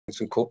It's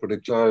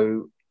incorporated.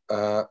 Joe,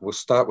 we'll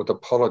start with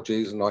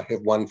apologies, and I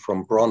have one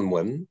from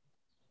Bronwyn.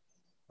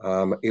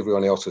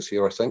 Everyone else is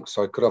here, I think.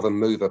 So could I have a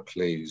mover,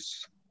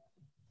 please?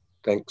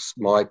 Thanks,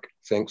 Mike.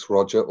 Thanks,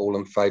 Roger. All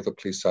in favour,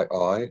 please say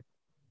aye.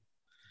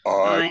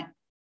 Aye.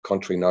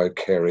 Contrary, no.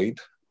 Carried.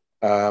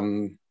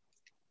 Any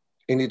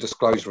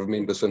disclosure of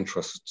members'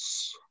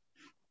 interests?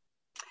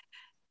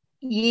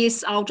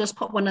 Yes, I'll just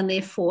put one in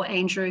there for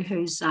Andrew,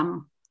 who's,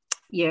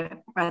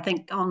 I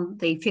think on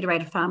the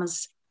Federated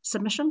Farmers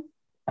submission.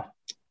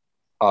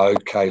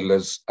 Okay,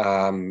 Liz.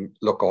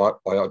 Look,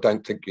 I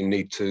don't think you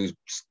need to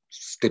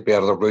step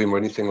out of the room or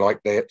anything like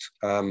that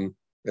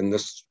in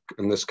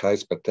this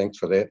case, but thanks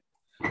for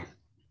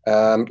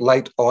that.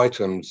 Late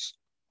items.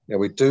 Now,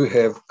 we do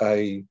have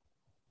a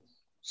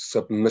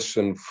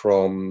submission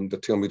from the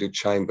Te Awamutu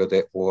Chamber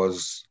that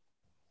was,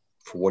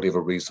 for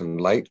whatever reason,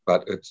 late,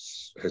 but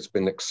has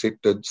been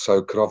accepted.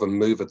 So could I have a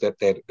mover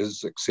that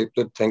is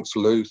accepted? Thanks,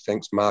 Lou.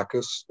 Thanks,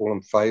 Marcus. All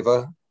in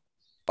favour?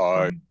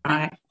 Aye.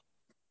 Aye.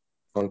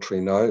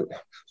 Contrary, no.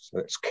 So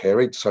that's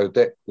carried. So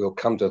that we'll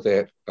come to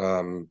that.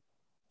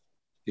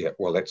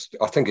 Well,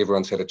 I think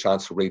everyone's had a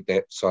chance to read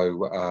that,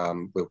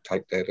 so we'll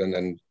take that in.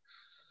 And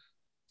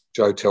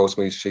Jo tells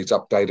me she's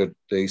updated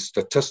the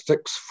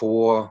statistics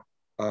for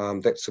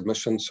that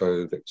submission,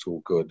 so that's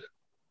all good.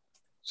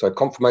 So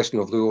confirmation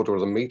of the order of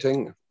the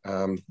meeting,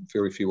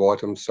 very few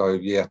items. So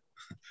yeah,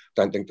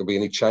 don't think there'll be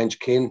any change.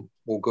 Ken,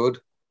 all good?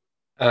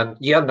 No,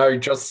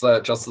 just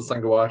a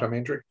single item,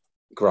 Andrew.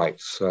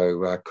 Great.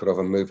 So could I have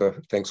a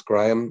mover? Thanks,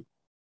 Graham.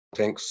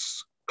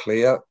 Thanks,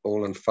 Claire.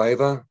 All in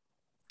favour?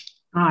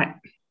 Aye.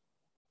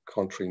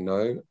 Contrary,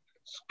 no.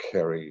 It's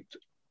carried.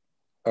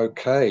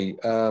 Okay,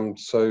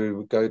 so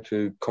we go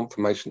to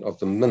confirmation of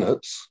the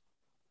minutes,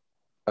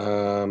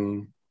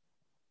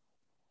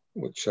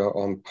 which are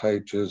on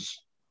pages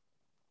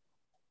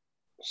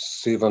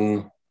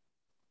 7,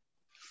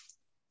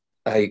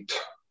 8,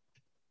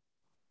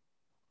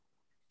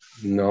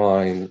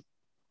 9,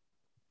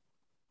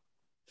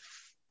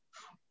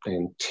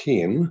 and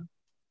 10.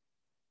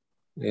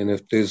 And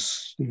if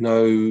there's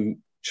no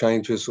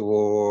changes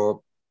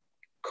or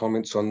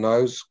comments on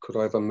those, could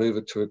I have a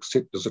mover to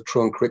accept as a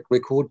true and correct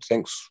record?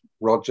 Thanks,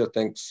 Roger.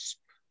 Thanks,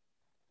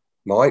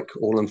 Mike.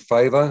 All in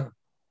favour?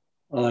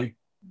 Aye.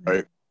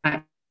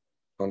 Aye.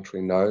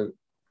 Contrary, no.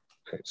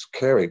 It's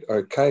carried.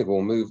 Okay,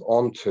 we'll move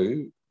on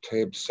to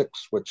tab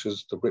 6, which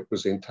is the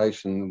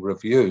representation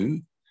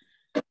review,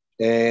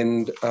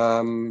 and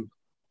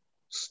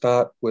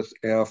start with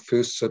our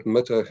first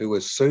submitter, who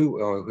is Sue,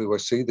 who I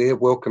see there.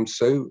 Welcome,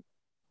 Sue.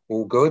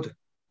 All good?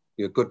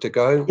 You're good to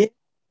go?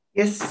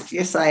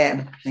 Yes, I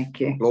am. Thank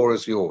you. Floor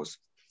is yours.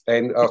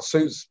 And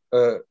Sue's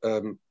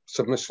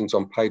submission's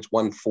on page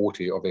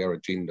 140 of our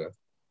agenda.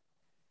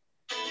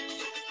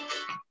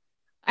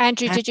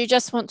 Andrew, did you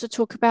just want to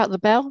talk about the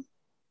bell?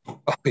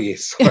 Oh,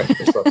 yes. I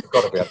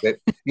forgot about that.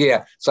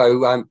 Yeah.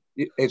 So,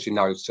 as you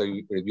know,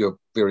 Sue, you're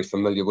very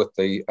familiar with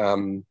the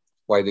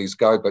way these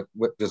go, but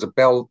there's a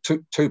bell,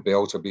 two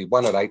bells. There'll be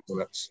one at 8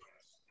 minutes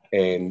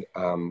and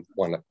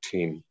one at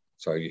 10.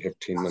 So you have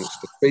 10 minutes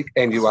to speak,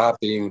 and you are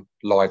being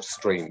live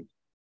streamed.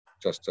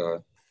 Just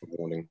a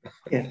warning.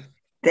 Yeah,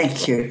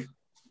 thank you.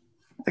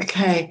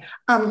 Okay,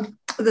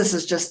 this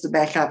is just to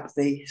back up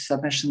the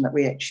submission that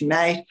we actually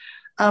made.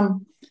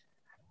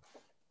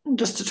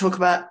 Just to talk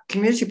about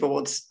community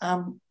boards.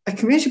 A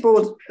community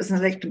board is an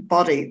elected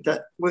body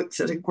that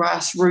works at a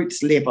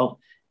grassroots level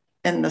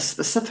in the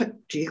specific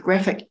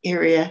geographic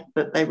area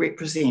that they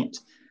represent,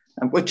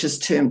 which is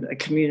termed a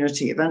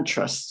community of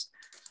interest.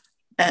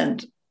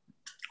 And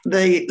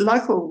the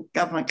Local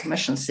Government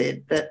Commission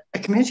said that a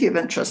community of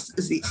interest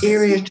is the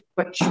area to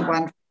which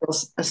one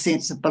feels a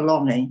sense of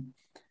belonging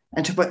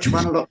and to which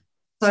one looks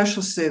for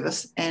social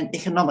service and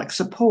economic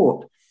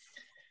support.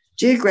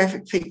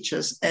 Geographic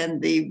features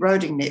and the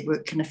roading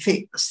network can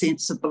affect the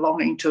sense of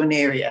belonging to an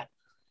area.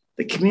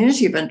 The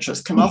community of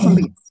interest can often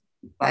be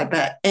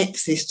about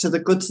access to the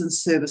goods and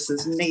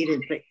services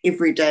needed for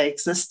everyday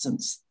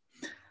existence.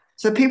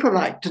 So people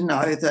like to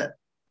know that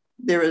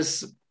there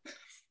is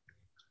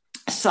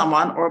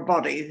someone or a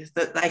body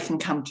that they can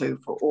come to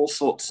for all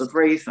sorts of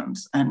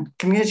reasons. And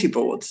community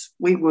boards,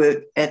 we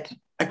work at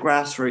a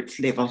grassroots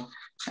level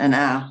in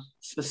our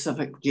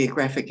specific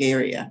geographic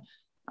area.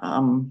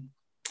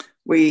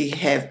 We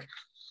have,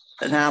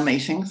 in our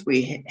meetings,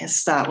 we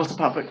start with a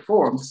public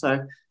forum.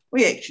 So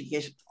we actually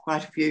get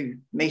quite a few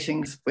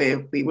meetings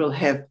where we will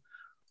have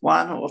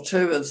 1 or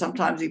 2 and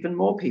sometimes even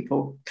more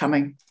people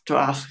coming to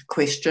ask a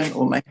question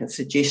or make a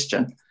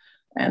suggestion.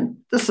 And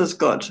this is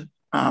good.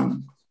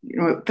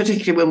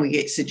 Particularly when we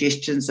get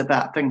suggestions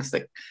about things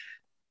that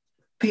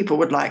people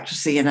would like to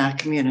see in our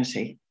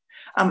community.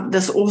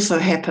 This also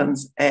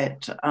happens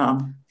at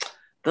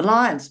the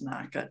Lions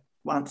Market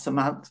once a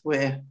month,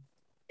 where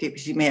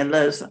Deputy Mayor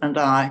Liz and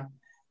I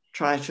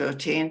try to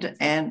attend,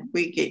 and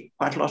we get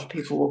quite a lot of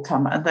people will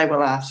come and they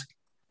will ask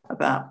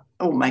about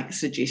or make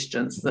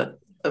suggestions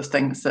of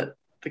things that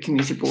the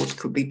community boards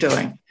could be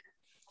doing.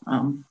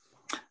 And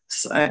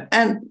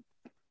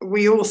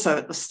we also,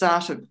 at the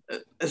start of,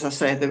 as I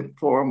say, the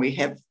forum, we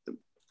have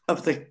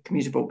of the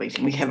community board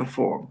meeting, we have a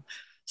forum.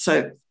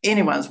 So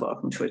anyone's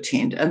welcome to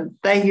attend, and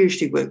they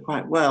usually work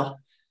quite well.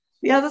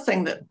 The other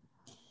thing that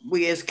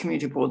we as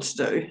community boards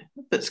do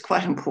that's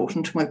quite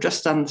important, and we've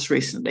just done this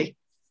recently,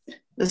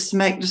 is to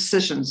make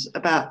decisions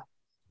about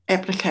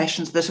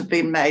applications that have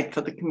been made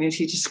for the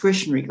community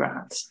discretionary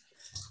grants.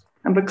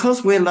 And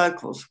because we're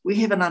locals, we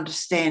have an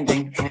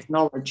understanding of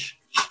knowledge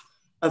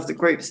of the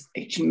groups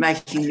actually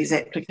making these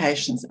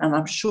applications. And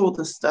I'm sure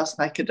this does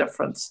make a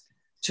difference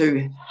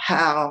to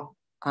how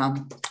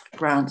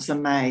grants are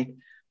made.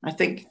 I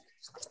think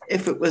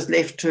if it was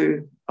left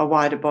to a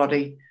wider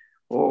body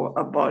or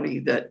a body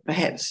that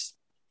perhaps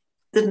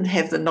didn't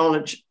have the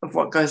knowledge of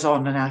what goes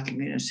on in our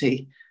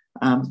community,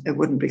 it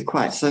wouldn't be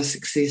quite so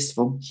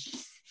successful.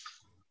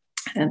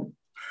 And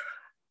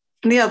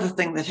the other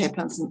thing that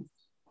happens,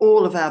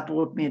 all of our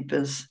board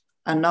members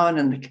are known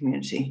in the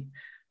community.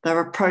 They're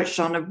approached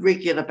on a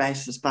regular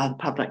basis by the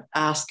public,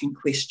 asking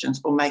questions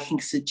or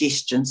making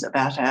suggestions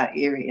about our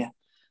area,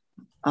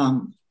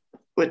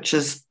 which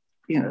is,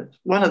 you know,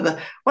 one of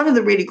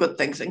the really good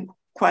things. And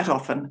quite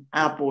often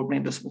our board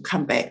members will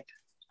come back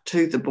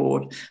to the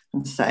board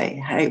and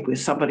say, hey,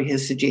 somebody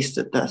has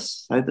suggested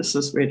this, so this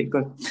is really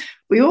good.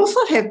 We also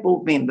have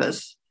board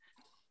members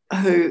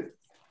who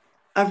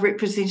are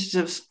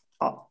representatives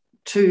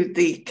to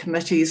the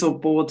committees or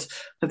boards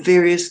of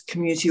various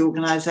community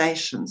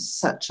organisations,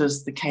 such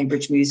as the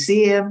Cambridge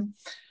Museum,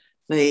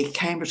 the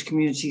Cambridge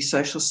Community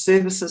Social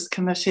Services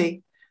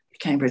Committee, the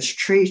Cambridge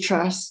Tree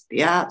Trust,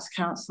 the Arts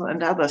Council,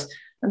 and others.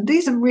 And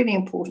these are really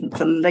important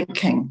for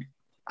linking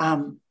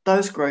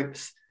those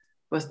groups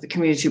with the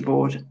community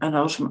board and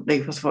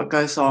ultimately with what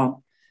goes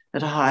on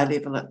at a higher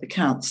level at the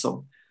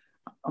council.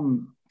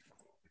 And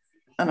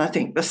I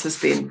think this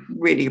has been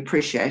really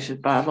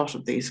appreciated by a lot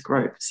of these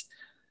groups.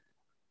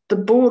 The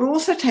board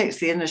also takes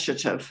the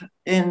initiative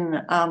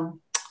in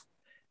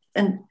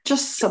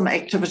just some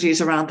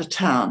activities around the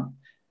town.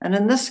 And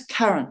in this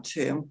current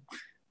term,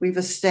 we've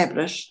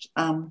established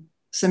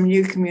some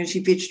new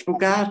community vegetable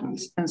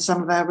gardens in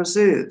some of our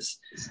reserves,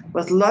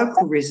 with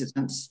local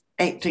residents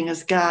acting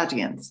as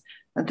guardians.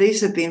 And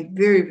these have been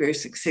very, very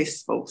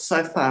successful.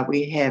 So far,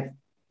 we have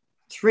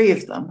 3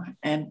 of them,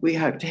 and we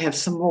hope to have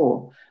some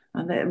more.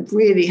 And they're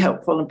really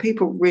helpful, and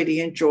people really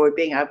enjoy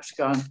being able to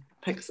go and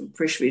pick some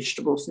fresh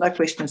vegetables, no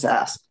questions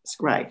asked. It's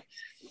great.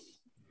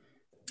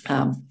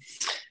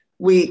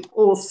 We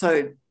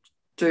also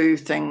do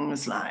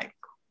things like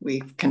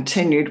we've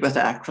continued with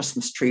our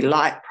Christmas tree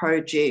light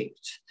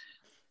project.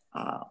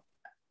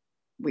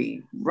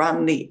 We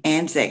run the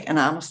Anzac and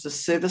Armistice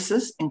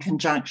services in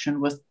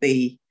conjunction with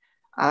the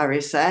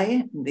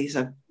RSA. And these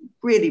are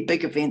really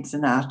big events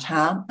in our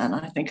town, and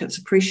I think it's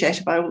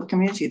appreciated by all the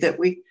community that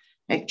we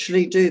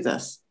actually do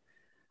this.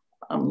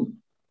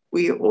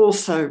 We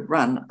also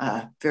run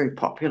a very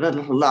popular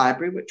little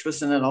library, which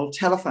was in an old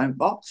telephone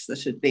box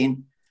that had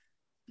been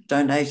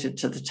donated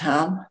to the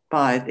town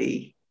by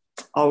the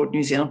old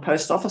New Zealand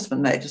Post Office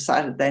when they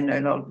decided they no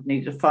longer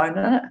needed a phone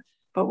in it.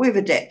 But we've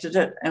adapted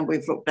it and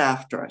we've looked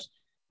after it.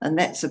 And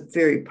that's a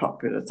very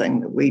popular thing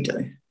that we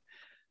do.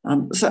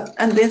 And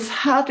there's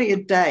hardly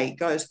a day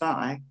goes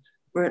by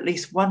where at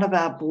least one of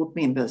our board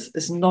members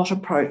is not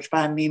approached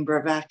by a member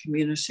of our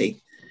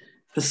community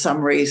for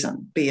some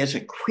reason, be it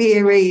a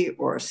query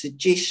or a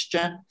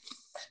suggestion.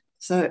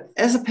 So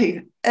as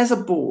a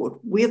board,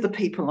 we're the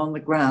people on the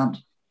ground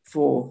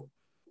for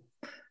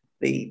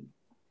the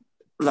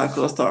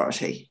local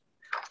authority.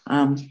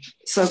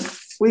 So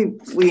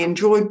we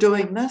enjoy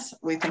doing this.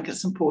 We think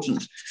it's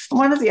important. And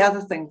one of the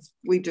other things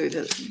we do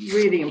that's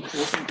really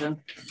important, and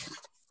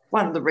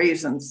one of the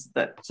reasons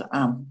that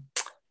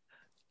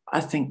I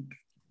think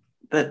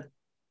that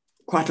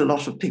quite a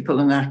lot of people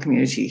in our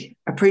community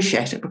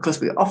appreciate it, because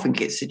we often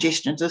get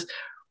suggestions, is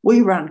we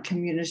run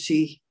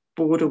community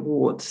board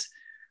awards,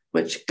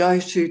 which go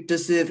to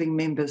deserving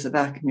members of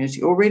our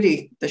community.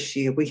 Already this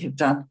year, we have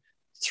done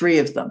 3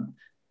 of them.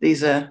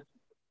 These are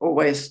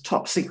always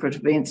top secret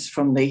events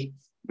from the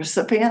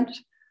recipient.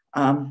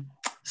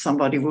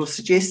 Somebody will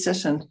suggest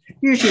it, and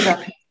usually they're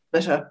people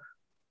that are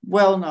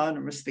well known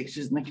and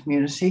respected in the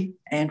community,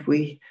 and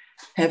we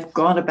have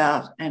gone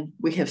about and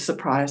we have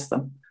surprised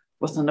them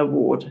with an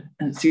award,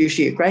 and it's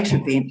usually a great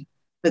event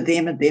for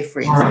them and their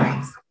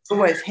friends. It's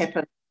always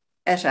happened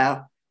at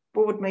our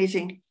board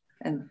meeting,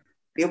 and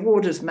the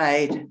award is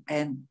made,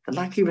 and the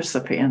lucky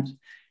recipient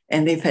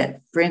and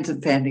their friends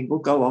and family will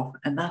go off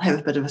and they'll have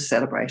a bit of a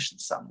celebration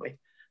somewhere.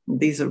 And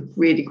these are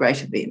really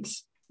great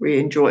events. We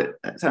enjoy it,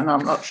 and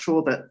I'm not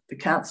sure that the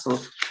council,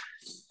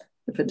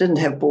 if it didn't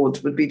have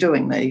boards, would be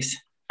doing these.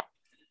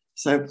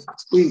 So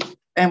we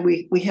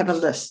have a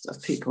list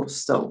of people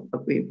still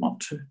that we want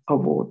to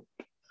award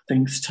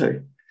things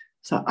to.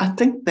 So I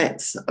think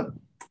that's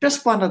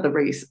just one of the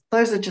reasons.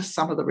 Those are just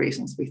some of the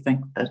reasons we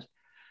think that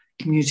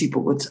community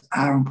boards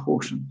are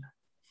important.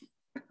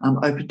 I'm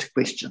open to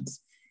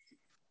questions.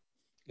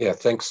 Yeah,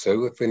 thanks,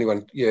 Sue. If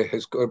anyone,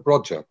 has got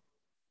Roger.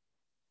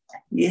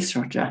 Yes,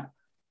 Roger.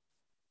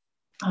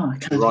 Oh, I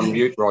can't. You're on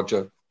mute,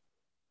 Roger.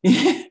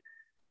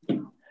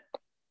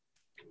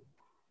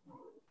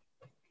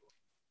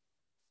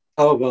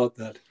 How about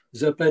that?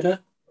 Is that better?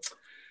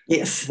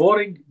 Yes.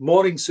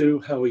 Morning,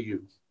 Sue. How are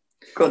you?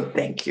 Good,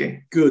 thank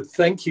you. Good,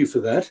 thank you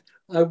for that.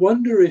 I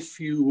wonder if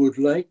you would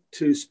like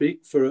to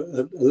speak for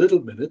a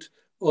little minute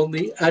on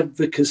the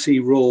advocacy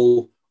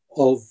role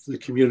of the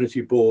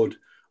community board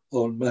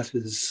on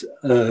matters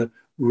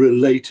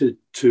related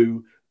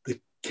to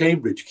the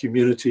Cambridge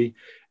community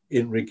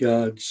in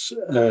regards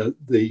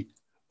the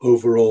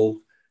overall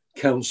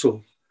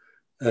council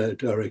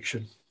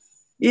direction.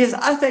 Yes,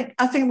 I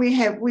think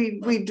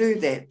we do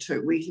that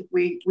too.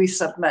 We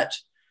submit,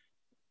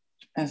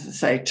 as I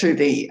say, to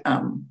the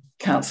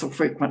council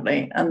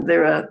frequently, and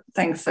there are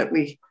things that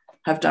we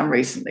have done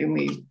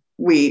recently.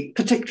 We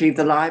particularly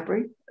the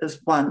library is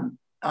one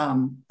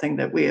thing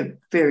that we are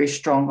very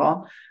strong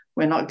on.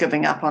 We're not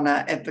giving up on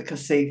our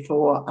advocacy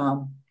for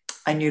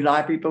a new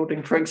library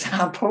building, for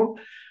example.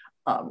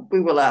 We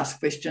will ask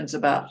questions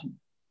about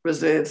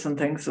reserves and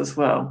things as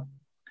well.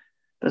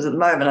 But at the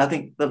moment, I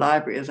think the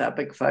library is our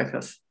big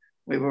focus.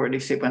 We've already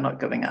said we're not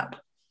giving up.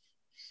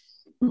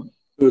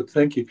 Good,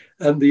 thank you.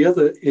 And the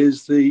other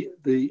is the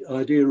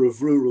idea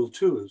of rural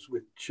tours,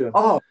 which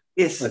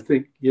yes, I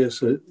think,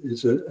 yes,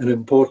 is an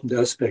important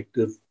aspect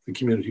of the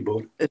community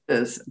board. It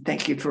is.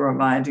 Thank you for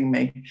reminding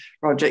me,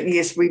 Roger.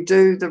 Yes, we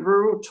do the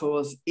rural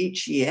tours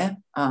each year.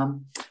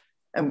 And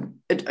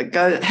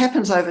it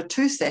happens over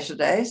 2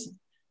 Saturdays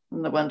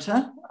in the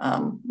winter.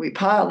 We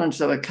pile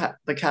into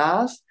the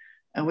cars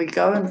and we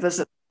go and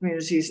visit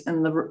communities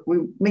we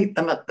meet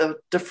them at the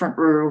different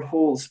rural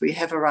halls we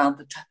have around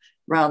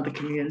the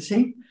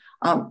community.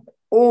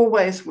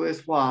 Always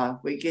worthwhile.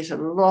 We get a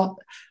lot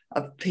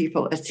of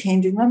people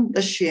attending them.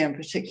 This year in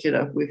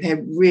particular, we've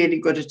had really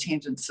good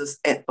attendances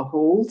at the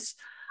halls.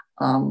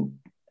 And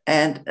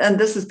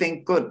this has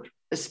been good,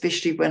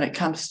 especially when it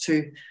comes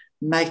to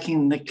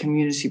making the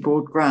community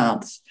board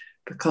grounds,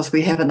 because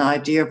we have an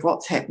idea of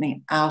what's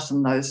happening out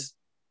in those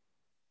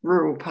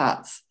rural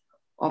parts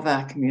of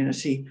our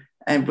community.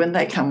 And when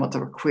they come with a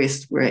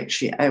request, we're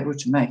actually able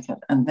to make it.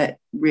 And that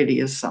really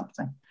is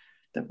something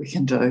that we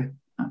can do.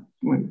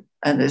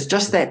 And there's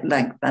just that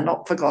link. They're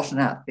not forgotten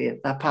out there.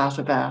 They're part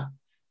of our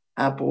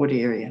board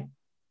area.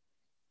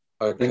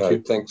 Okay,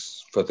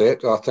 thanks for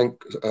that. I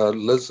think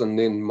Liz and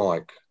then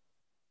Mike.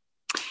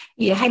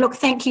 Yeah, hey, look,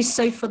 thank you,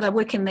 Sue, for the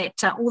work in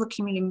that all the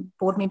community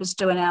board members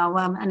do in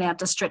our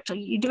district.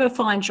 You do a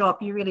fine job,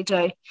 you really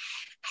do.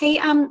 Hey,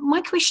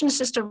 my question is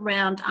just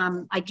around,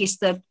 I guess,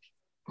 the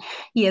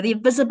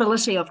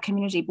visibility of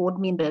community board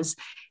members.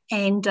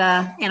 And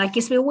I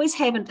guess we always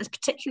have,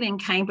 particularly in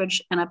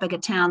Cambridge and our bigger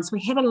towns,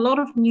 we have a lot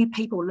of new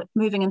people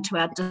moving into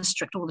our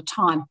district all the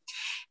time.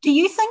 Do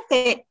you think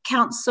that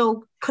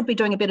council could be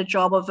doing a better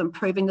job of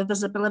improving the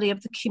visibility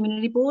of the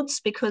community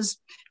boards? Because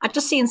I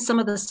just see in some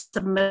of the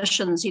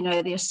submissions,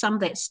 there's some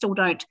that still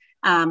don't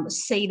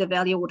see the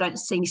value or don't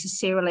see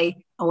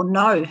necessarily or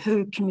know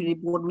who community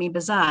board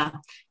members are.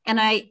 And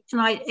I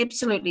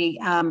absolutely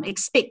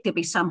expect there'll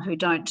be some who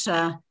don't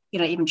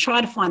even try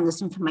to find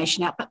this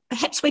information out, but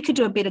perhaps we could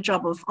do a better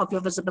job of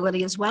your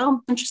visibility as well.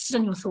 I'm interested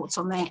in your thoughts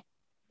on that.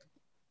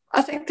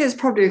 I think that's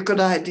probably a good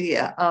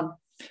idea.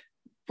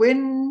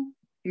 When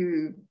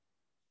you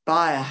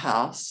buy a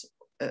house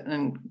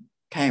in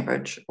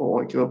Cambridge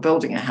or you're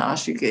building a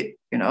house, you get,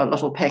 a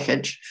little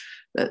package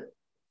that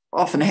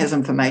often has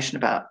information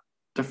about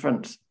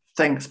different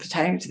things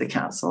pertaining to the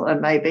council,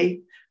 and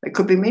maybe it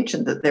could be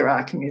mentioned that there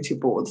are community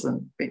boards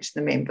and mention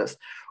the members.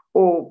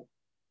 Or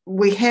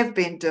we have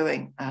been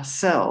doing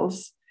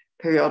ourselves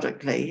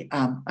periodically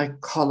a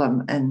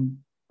column in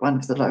one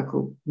of the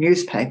local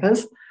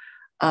newspapers.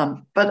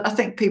 But I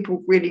think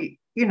people really,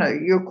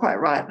 you're quite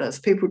right, Liz,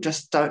 people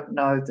just don't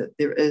know that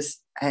there is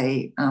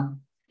a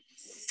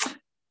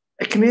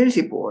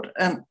community board.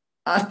 And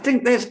I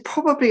think there's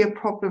probably a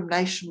problem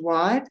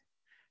nationwide.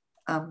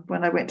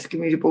 When I went to the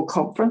community board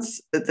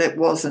conference, that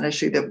was an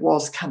issue that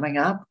was coming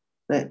up,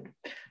 that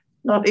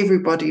not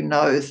everybody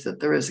knows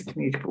that there is a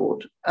community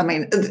board. I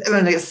mean,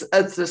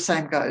 it's the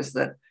same goes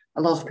that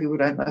a lot of people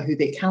don't know who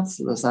their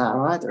councillors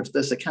are either, if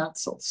there's a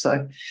council.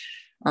 So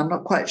I'm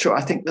not quite sure.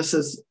 I think this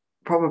is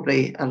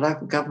probably a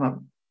local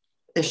government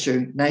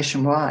issue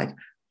nationwide,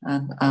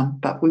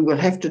 but we will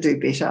have to do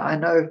better. I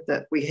know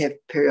that we have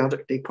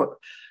periodically put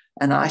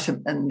an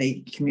item in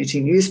the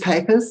community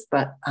newspapers,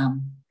 but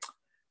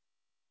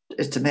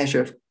it's a matter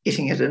of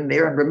getting it in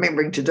there and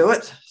remembering to do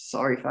it.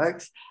 Sorry,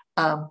 folks.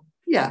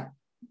 Yeah.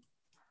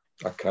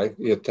 Okay,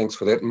 yeah, thanks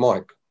for that.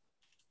 Mike.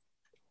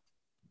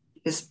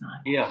 Yes,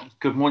 Mike. Yeah,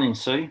 good morning,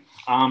 Sue.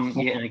 And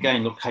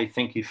again, look, hey,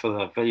 thank you for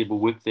the valuable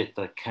work that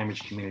the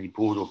Cambridge Community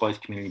Board or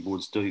both community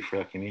boards do for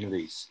our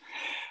communities.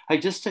 Hey,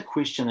 just a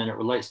question, and it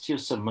relates to your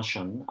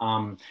submission,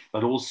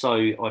 but also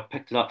I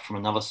picked it up from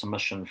another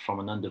submission from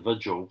an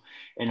individual,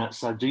 and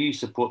it's, do you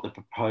support the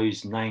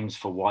proposed names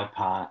for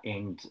Waipa?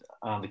 And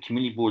the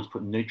community boards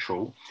put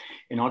neutral,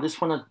 and I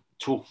just want to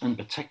talk in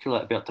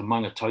particular about the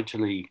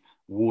Maungatautari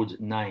ward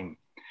name.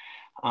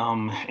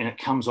 And it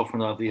comes off when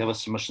the other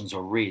submissions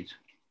are read.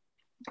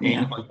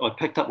 And I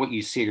picked up what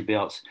you said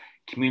about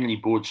community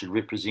boards should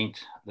represent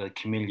the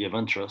community of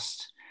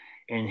interest.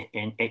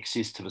 and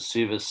access to the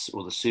service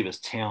or the service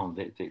town,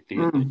 that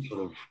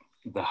sort of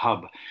the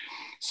hub.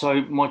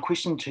 So my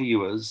question to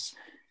you is,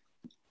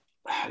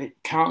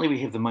 currently we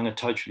have the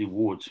Mangatauturi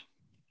ward,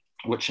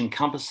 which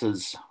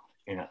encompasses,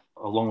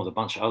 along with a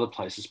bunch of other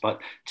places,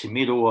 but Te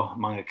Meroa,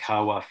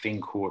 Mangakawa,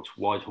 Fencourt,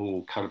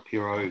 Whitehall,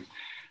 Karapiro,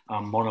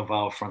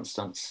 Monavale, for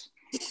instance,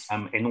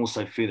 and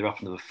also further up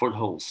into the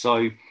foothills.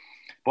 So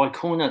by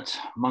calling it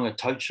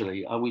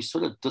Mangatauturi, are we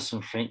sort of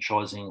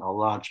disenfranchising a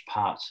large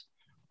part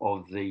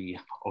of the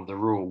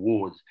rural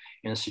ward?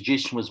 And a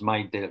suggestion was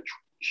made that it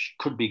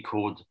could be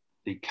called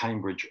the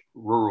Cambridge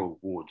Rural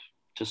Ward.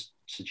 Just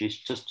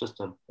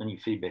any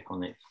feedback on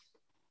that?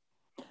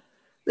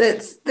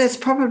 That's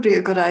probably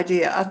a good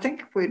idea. I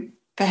think we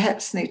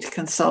perhaps need to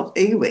consult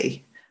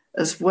iwi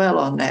as well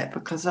on that,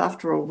 because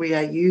after all, we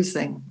are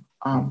using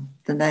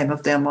the name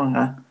of their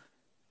manga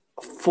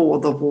for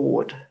the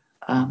ward,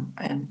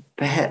 and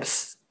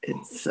perhaps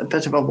it's a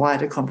bit of a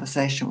wider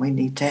conversation we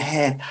need to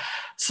have.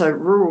 So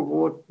rural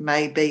ward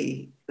may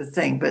be the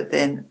thing, but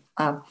then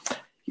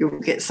you'll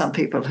get some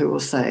people who will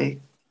say,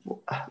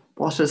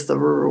 what is the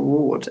rural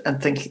ward? And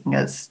thinking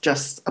it's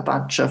just a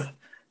bunch of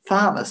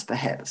farmers,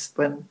 perhaps,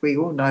 when we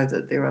all know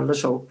that there are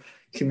little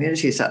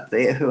communities up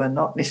there who are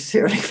not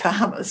necessarily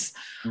farmers.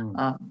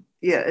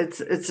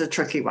 It's a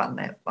tricky one,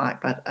 that,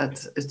 Mike, but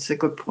it's a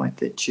good point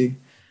that you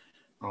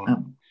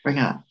bring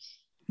up.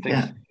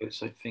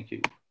 Thank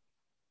you.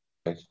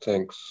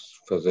 Thanks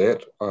for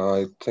that.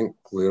 I think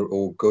we're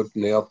all good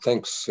now.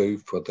 Thanks, Sue,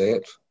 for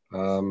that.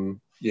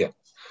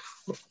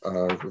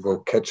 We'll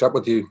catch up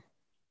with you,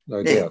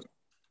 no doubt.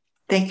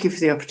 Thank you for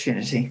the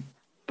opportunity.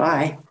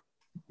 Bye.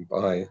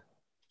 Bye.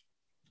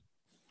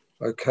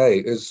 Okay,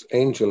 is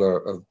Angela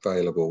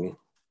available?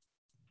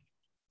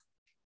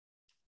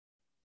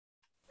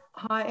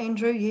 Hi,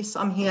 Andrew. Yes,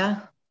 I'm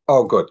here.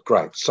 Oh, good,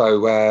 great.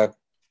 So I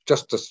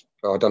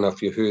don't know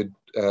if you heard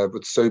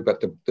with Sue,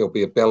 but there'll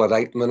be a bell at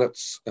 8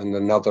 minutes and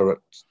another at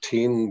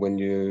 10 when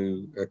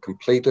you are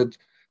completed.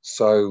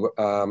 So,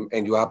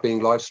 and you are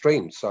being live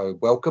streamed. So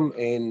welcome,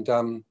 and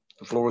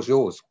the floor is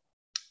yours.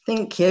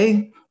 Thank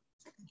you.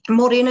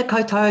 Morena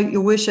koutou,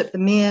 Your Worship, the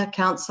Mayor,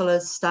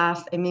 councillors,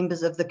 staff and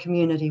members of the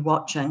community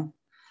watching.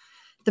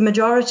 The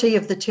majority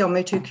of the Te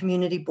Awamutu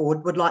Community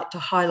Board would like to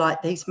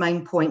highlight these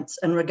main points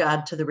in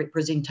regard to the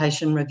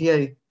representation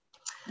review.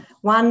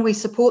 1, we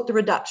support the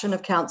reduction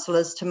of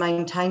councillors to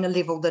maintain a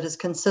level that is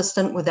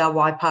consistent with our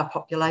Waipa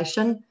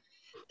population.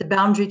 The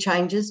boundary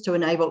changes to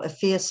enable a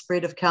fair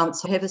spread of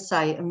council have a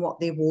say in what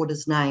their ward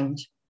is named.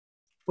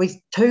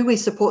 2, we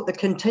support the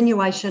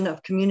continuation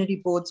of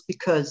community boards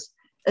because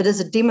it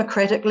is a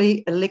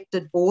democratically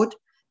elected board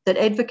that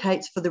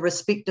advocates for the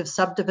respective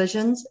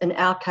subdivisions, in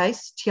our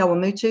case, Te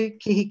Awamutu,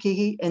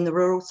 Kihikihi and the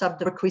rural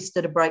subdivision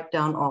requested a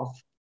breakdown of.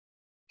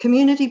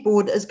 Community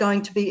board is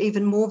going to be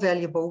even more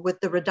valuable with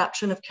the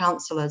reduction of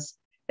councillors,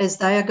 as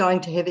they are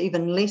going to have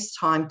even less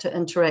time to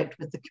interact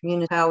with the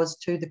community powers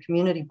to the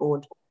community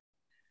board.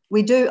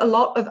 We do a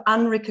lot of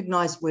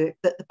unrecognised work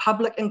that the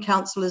public and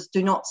councillors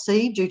do not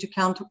see due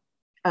to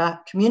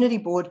community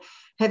board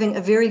having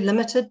a very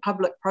limited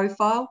public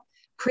profile.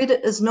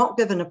 Credit is not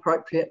given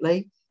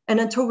appropriately, and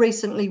until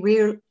recently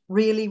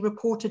rarely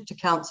reported to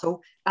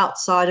council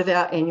outside of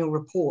our annual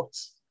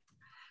reports.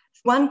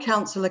 One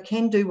councillor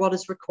can do what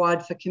is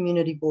required for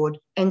community board,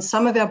 and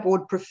some of our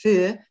board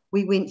prefer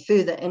we went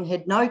further and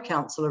had no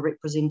councillor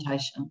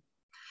representation.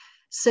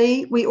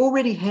 C, we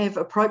already have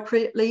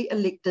appropriately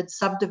elected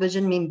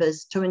subdivision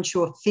members to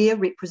ensure fair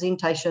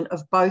representation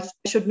of both.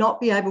 They should not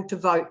be able to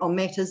vote on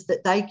matters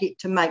that they get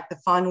to make the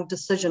final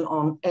decision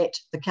on at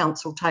the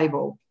council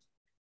table.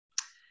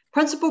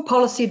 Principal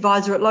Policy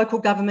Advisor at Local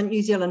Government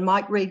New Zealand,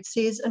 Mike Reid,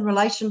 says in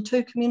relation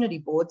to community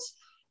boards,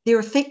 their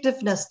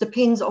effectiveness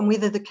depends on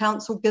whether the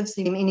council gives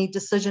them any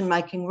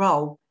decision-making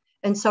role.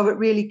 And so it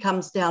really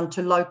comes down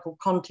to local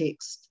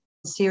context.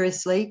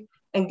 Seriously,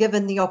 and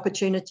given the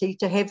opportunity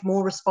to have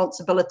more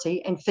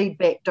responsibility and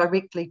feedback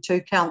directly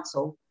to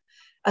council,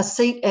 a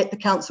seat at the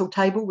council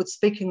table with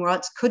speaking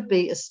rights could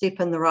be a step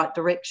in the right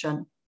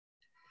direction.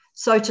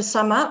 So to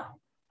sum up,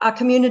 are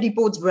community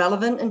boards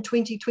relevant in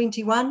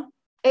 2021?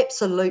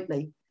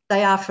 Absolutely.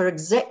 They are for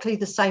exactly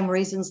the same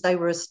reasons they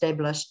were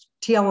established.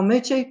 Te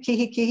Awamutu,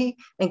 Kihikihi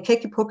and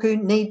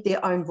Kekepuku need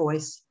their own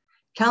voice.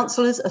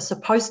 Councillors are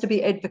supposed to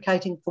be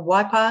advocating for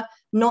Waipa,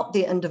 not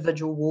their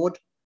individual ward.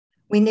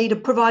 We need to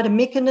provide a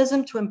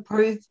mechanism to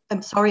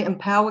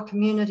empower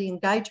community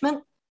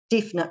engagement,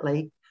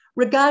 definitely.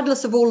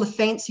 Regardless of all the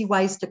fancy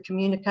ways to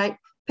communicate,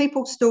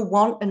 people still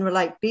want and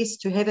relate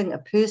best to having a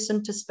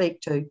person to speak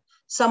to,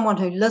 someone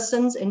who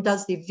listens and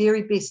does their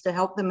very best to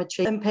help them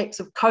achieve. Impacts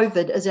of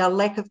COVID is our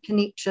lack of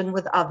connection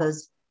with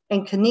others,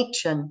 and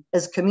connection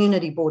is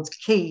community board's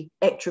key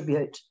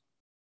attribute.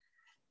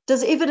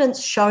 Does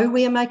evidence show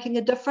we are making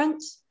a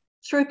difference?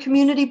 Through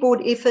community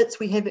board efforts,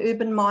 we have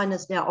urban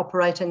miners now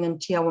operating in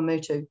Te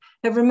Awamutu,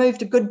 have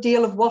removed a good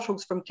deal of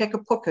wattles from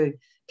Kekepuku,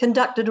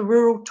 conducted a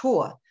rural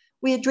tour.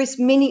 We address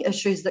many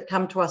issues that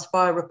come to us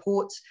via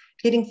reports,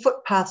 getting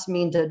footpaths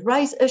mended,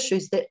 raise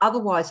issues that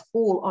otherwise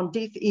fall on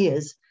deaf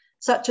ears,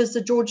 such as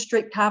the George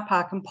Street car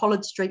park and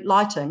Pollard Street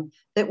lighting,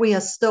 that we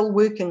are still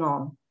working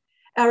on.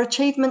 Our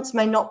achievements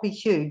may not be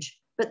huge,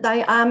 but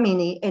they are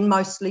many and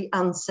mostly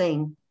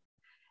unseen.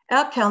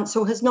 Our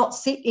council has not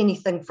set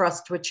anything for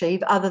us to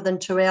achieve other than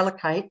to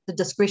allocate the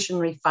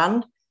discretionary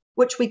fund,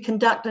 which we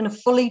conduct in a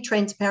fully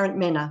transparent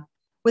manner,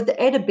 with the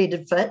added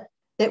benefit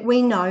that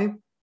we know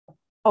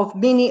of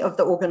many of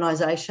the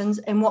organisations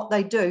and what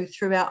they do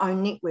through our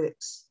own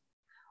networks.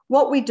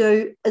 What we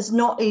do is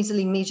not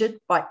easily measured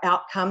by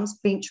outcomes,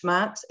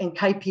 benchmarks and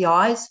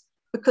KPIs,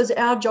 because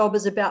our job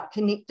is about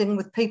connecting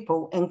with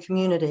people and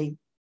community.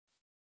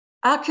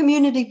 Our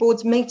community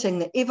boards meeting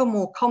the ever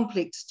more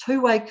complex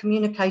two-way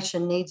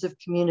communication needs of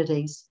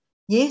communities.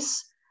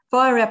 Yes,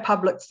 via our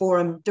public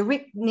forum,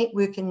 direct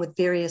networking with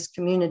various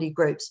community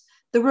groups,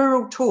 the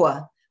rural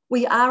tour,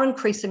 we are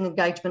increasing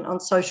engagement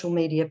on social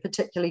media,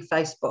 particularly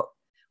Facebook.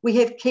 We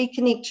have key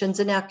connections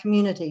in our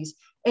communities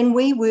and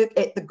we work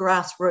at the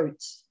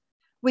grassroots.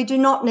 We do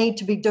not need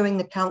to be doing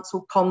the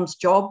council comms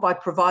job by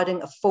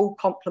providing a full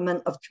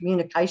complement of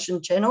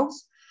communication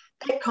channels.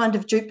 That kind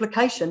of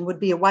duplication would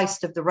be a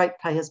waste of the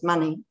ratepayers'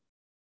 money.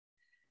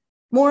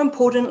 More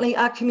importantly,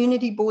 our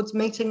community boards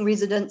meeting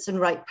residents and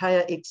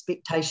ratepayer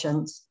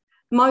expectations.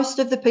 Most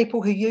of the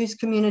people who use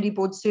community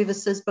board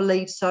services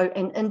believe so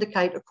and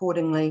indicate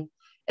accordingly.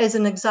 As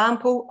an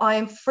example, I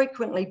am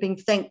frequently being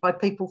thanked by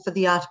people for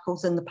the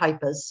articles in the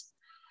papers.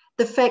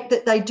 The fact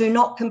that they do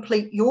not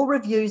complete your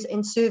reviews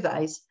and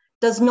surveys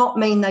does not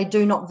mean they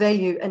do not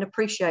value and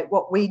appreciate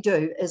what we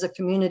do as a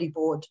community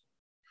board.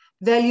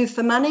 Value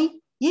for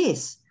money?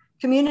 Yes.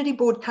 Community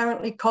board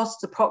currently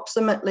costs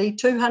approximately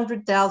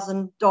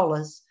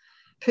 $200,000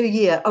 per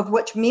year, of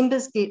which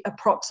members get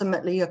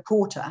approximately a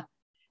quarter.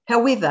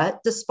 However,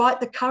 despite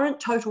the current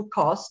total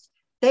cost,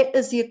 that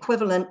is the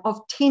equivalent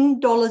of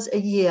 $10 a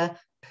year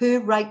per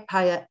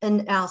ratepayer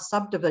in our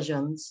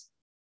subdivisions.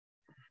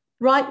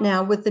 Right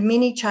now, with the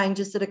many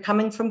changes that are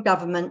coming from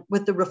government,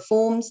 with the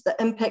reforms, the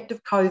impact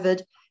of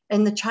COVID,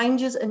 and the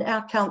changes in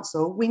our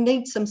council, we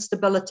need some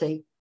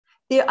stability.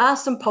 There are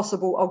some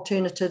possible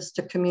alternatives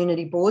to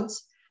community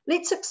boards.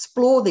 Let's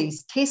explore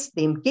these, test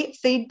them, get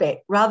feedback,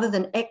 rather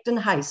than act in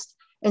haste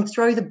and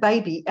throw the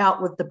baby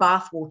out with the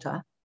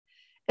bathwater.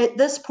 At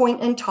this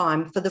point in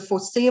time, for the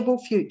foreseeable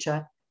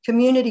future,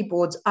 community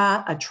boards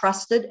are a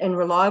trusted and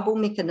reliable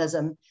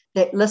mechanism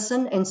that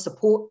listen and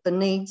support the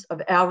needs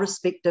of our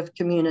respective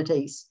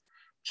communities.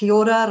 Kia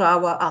ora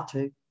rawa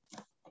atu.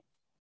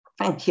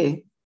 Thank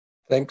you.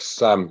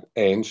 Thanks,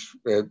 Ange.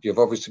 You've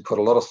obviously put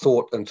a lot of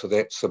thought into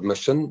that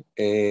submission,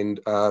 and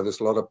there's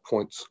a lot of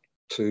points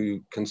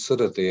to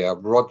consider there.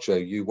 Roger,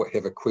 you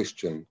have a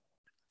question.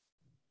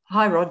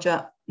 Hi,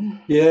 Roger.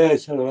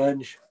 Yes, hello,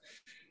 Ange.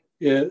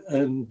 Yeah,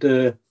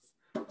 and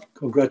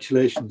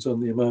congratulations on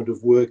the amount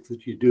of work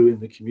that you do in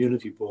the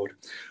community board.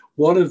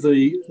 One of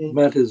the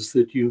matters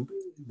that you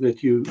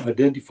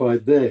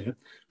identified there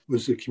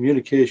was the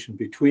communication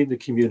between the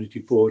community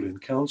board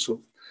and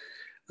council.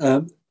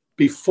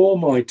 Before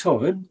my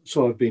time,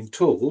 so I've been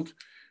told,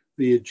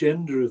 the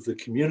agenda of the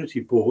community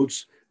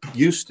boards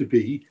used to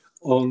be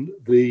on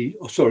the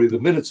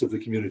minutes of the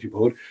community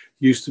board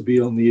used to be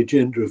on the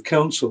agenda of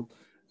council,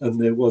 and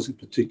there was a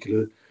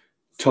particular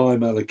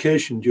time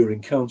allocation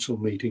during council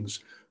meetings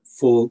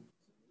for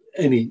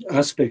any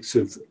aspects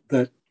of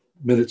that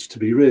minutes to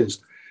be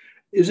raised.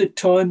 Is it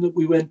time that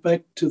we went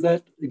back to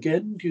that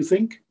again, do you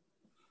think?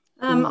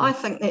 I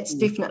think that's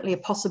definitely a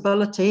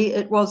possibility.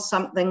 It was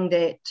something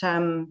that,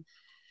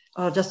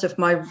 just if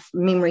my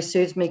memory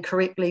serves me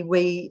correctly,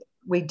 we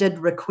did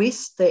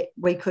request that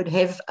we could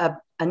have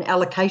an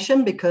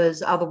allocation,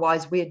 because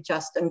otherwise we're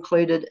just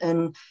included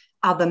in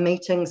other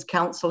meetings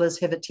councillors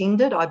have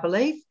attended, I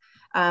believe.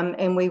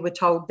 And we were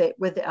told that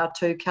with our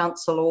two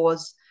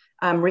councillors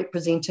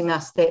representing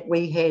us, that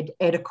we had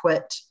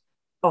adequate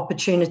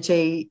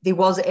opportunity, there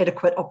was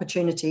adequate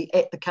opportunity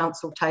at the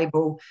council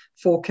table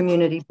for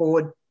community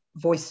board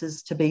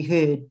voices to be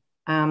heard.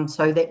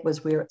 So that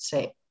was where it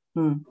sat.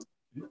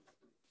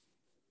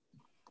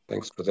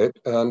 Thanks for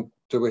that.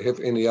 Do we have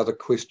any other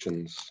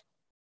questions?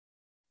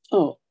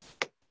 Oh,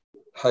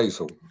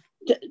 Hazel.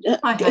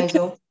 Hi,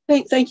 Hazel.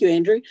 Thank you,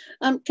 Andrew.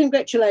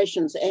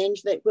 Congratulations,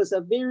 Ange. That was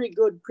a very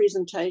good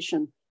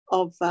presentation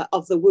of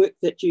the work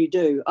that you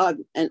do.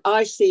 And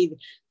I see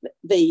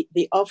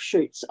the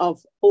offshoots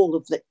of all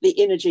of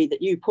the energy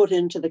that you put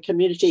into the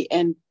community,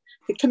 and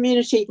the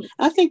community.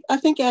 I think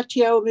our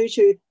Te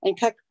Awamutu and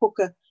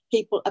Kakapuka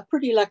people are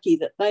pretty lucky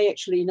that they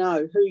actually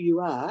know who you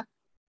are,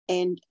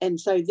 and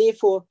so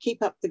therefore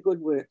keep up the good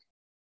work.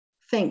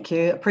 Thank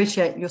you.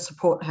 Appreciate your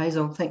support,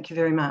 Hazel. Thank you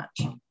very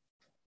much.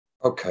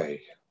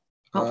 Okay.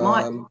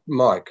 Mike.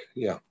 Mike,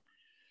 yeah.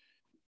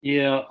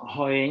 Yeah,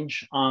 hi,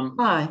 Ange.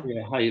 Hi.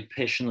 Yeah, hi,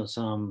 passionate,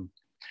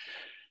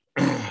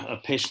 a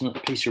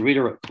passionate piece of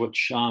rhetoric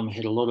which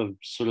had a lot of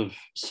sort of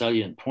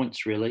salient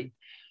points, really.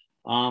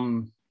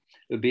 It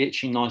would be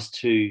actually nice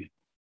to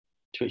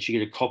actually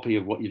get a copy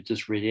of what you've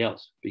just read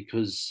out,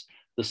 because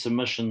the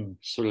submission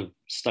sort of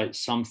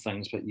states some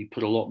things, but you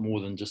put a lot more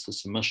than just the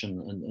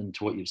submission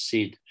into what you've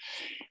said.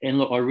 And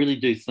look, I really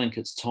do think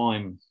it's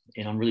time,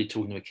 and I'm really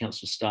talking to the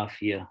council staff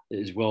here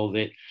as well,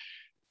 that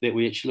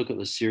we actually look at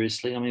this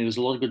seriously. I mean, there's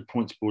a lot of good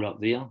points brought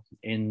up there,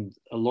 and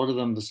a lot of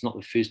them, this is not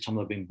the first time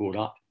they've been brought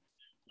up.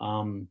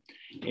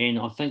 And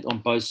I think on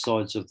both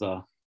sides of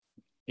the,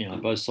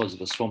 both sides of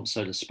the swamp,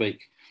 so to speak,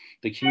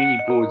 the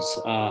community boards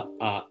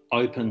are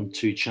open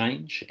to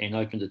change and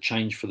open to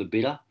change for the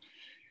better.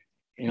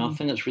 And I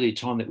think it's really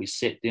time that we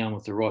sat down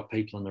with the right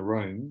people in the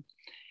room,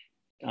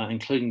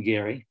 including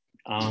Gary,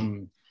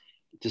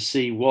 to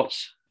see what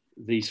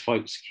these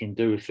folks can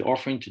do. If they're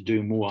offering to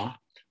do more,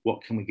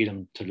 what can we get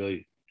them to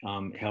do?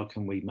 How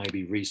can we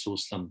maybe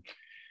resource them?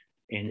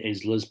 And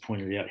as Liz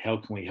pointed out, how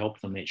can we help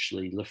them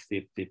actually lift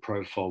their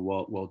profile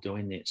while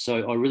doing that?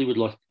 So I really would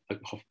like a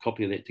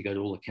copy of that to go to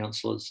all the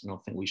councillors, and I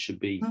think we should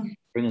be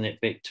bringing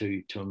that back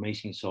to a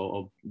meeting. So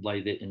I'll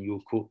lay that in your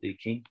court there,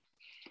 Ken.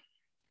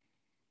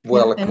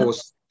 Well, of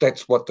course,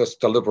 that's what this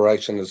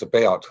deliberation is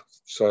about.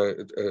 So,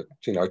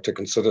 to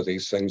consider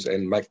these things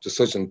and make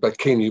decisions. But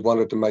Ken, you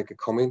wanted to make a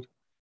comment?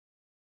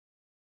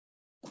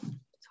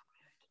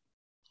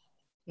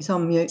 He's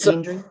on mute,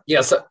 Andrew.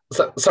 Yeah,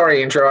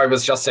 sorry, Andrew. I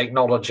was just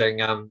acknowledging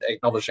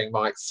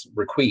Mike's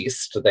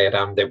request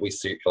that we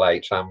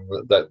circulate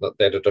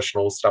that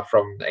additional stuff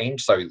from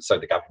Ange, so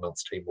the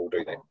governance team will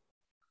do that.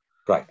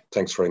 Great,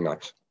 thanks very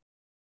much.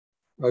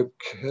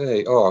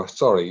 Okay. Oh,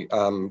 sorry,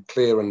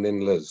 Claire and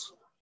then Liz.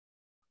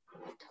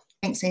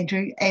 Thanks,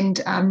 Andrew, and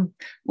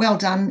well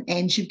done,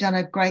 Ange. You've done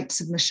a great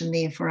submission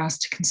there for us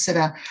to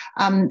consider.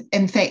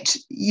 In fact,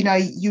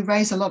 you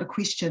raise a lot of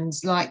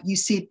questions, like you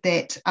said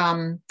that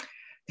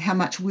how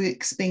much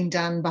work's being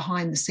done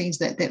behind the scenes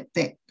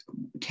that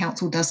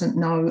council doesn't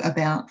know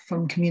about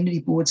from community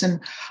boards. And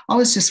I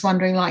was just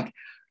wondering,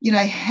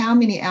 how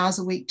many hours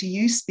a week do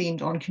you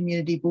spend on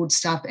community board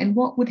stuff, and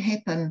what would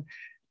happen,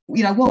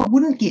 what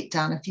wouldn't get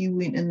done if you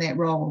weren't in that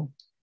role?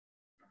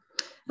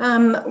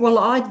 Well,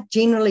 I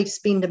generally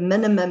spend a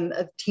minimum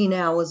of 10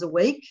 hours a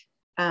week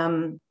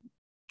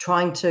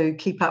trying to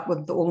keep up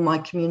with all my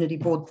community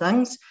board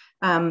things.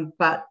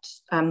 But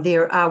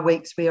there are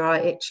weeks where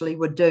I actually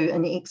would do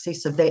in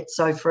excess of that.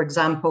 So, for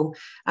example,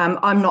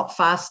 I'm not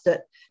fast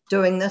at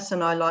doing this,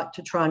 and I like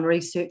to try and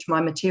research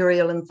my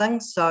material and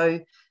things. So,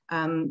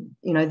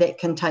 that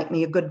can take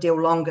me a good deal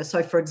longer.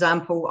 So, for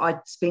example, I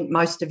spent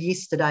most of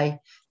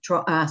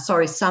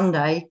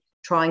Sunday,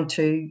 trying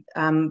to,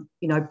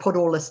 put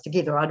all this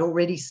together. I'd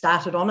already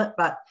started on it,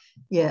 but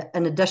yeah,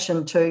 in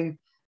addition to,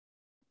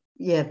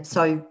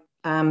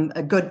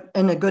 a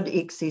good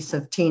excess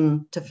of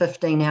 10 to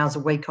 15 hours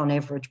a week on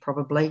average,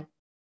 probably.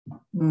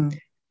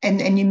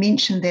 And you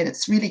mentioned that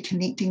it's really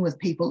connecting with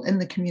people in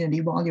the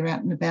community while you're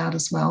out and about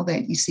as well,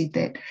 that you said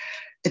that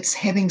it's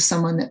having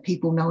someone that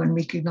people know and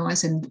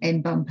recognise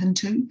and bump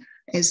into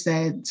as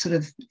they're sort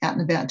of out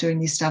and about doing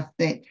their stuff,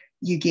 that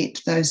you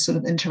get those sort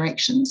of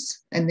interactions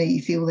and that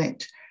you feel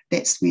that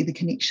that's where the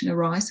connection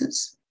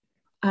arises.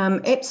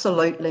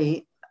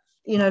 Absolutely.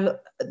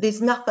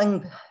 There's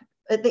nothing,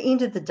 at the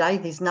end of the day,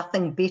 there's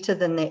nothing better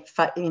than that,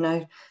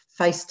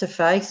 face to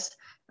face.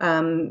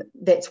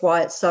 That's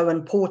why it's so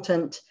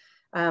important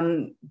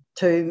in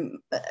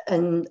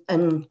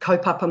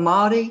kaupapa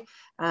Māori,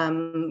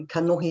 ka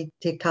nohi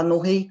te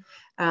kanohi.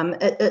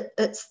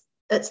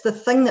 It's the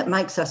thing that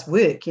makes us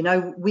work.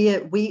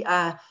 We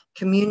are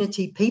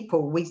community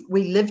people. We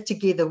live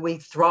together, we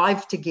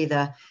thrive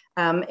together.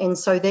 And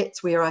so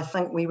that's where I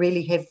think we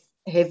really have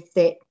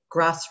that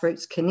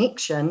grassroots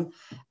connection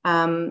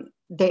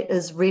that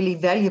is really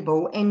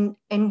valuable. And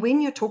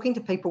when you're talking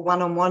to people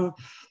one-on-one,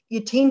 you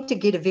tend to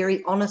get a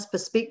very honest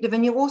perspective,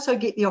 and you also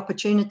get the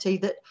opportunity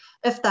that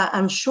if they're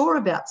unsure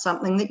about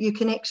something, that you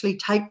can actually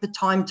take the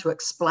time to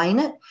explain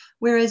it.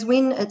 Whereas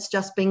when it's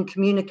just being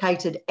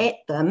communicated at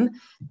them,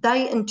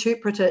 they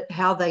interpret it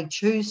how they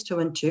choose to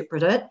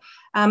interpret it.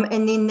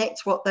 And then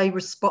that's what their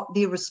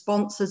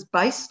response is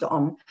based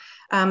on.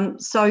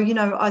 So,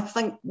 I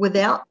think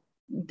without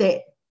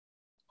that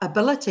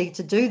ability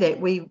to do that,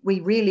 we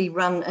really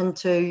run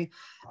into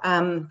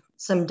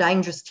some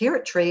dangerous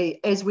territory,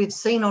 as we've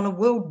seen on a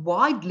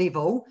worldwide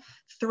level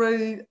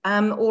through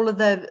all of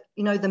the,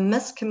 the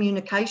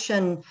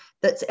miscommunication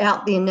that's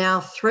out there now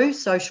through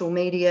social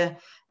media,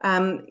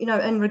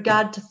 in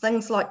regard to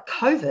things like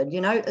COVID.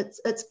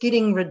 It's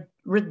getting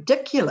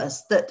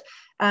ridiculous that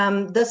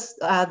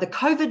the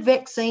COVID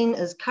vaccine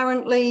is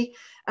currently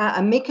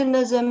a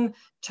mechanism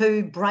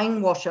to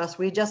brainwash us.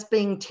 We're just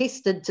being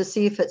tested to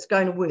see if it's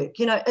going to work.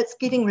 It's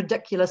getting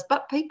ridiculous,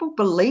 but people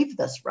believe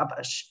this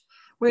rubbish.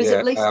 Whereas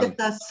at least if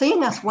they're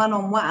seeing us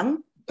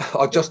one-on-one.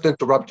 I'll just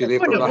interrupt you there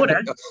for a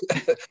moment.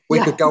 We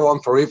could go on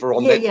forever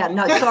on that. Yeah,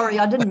 no, sorry,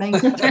 I didn't mean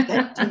to do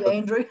that to you,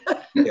 Andrew.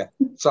 Yeah,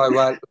 so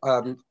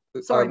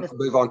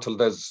move on to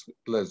Liz.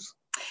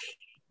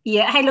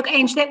 Yeah. Hey, look,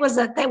 Ange, that was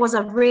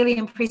a really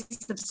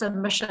impressive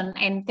submission,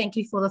 and thank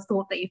you for the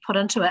thought that you put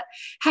into it.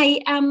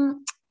 Hey,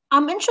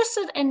 I'm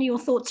interested in your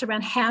thoughts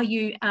around how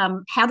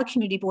the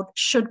community board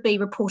should be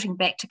reporting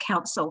back to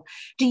council.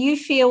 Do you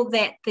feel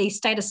that the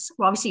status,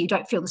 well, obviously you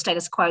don't feel the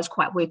status quo is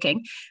quite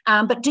working,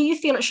 but do you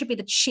feel it should be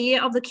the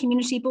chair of the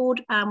community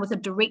board with a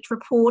direct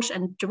report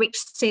and direct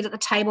seat at the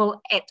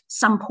table at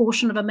some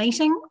portion of a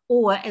meeting,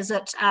 or is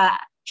it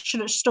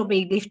should it still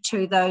be left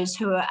to those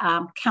who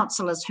are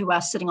councillors who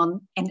are sitting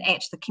on and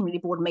at the community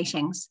board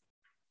meetings?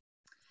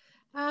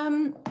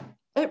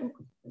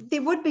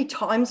 There would be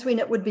times when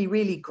it would be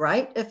really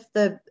great if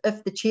the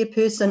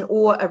chairperson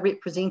or a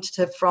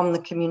representative from the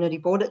community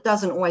board, it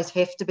doesn't always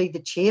have to be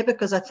the chair,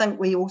 because I think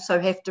we also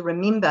have to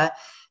remember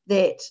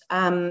that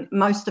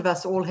most of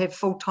us all have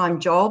full-time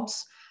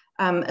jobs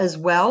as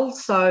well.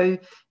 So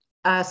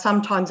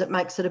sometimes it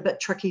makes it a bit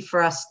tricky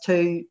for us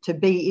to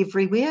be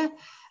everywhere.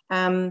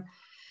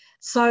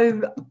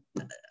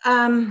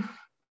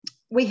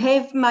 We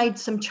have made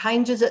some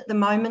changes at the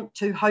moment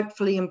to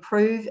hopefully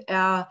improve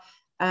our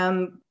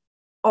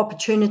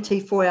opportunity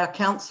for our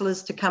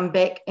councillors to come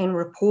back and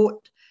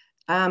report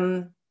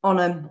on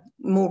a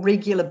more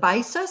regular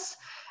basis.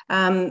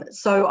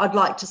 So I'd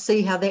like to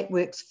see how that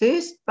works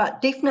first,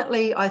 but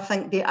definitely I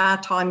think there are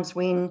times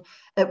when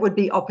it would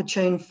be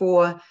opportune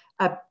for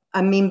a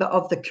member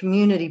of the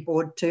community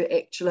board to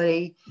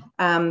actually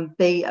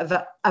be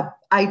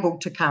able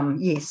to come,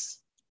 yes,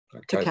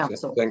 to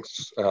council.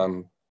 Thanks,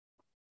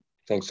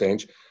 thanks,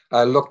 Ange.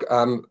 Look,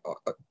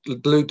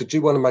 Lou, did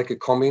you want to make a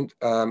comment?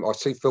 I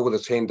see Phil with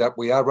his hand up.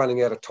 We are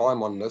running out of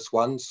time on this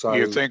one, so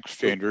yeah,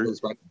 thanks, Andrew.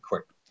 Please make it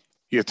quick.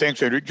 Yeah,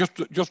 thanks, Andrew.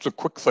 Just a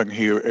quick thing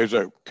here. As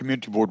a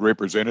community board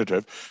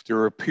representative,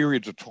 there are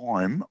periods of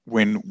time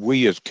when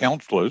we as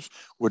councillors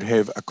would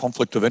have a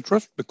conflict of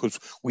interest because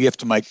we have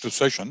to make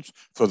decisions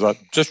for the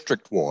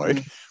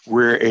district-wide,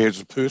 whereas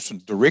a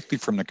person directly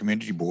from the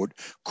community board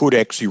could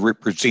actually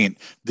represent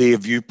their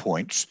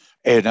viewpoints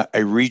in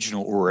a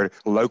regional or a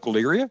local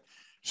area.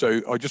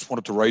 So I just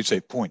wanted to raise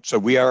that point. So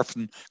we are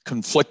often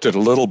conflicted a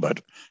little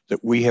bit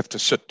that we have to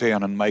sit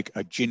down and make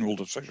a general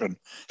decision,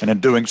 and in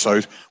doing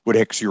so would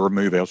actually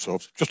remove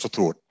ourselves. Just a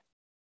thought.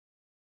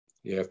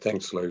 Yeah,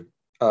 thanks, Lou.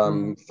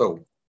 Phil.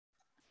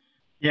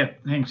 Yeah,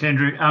 thanks,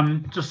 Andrew.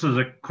 Just as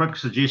a quick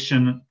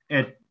suggestion,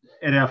 at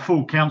our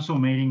full council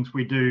meetings,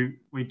 we do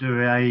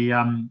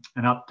an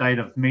update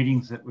of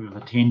meetings that we've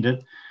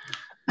attended.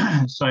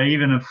 So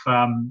even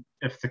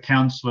if the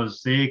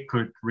councillors there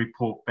could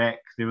report back,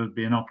 there would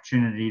be an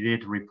opportunity there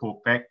to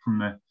report back from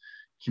the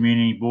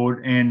community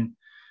board. And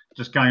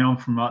just going on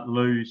from what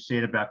Lou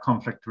said about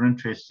conflict of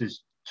interest,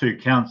 there's two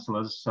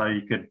councillors, so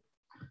you could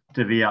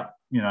divvy up,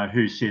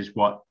 who says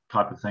what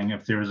type of thing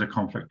if there is a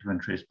conflict of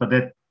interest.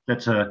 But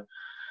that's a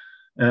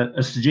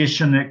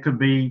suggestion that could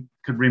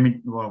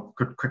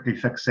quickly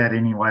fix that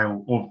anyway,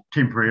 or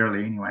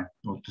temporarily anyway,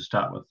 or to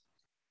start with.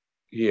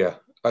 Yeah.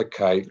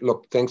 Okay,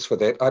 look, thanks for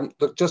that.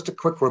 Look, just a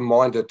quick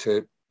reminder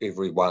to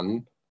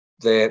everyone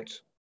that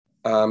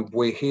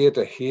we're here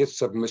to hear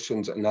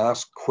submissions and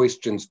ask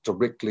questions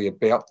directly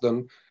about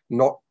them,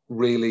 not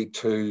really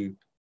to,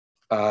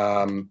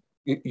 the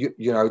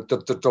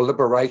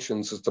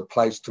deliberations is the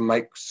place to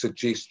make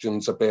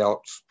suggestions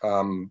about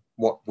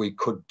what we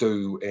could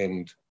do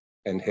and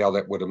how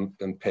that would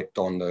impact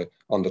on the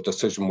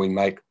decision we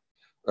make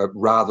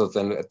rather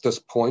than at this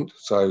point.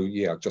 So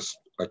yeah,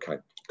 okay,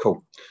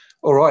 cool.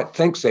 All right,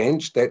 thanks,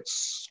 Ange.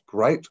 That's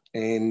great.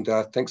 And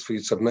thanks for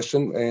your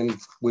submission. And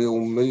we'll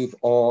move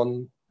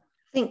on.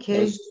 Thank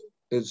you.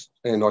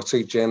 And I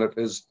see Janet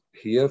is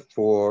here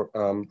for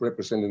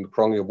representing the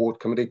Prongi Award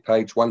Committee,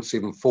 page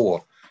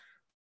 174.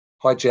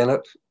 Hi,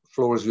 Janet.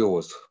 Floor is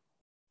yours.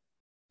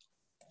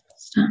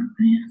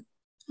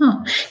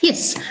 Oh,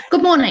 yes.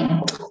 Good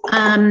morning,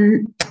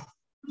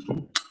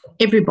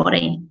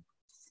 everybody.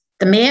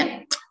 The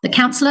Mayor, the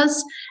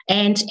councillors,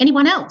 and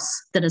anyone else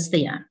that is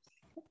there.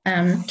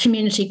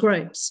 Community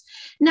groups.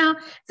 Now,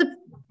 the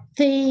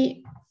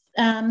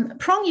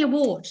Prongi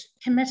Award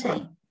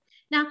Committee.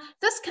 Now,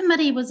 this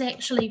committee was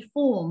actually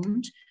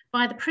formed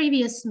by the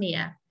previous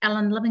Mayor,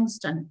 Alan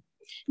Livingston.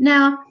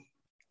 Now,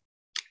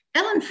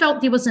 Alan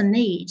felt there was a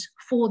need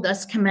for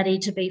this committee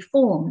to be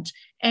formed,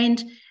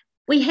 and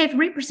we have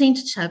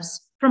representatives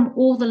from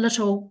all the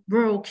little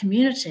rural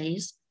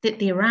communities that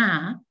there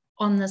are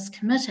on this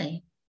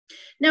committee.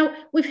 Now,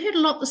 we've heard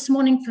a lot this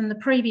morning from the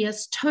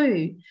previous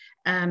two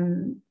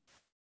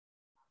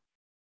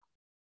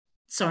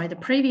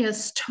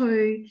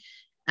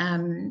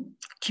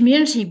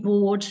community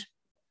board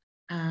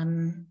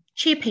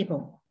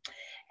chairpeople,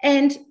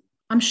 and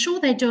I'm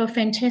sure they do a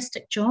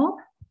fantastic job.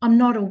 I'm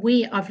not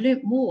aware, I've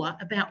learnt more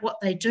about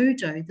what they do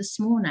this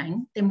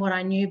morning than what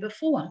I knew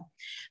before.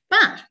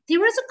 But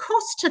there is a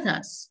cost to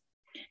this.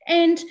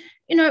 And,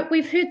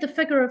 we've heard the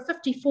figure of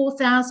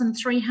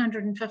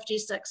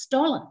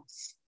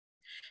 $54,356.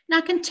 Now,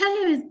 I can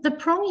tell you the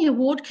Prongi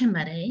Award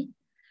Committee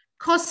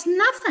costs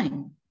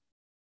nothing.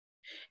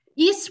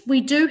 Yes,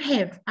 we do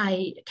have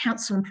a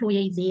council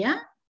employee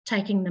there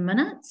taking the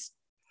minutes,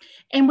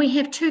 and we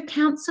have two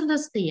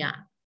councillors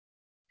there.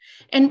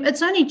 And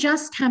it's only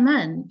just come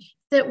in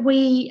that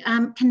we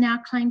can now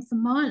claim for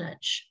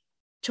mileage.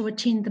 to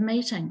attend the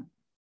meeting.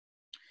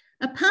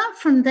 Apart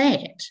from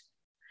that,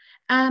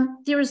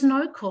 there is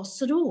no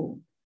cost at all.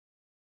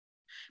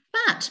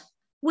 But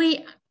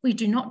we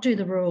do not do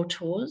the rural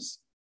tours.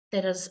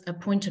 That is a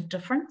point of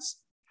difference.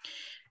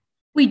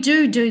 We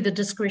do the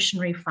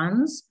discretionary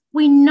funds.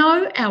 We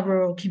know our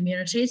rural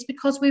communities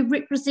because we're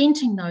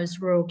representing those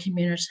rural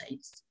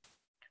communities.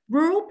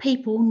 Rural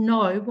people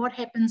know what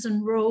happens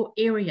in rural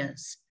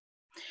areas.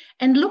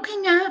 And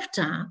looking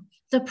after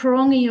the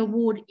Parongia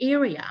Ward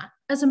area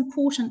is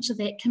important to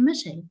that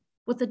committee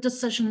with the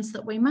decisions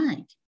that we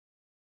make.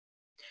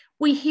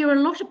 We hear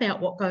a lot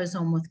about what goes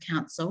on with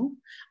council.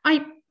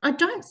 I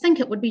don't think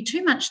it would be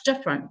too much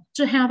different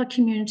to how the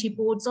community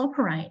boards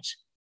operate.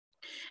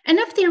 And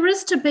if there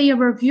is to be a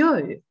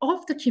review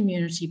of the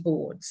community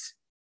boards,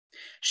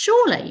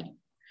 surely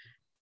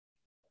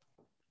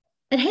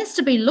it has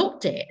to be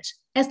looked at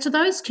as to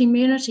those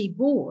community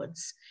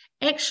boards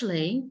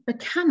actually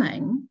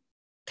becoming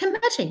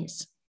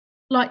committees,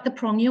 like the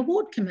Parongia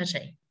Ward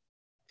Committee.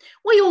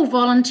 We all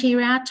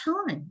volunteer our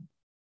time.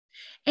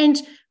 And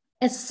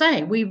as I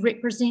say, we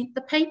represent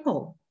the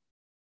people.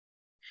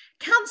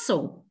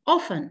 Council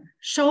often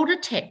shoulder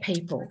tap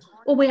people,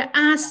 or we're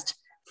asked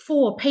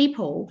for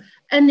people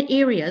in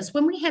areas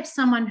when we have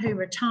someone who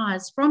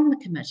retires from the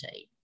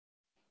committee,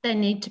 they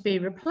need to be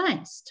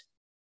replaced.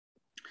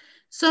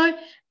 So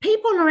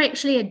people are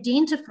actually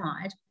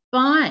identified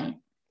by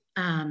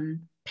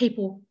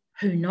people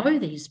who know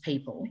these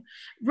people,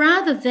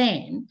 rather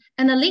than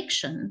an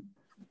election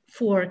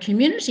for a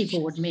community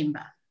board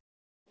member.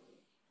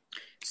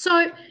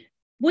 So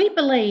we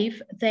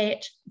believe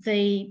that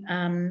the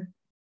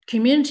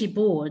community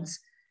boards,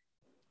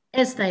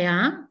 as they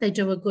are, they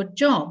do a good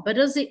job. But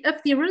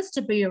if there is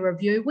to be a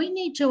review, we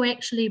need to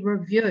actually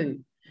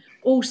review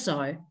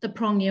also the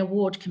Parongia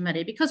Ward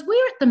Committee, because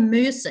we're at the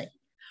mercy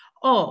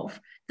of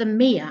the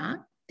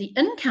mayor, the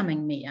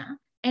incoming mayor,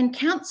 and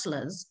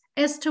councillors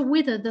as to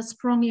whether this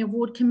Parongia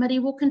Ward Committee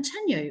will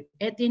continue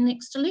at their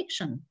next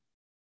election.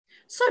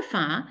 So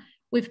far,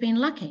 we've been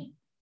lucky,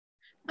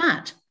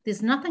 but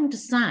there's nothing to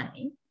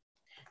say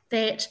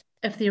that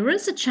if there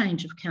is a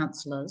change of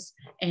councillors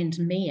and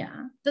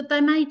mayor, that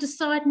they may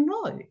decide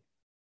no.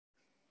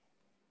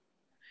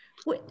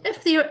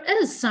 If there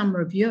is some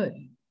review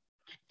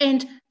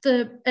and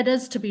it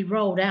is to be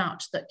rolled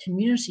out that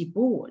community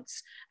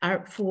boards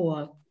are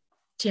for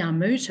Te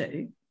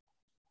Awamutu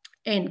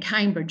and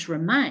Cambridge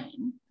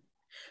remain,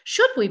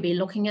 should we be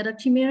looking at a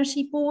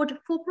community board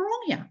for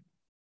Parongia?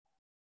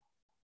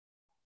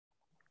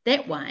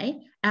 That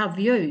way, our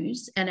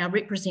views and our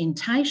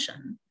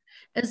representation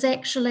is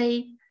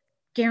actually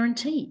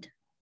guaranteed,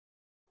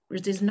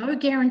 whereas there's no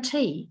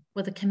guarantee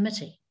with a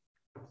committee.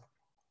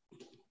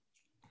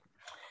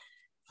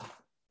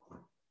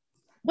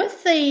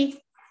 With the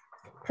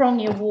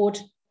Parongia Ward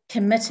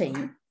Committee,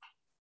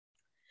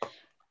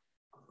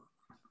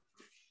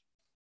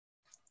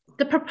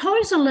 the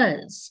proposal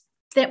is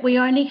that we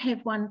only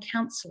have one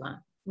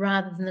councillor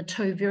rather than the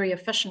two very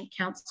efficient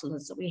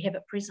councillors that we have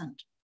at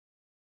present.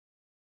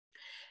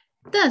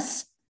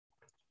 This,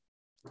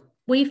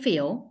 we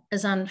feel,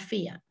 is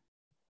unfair.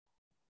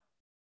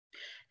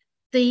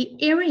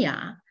 The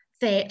area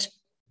that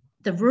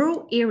the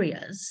rural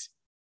areas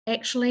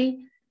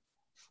actually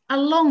are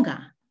longer.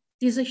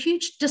 There's a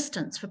huge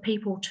distance for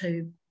people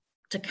to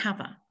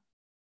cover.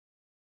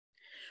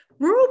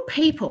 Rural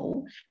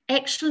people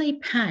actually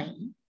pay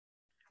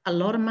a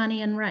lot of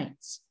money in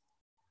rates.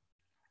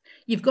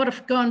 You've got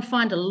to go and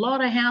find a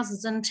lot of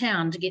houses in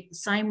town to get the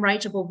same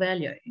rateable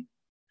value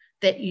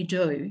that you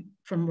do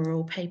from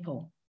rural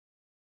people.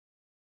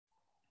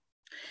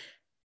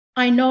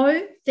 I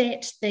know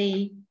that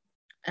the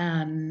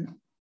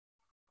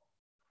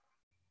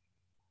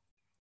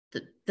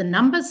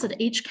numbers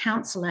that each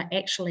councillor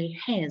actually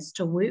has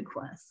to work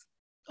with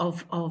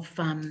of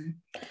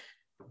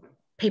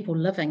people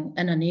living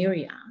in an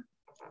area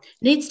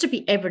needs to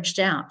be averaged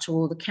out to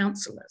all the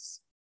councillors.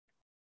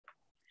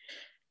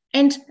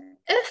 And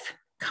if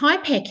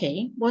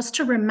Kaipeki was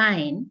to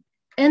remain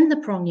in the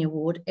Parongia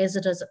Ward as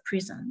it is at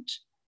present,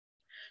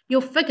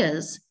 your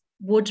figures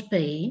would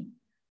be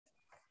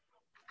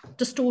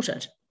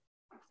distorted.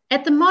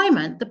 At the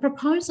moment, the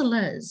proposal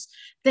is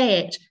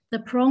that the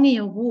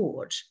Parongia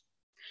Ward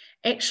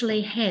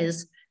actually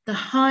has the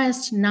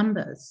highest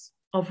numbers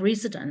of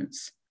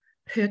residents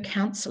per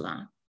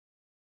councillor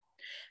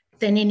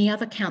than any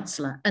other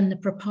councillor in the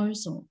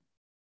proposal.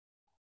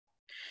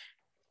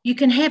 You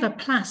can have a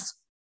plus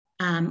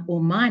or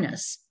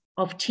minus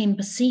of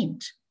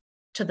 10%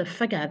 to the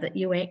figure that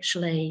you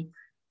actually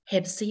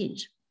have said.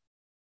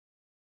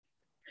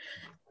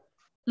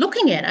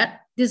 Looking at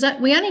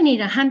it, we only need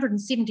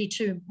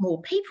 172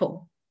 more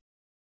people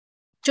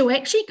to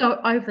actually go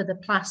over the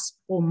plus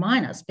or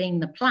minus, being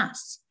the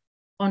plus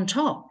on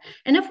top.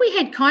 And if we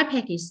had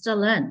Kaipeki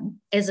still in,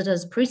 as it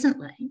is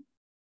presently,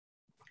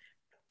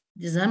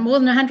 there's more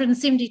than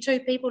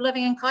 172 people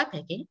living in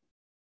Kaipeki.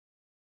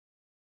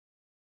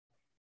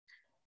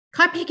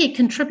 Kaipeki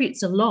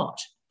contributes a lot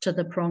to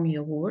the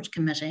Parongia Ward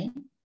Committee.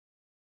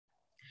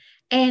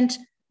 And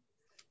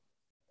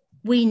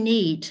we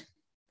need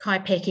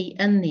Kaipeki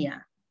in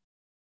there.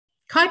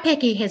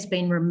 Kaipeki has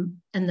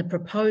been, in the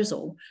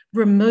proposal,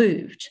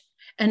 removed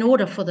in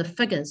order for the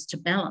figures to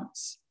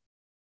balance.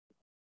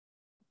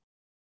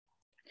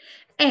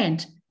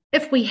 And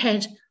if we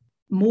had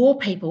more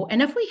people,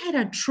 and if we had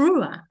a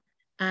truer,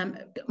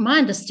 my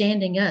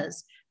understanding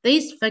is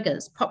these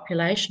figures,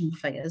 population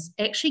figures,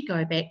 actually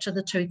go back to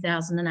the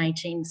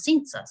 2018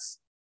 census.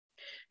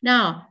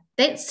 Now,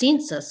 that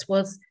census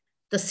was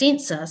the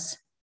census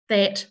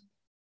that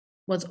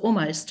was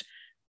almost,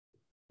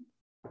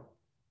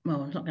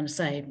 well, I'm not going to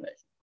say, but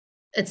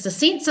it's the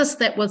census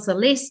that was the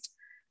least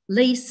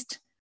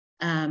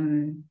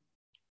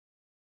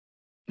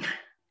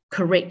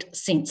correct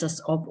census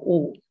of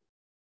all.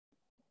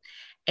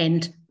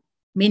 And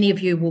many of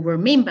you will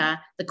remember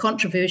the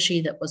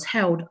controversy that was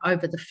held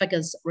over the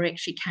figures that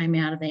actually came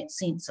out of that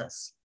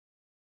census.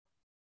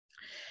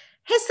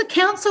 Has the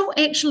council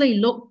actually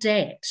looked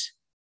at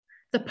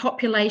the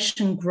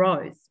population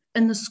growth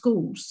in the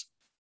schools?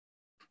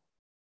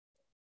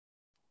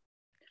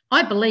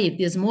 I believe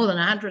there's more than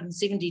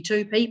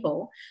 172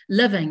 people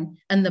living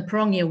in the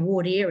Pirongia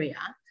ward area,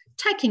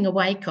 taking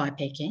away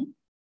Kaipeki,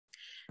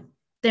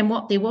 than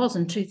what there was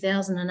in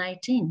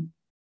 2018.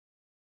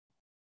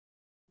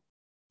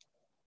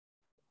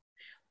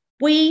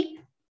 We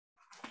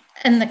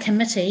in the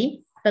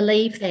committee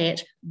believe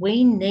that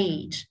we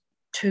need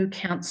 2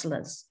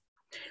 councillors.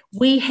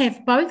 We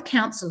have both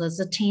councillors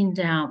attend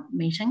our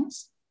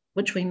meetings,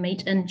 which we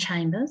meet in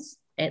chambers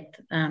at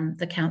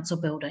the council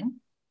building.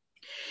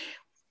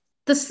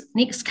 This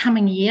next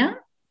coming year,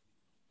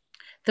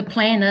 the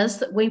plan is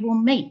that we will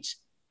meet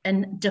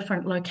in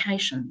different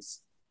locations.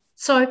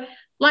 So,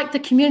 like the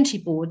community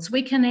boards,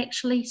 we can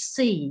actually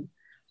see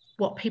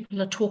what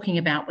people are talking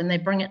about when they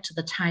bring it to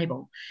the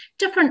table.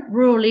 Different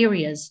rural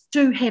areas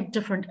do have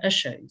different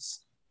issues,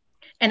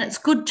 and it's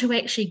good to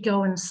actually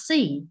go and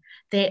see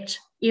that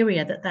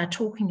area that they're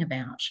talking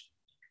about.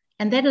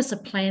 And that is a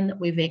plan that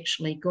we've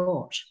actually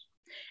got.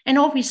 And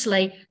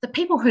obviously, the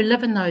people who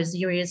live in those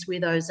areas where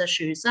those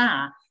issues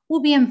are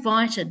will be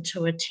invited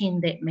to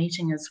attend that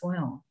meeting as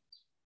well.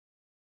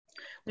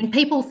 When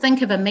people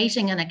think of a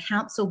meeting in a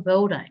council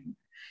building,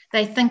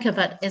 they think of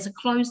it as a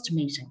closed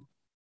meeting.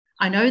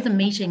 I know the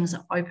meetings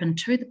are open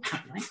to the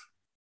public,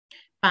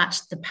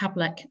 but the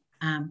public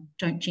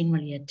don't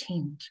generally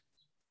attend.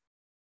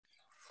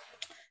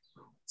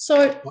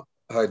 So,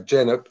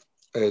 Janet,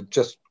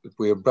 just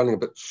we're running a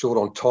bit short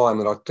on time,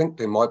 and I think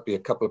there might be a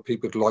couple of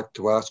people who'd like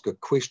to ask a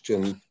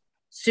question.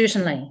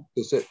 Certainly.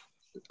 Is it,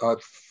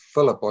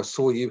 Philip? I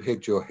saw you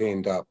had your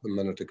hand up a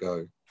minute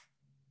ago.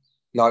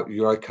 No,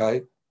 you're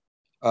okay.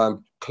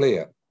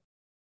 Claire.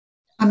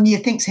 Yeah,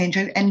 thanks,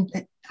 Andrew, and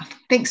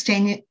thanks,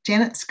 Janet.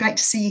 It's great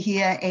to see you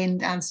here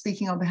and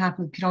speaking on behalf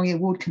of the Pirongia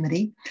Ward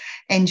Committee,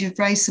 and you've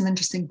raised some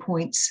interesting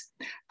points.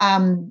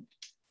 I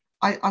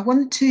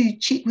wanted to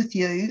check with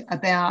you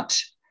about,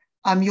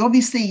 you're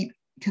obviously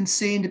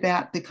concerned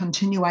about the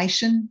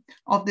continuation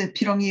of the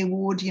Pirongia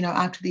Ward,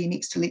 after the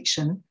next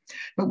election,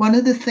 but one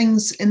of the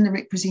things in the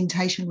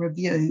representation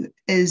review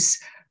is,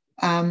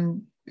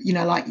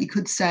 like you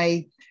could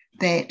say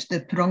that the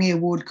Pirongia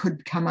Ward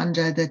could come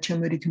under the Te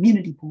Awamutu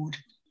Community Board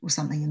or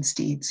something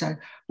instead. So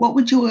what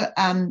would your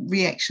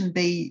reaction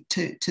be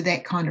to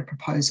that kind of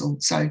proposal?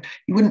 So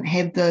you wouldn't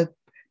have the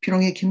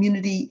Pirongia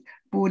Community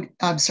Board,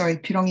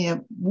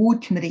 Pirongia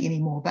Ward Committee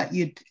anymore, but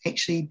you'd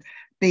actually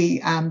be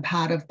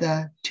part of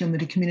the Te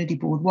Awamutu Community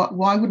Board.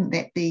 Why wouldn't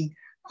that be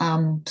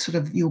sort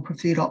of your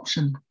preferred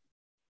option?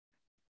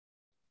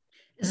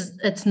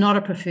 It's not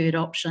a preferred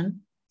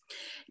option.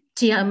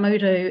 Te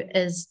Awamutu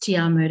is Te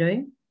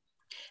Awamutu.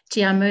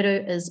 Te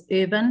Awamutu is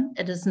urban,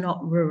 it is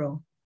not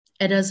rural.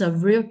 It is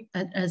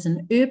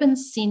an urban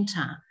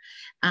centre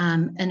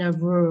in a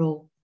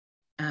rural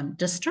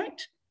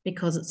district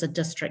because it's a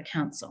district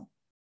council.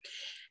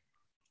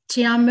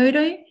 Te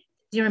Awamutu,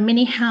 there are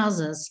many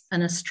houses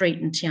in a street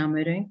in Te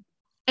Awamutu,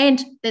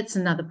 and that's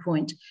another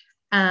point.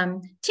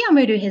 Te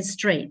Awamutu has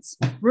streets,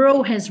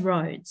 rural has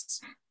roads.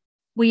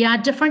 We are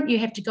different, you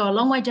have to go a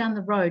long way down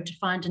the road to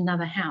find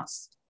another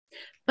house.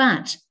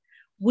 But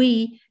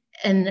we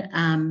in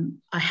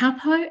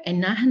Ahapō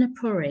and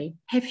Ngahanapuri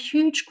have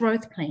huge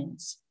growth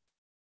plans,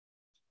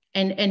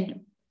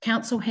 and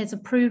council has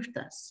approved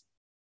this.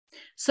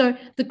 So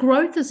the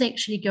growth is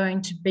actually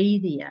going to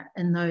be there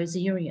in those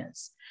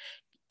areas.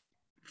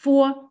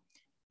 For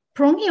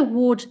Pirongia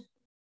Ward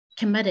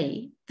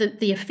Committee,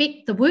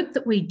 the work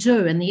that we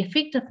do and the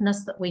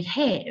effectiveness that we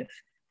have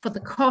for the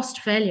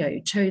cost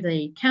value to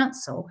the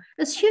council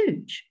is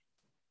huge.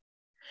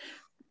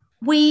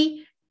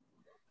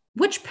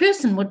 Which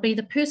person would be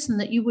the person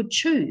that you would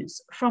choose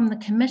from the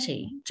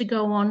committee to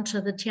go on to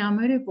the Te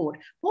Awamutu Board?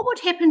 What would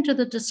happen to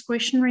the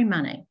discretionary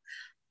money?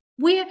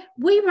 We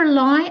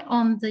rely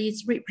on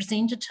these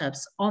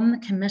representatives on the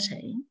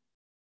committee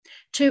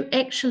to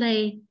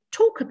actually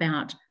talk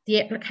about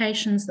the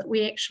applications that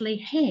we actually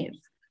have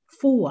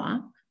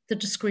for the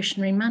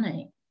discretionary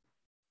money.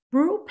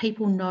 Rural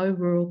people know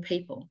rural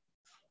people.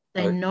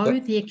 They know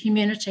their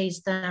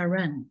communities they're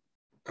in.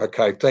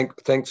 Okay,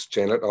 thanks,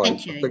 Janet.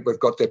 Thank you. I think we've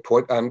got that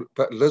point.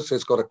 But Liz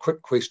has got a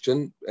quick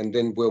question, and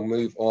then we'll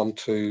move on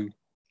to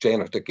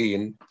Janet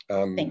again.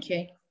 Thank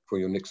you. For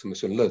your next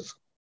submission, Liz.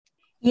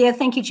 Yeah,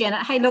 thank you,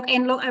 Janet. Hey, look,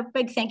 a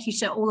big thank you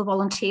to all the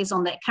volunteers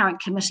on that current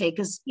committee,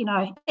 because, you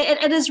know,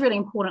 it is really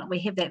important we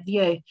have that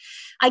view.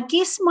 I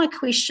guess my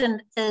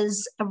question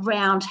is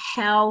around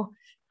how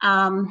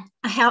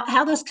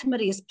this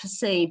committee is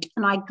perceived,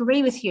 and I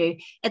agree with you.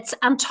 It's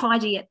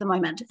untidy at the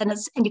moment, and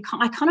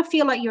I kind of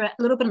feel like you're a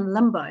little bit in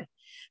limbo,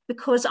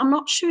 because I'm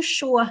not too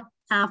sure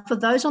for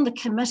those on the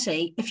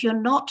committee, if you're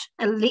not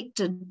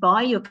elected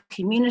by your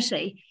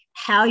community,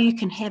 how you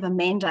can have a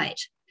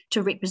mandate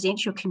to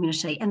represent your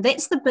community. And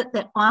that's the bit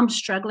that I'm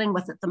struggling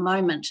with at the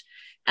moment,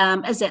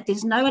 is that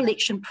there's no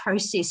election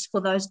process for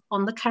those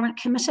on the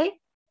current committee.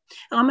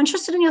 And I'm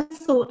interested in your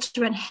thoughts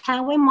around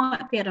how we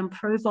might be able to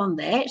improve on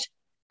that,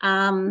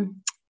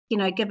 you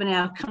know, given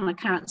our kind of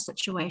current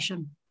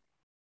situation.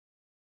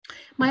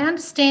 My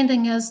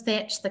understanding is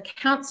that the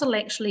council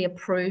actually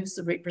approves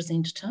the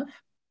representative.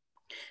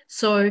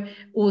 So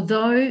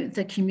although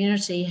the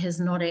community has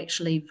not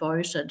actually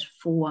voted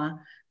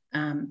for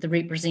the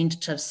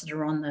representatives that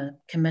are on the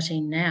committee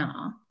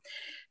now,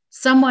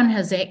 someone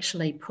has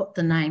actually put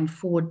the name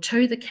forward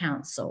to the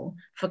council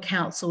for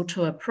council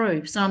to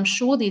approve. So I'm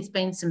sure there's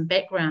been some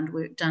background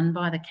work done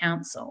by the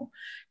council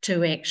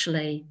to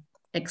actually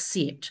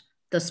accept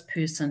this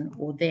person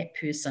or that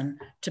person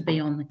to be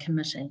on the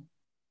committee.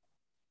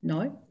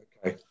 No?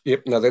 Okay.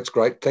 Yep, no, that's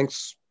great.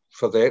 Thanks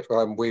for that.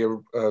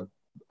 We're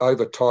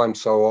over time,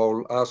 so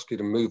I'll ask you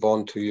to move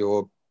on to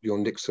your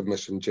next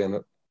submission,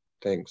 Janet.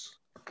 Thanks.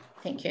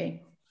 Thank you.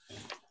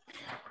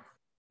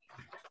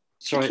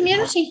 Sorry.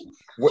 Community.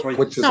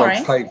 Which is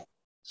on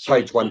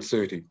page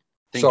 130.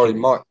 Sorry,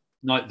 Mike.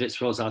 No, that's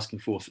what I was asking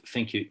for.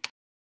 Thank you.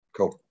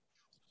 Cool.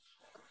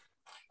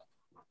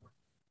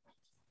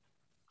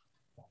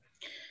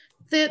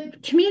 The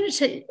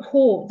community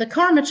hall, the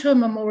Koramatua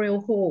Memorial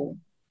Hall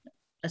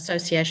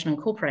Association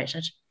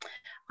Incorporated,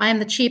 I am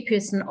the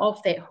chairperson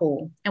of that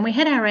hall, and we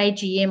had our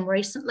AGM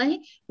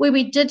recently where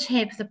we did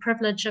have the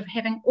privilege of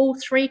having all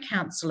three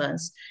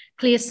councillors,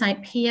 Claire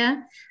St.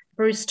 Pierre,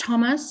 Bruce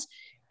Thomas,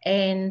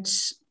 and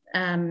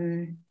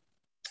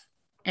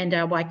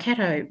our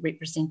Waikato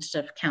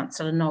representative,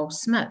 Councillor Noel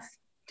Smith.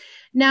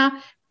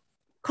 Now,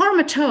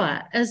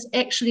 Koramatua is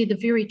actually the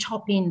very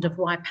top end of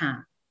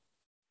Waipa,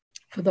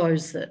 for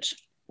those that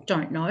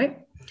don't know.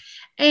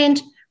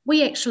 And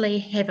we actually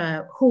have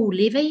a hall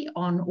levy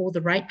on all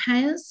the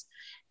ratepayers,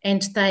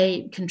 and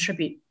they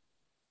contribute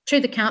to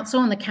the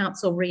council, and the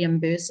council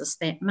reimburses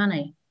that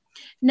money.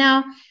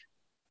 Now,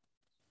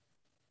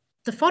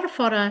 the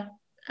Whara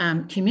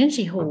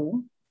Community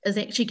Hall is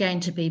actually going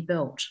to be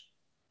built,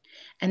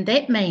 and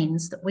that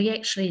means that we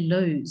actually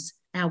lose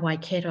our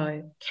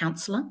Waikato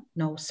councillor,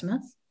 Noel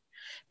Smith,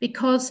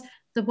 because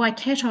the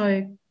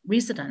Waikato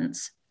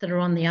residents that are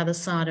on the other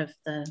side of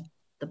the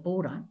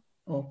border,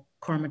 or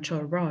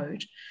Koramatua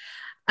Road,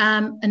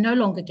 are no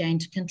longer going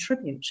to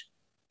contribute.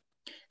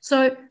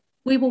 So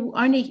we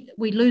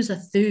lose a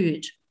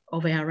third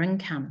of our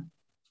income.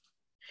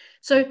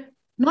 So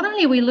not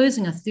only are we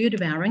losing a third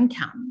of our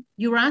income,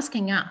 you're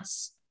asking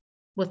us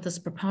with this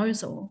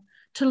proposal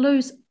to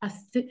lose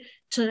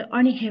to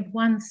only have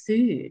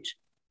 1/3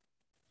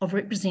 of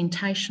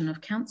representation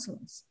of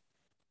councillors.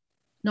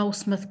 Noel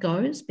Smith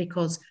goes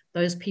because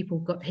those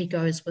people he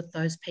goes with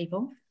those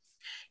people.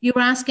 You're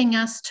asking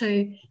us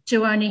to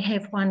only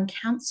have one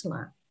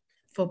councillor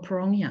for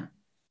Parongia.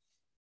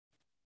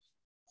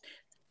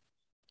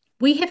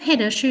 We have had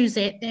issues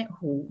at that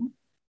hall,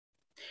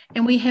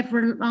 and we have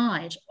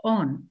relied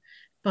on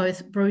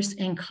both Bruce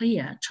and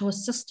Claire to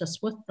assist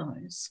us with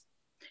those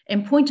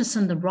and point us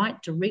in the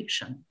right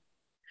direction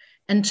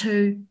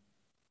into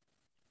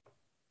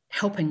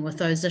helping with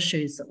those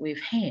issues that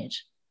we've had.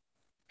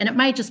 And it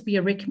may just be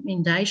a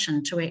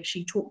recommendation to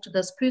actually talk to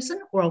this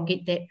person, or I'll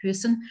get that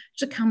person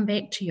to come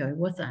back to you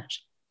with it.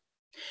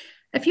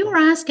 If you're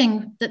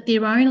asking that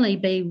there only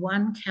be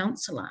one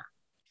councillor,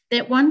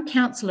 that one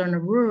councillor in a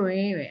rural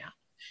area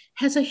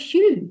has a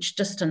huge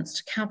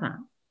distance to cover.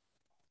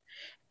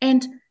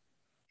 And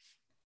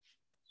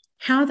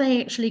how are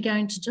they actually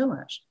going to do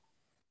it?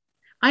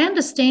 I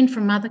understand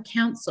from other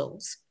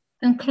councils,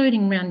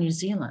 including around New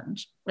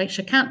Zealand,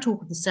 actually I can't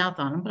talk of the South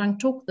Island, but I can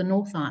talk of the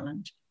North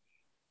Island,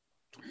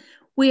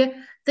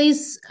 where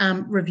these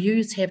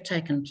reviews have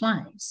taken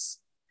place.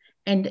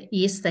 And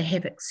yes, they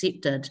have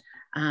accepted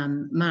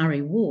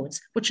Māori wards,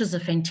 which is a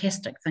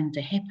fantastic thing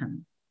to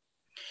happen.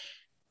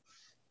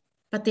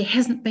 But there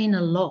hasn't been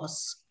a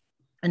loss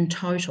in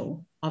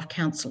total of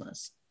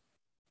councillors.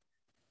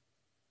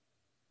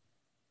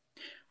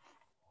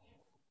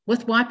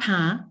 With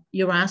Waipa,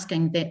 you're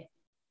asking that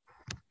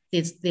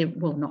there is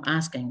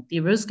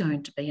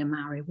going to be a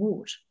Māori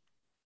ward,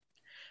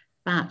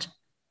 but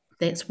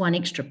that's one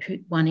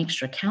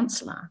extra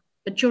councillor,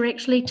 but you're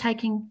actually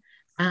taking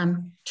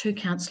 2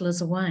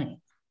 councillors away.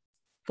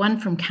 One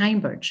from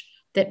Cambridge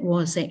that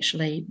went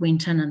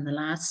in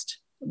the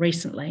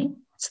recently,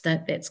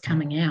 so that's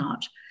coming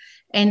out.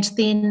 And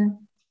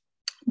then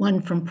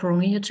one from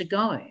Porongia to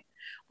go.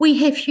 We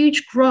have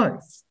huge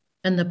growth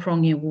in the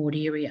Porongia ward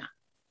area.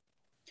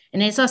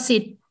 And as I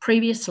said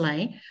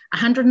previously,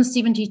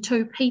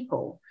 172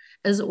 people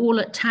is all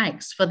it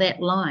takes for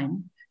that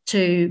line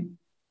to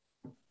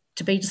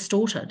be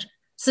distorted.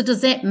 So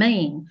does that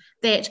mean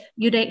that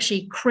you'd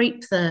actually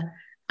creep the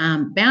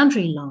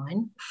boundary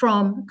line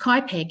from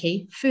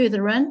Kaipaki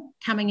further in,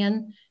 coming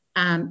in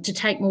to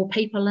take more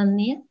people in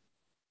there?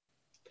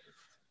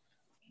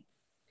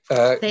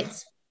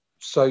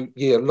 So,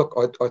 yeah, look,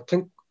 I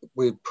think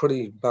we've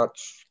pretty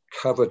much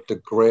covered the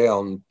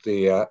ground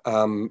there.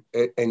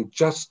 And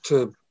just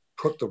to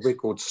put the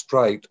record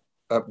straight,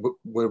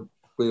 we're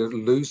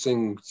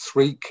losing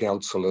 3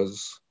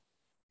 councillors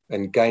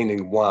and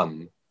gaining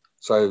 1.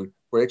 So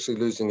we're actually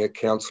losing a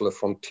councillor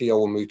from Te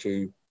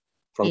Awamutu,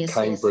 from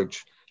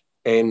Cambridge,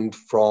 and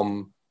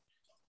from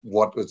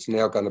what is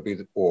now going to be,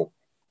 or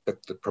if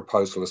the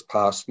proposal is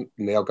passed,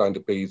 now going to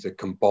be the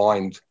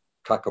combined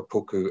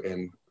Kakapuku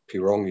and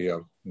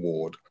Porongia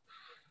ward.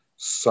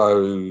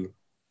 So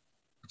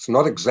it's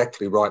not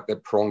exactly right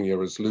that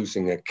Porongia is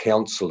losing a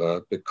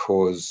councillor,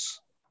 because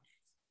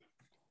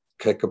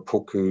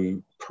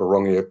Kakapuku,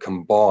 Porongia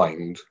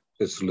combined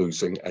is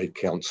losing a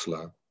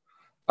councillor.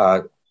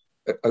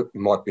 It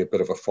might be a bit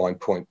of a fine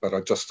point, but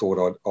I just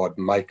thought I'd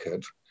make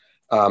it.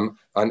 And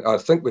I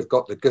think we've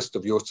got the gist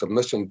of your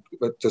submission.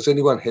 But does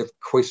anyone have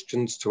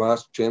questions to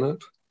ask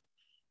Janet?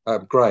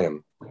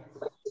 Graham.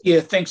 Yeah,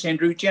 thanks,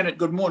 Andrew. Janet,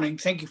 good morning.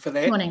 Thank you for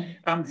that. Morning.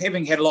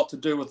 Having had a lot to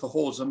do with the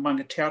halls in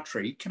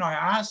Mangatautri, can I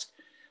ask,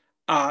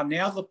 are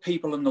now the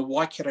people in the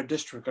Waikato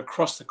district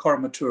across the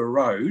Koramatua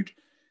Road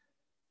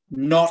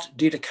not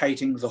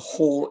dedicating the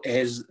hall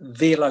as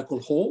their local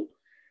hall?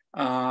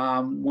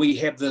 We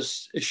have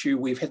this issue,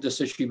 we've had this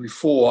issue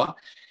before,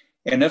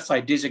 and if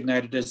they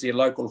designate it as their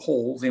local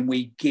hall, then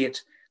we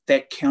get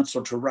that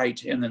council to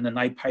rate, and then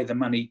they pay the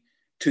money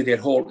to that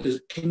hall.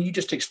 Can you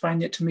just explain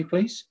that to me,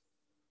 please?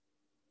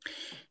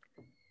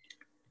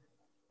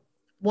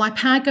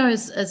 Waipago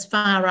is as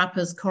far up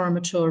as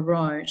Koramatua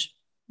Road.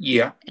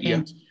 Yeah,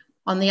 and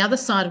on the other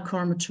side of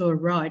Koramatua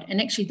Road,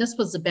 and actually this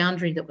was the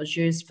boundary that was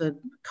used for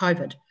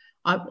COVID.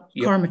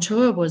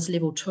 Koramatua was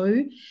level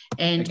 2,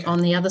 and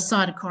on the other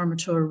side of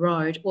Koramatua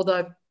Road,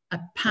 although a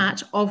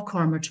part of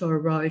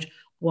Koramatua Road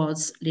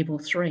was level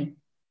 3.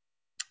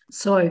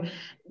 So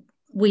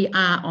we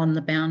are on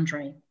the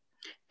boundary,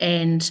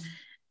 and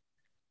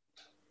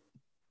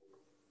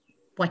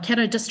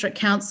Waikato District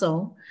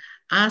Council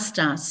asked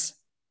us,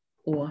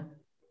 or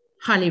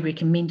highly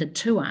recommended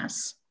to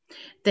us,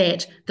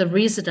 that the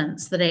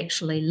residents that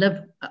actually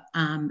live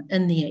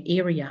in their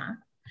area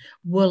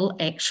will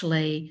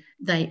actually,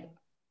 they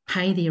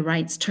pay their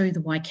rates to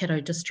the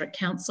Waikato District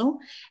Council,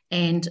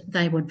 and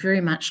they would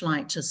very much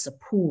like to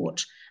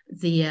support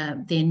their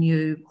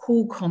new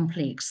hall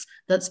complex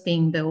that's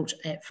being built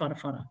at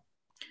Whatawhata.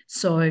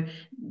 So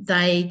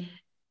they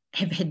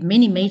have had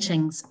many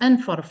meetings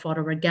in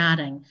Whatawhata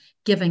regarding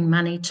giving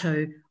money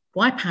to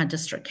Waipa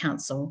District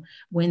Council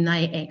when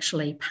they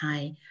actually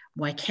pay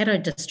Waikato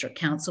District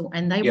Council,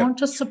 and they want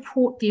to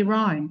support their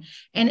own.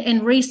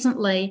 And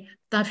recently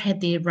they've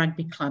had their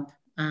rugby club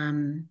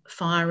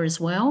fire as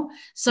well.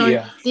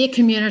 So their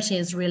community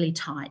is really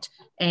tight,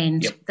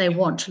 and they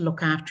want to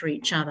look after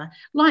each other,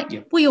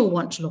 like we all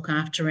want to look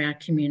after our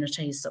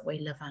communities that we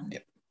live in.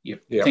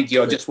 Thank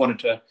you. I just wanted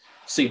to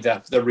see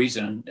the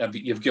reason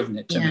you've given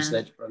it to me, so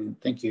that's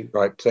brilliant. Thank you.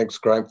 Right, thanks,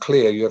 Graham.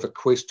 Claire, you have a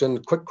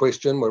question? Quick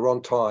question, we're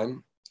on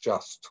time.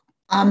 Just.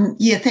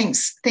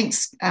 Thanks,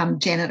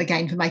 Janet,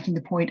 again, for making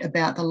the point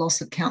about the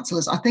loss of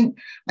councillors. I think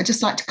I'd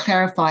just like to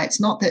clarify,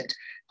 it's not that,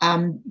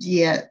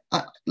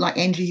 like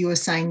Andrew, you were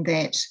saying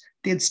that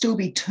there'd still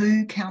be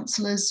 2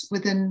 councillors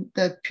within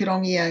the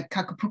Porongia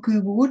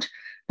Kakapuku ward,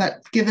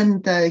 but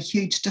given the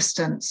huge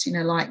distance,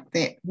 like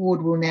that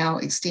ward will now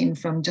extend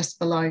from just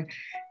below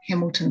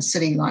Hamilton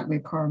City, like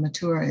where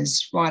Koramatua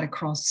is, right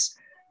across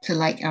to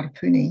Lake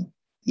Arapuni.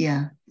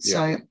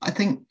 So I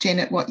think,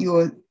 Janet, what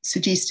you're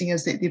suggesting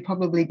is that there'd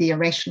probably be a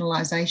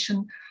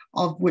rationalisation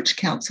of which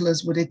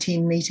councillors would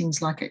attend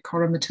meetings like at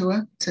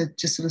Koramatua to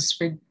just sort of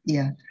spread.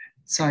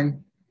 So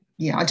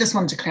I just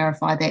wanted to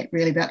clarify that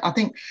really, but I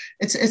think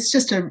it's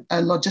just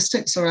a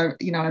logistics or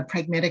a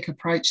pragmatic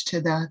approach to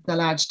the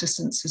large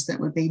distances that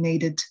would be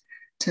needed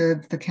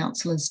for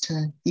councillors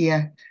to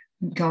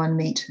go and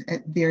meet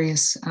at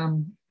various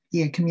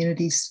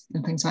communities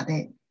and things like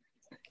that.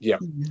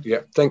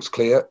 Thanks,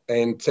 Claire,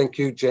 and thank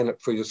you,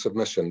 Janet, for your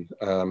submission.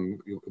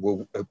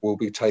 It will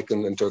be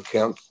taken into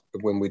account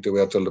when we do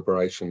our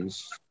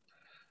deliberations.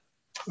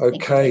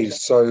 Okay,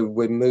 so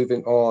we're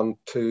moving on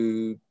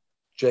to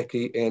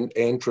Jackie and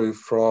Andrew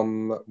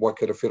from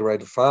Waikato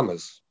Federated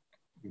Farmers.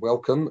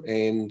 Welcome,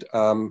 and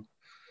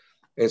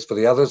as for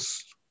the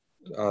others,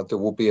 there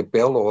will be a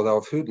bell, although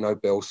I've heard no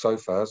bell so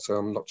far, so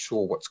I'm not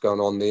sure what's going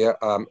on there.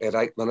 At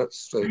 8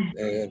 minutes, you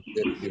had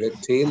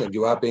 10, and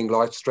you are being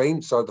live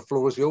streamed, so the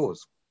floor is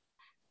yours.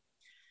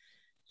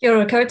 Kia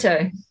ora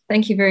koutou.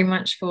 Thank you very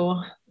much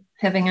for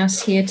having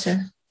us here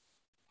to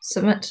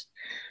submit,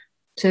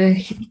 to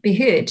be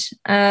heard.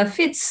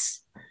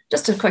 Feds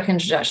just a quick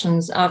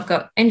introductions. I've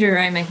got Andrew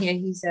Raymer here.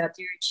 He's our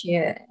dairy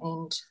chair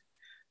and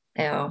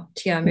our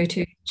Te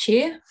Aumutu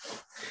chair.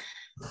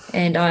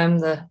 And I'm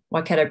the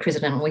Waikato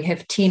president. We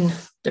have 10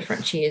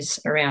 different chairs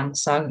around.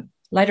 So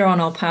later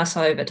on, I'll pass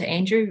over to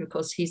Andrew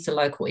because he's the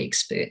local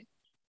expert.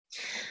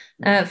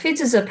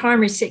 FEDS is a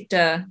primary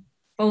sector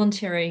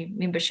voluntary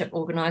membership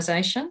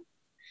organisation,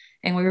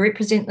 and we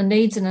represent the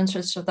needs and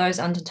interests of those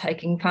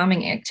undertaking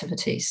farming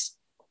activities.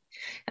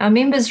 Our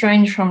members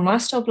range from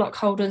lifestyle block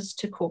holders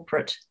to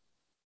corporate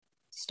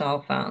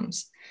style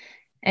farms,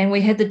 and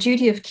we had the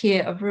duty of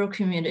care of rural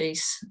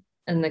communities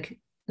in the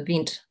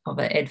event of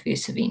an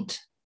adverse event.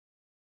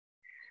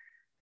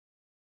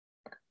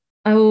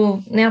 I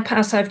will now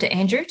pass over to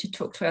Andrew to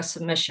talk to our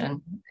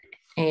submission,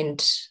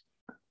 and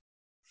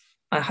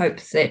I hope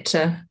that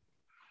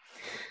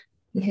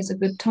he has a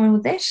good time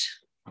with that.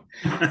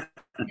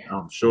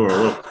 I'm sure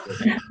I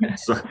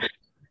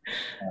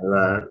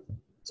will.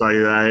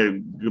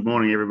 Good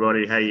morning,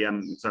 everybody. Hey,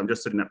 so I'm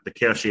just sitting up at the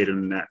cow shed,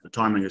 and the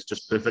timing is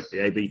just perfect.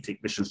 The AB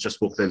technicians just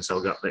walked in, so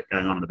I've got that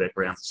going on in the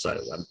background. So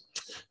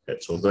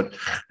that's all good.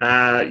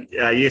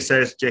 Yes,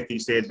 as Jackie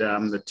said,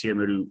 the Te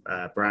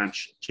Aumutu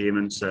branch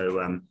chairman.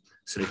 So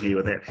sitting here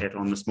with that hat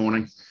on this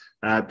morning.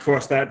 Before I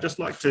start, I'd just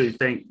like to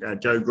thank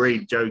Joe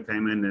Greed. Joe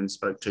came in and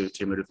spoke to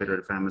Te Aumutu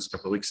Federated Farmers a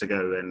couple of weeks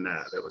ago, and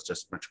that was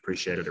just much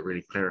appreciated. It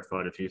really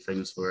clarified a few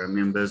things for our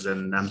members,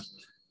 and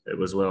it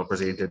was well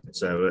presented.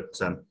 So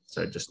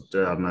so just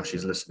I don't know if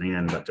she's listening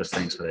in, but just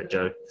thanks for that,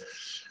 Joe.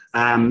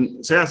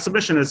 So our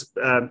submission is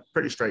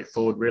pretty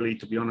straightforward, really.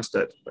 To be honest,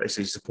 it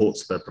basically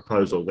supports the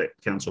proposal that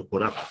council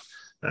put up.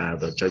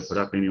 That Joe put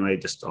up anyway,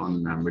 just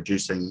on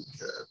reducing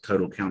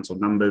total council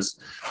numbers.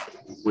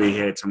 We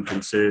had some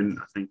concern,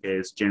 I think,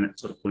 as Janet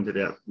sort of pointed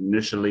out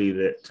initially,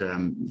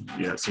 that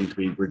it seemed to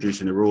be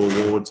reducing the rural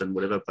wards and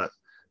whatever, but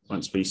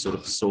once we sort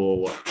of saw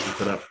what she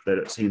put up, that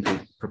it seemed to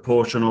be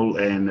proportional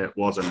and it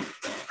wasn't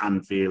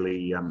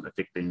unfairly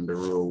affecting the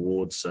rural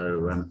wards.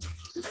 So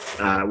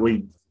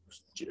we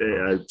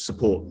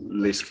support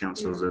less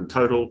councillors in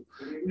total,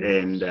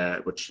 and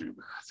which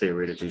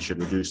theoretically should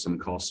reduce some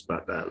costs,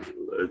 but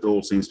it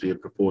all seems to be a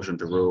proportion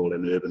to rural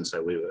and urban,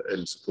 so we were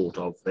in support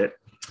of that.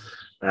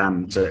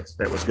 So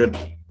that was good.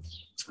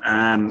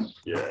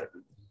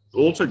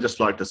 Also just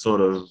like to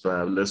sort of,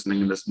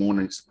 listening this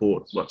morning,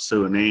 support what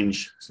Sue and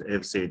Ange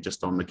have said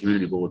just on the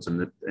community boards and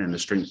the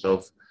strength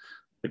of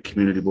the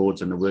community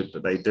boards and the work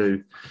that they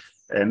do.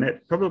 And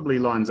that probably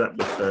lines up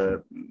with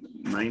the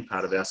main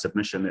part of our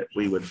submission, that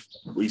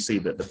we see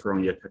that the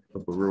Wharongia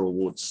rural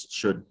wards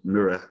should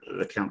mirror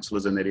the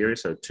councillors in that area.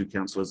 So 2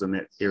 councillors in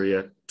that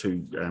area,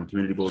 2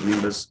 community board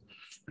members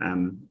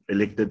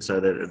elected,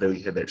 so that they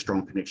have that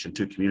strong connection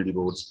to community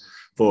boards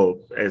for,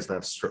 as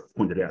they've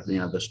pointed out,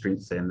 the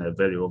strength and the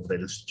value of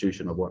that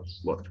institution of what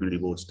the community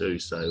boards do.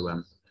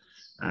 So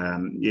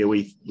yeah,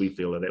 we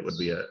feel that would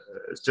be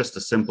it's just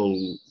a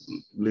simple,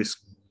 less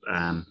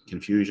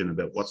confusion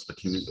about what's the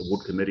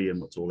ward committee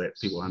and what's all that.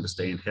 People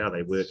understand how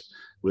they works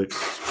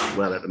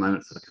well at the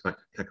moment for the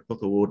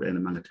Kakapuka ward and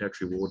the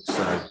Mangatautari ward.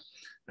 So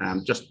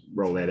just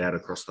roll that out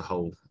across the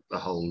whole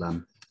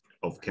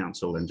of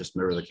council and just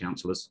mirror the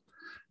councillors.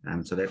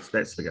 So that's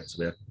the guts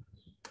of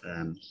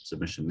our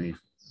submission there.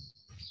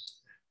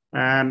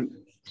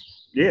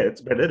 Yeah,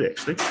 it's about it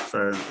actually.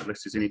 So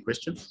unless there's any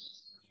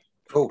questions.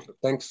 Cool.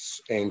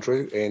 Thanks,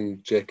 Andrew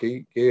and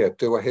Jackie. Yeah,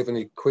 do I have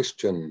any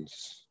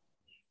questions?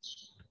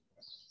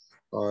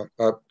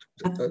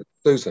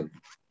 Susan.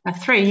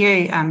 Through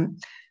you,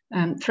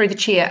 through the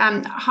chair.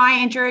 Hi,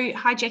 Andrew.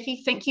 Hi,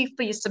 Jackie. Thank you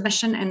for your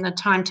submission and the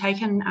time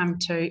taken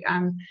to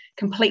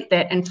complete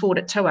that and forward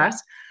it to us.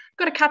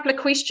 Got a couple of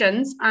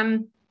questions.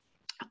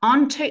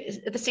 On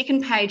to the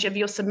second page of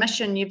your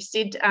submission, you've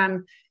said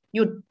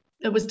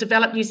it was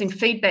developed using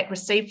feedback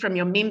received from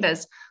your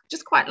members.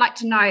 Just quite like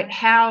to know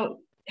how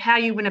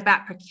you went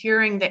about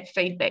procuring that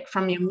feedback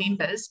from your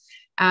members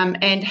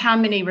and how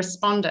many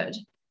responded.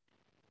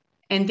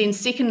 And then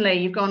secondly,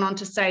 you've gone on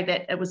to say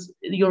that it was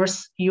your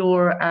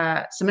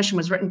submission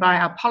was written by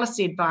our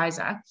policy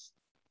advisor.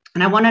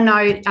 And I want to know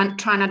and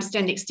try and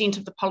understand the extent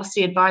of the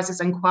policy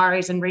advisor's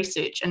inquiries and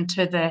research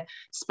into the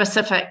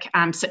specific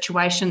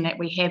situation that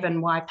we have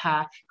in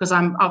Waipa, because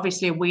I'm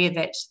obviously aware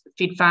that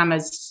Fed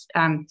Farmers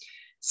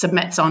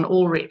submits on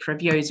all rep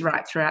reviews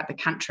right throughout the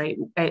country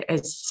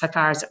so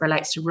far as it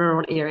relates to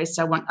rural areas.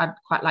 So I'd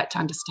quite like to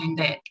understand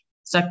that.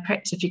 So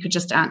perhaps if you could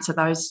just answer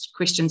those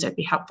questions, that'd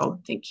be helpful.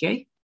 Thank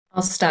you.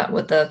 I'll start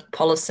with the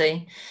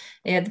policy.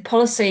 Yeah, the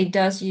policy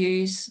does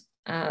use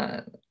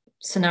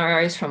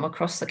scenarios from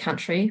across the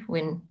country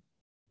when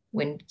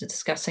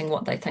discussing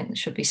what they think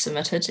should be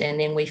submitted, and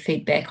then we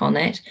feed back on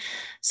that.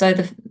 So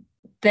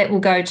that will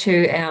go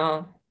to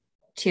our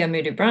Te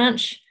Aumutu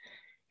branch,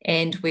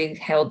 and we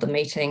held the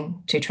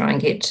meeting to try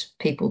and get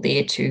people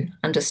there to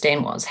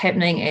understand what's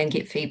happening and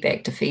get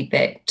feedback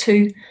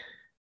to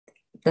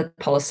the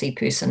policy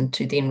person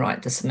to then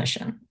write the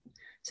submission.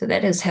 So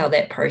that is how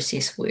that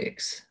process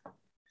works.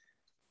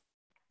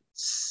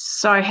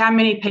 So how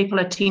many people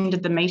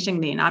attended the meeting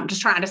then? I'm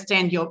just trying to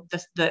understand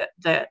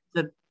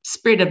the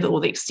spread of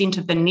or the extent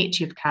of the net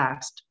you've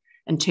cast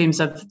in terms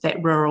of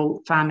that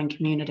rural farming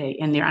community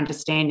and their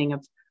understanding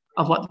of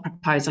what the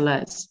proposal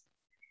is.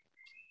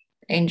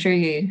 Andrew,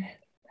 you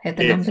had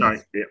the numbers? Sorry,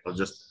 yeah, I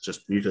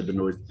just muted the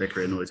noise,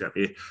 background noise out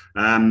there.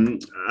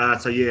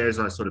 So yeah, as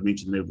I sort of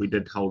mentioned, we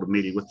did hold a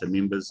meeting with the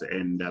members,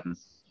 and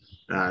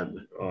I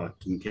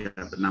didn't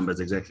count the numbers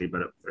exactly,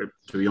 but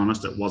to be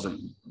honest, it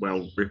wasn't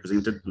well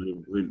represented. We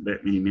weren't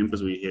that many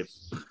members. We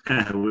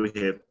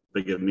have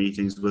bigger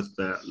meetings with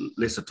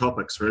lesser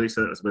topics, really,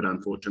 so that was a bit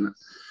unfortunate.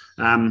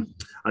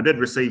 I did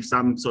receive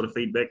some sort of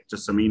feedback,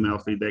 just some email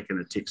feedback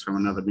and a text from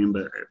another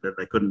member that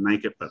they couldn't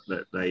make it, but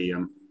that they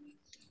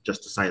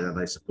just to say that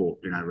they support,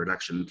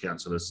 reduction in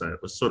councillors. So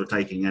it was sort of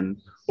taking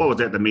in what was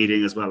at the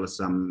meeting as well as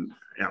some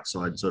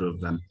outside sort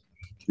of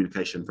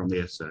communication from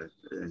there. So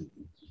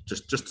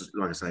just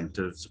like I say,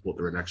 to support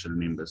the reduction in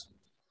members.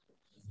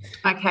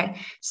 Okay,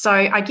 so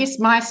I guess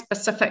my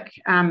specific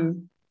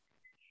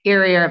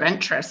area of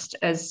interest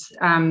is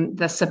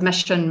the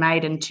submission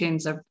made in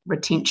terms of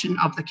retention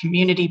of the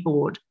community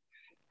board.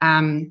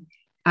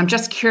 I'm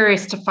just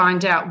curious to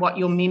find out what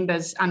your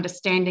members'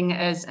 understanding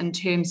is in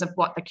terms of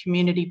what the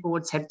community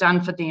boards have done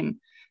for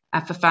them,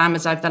 for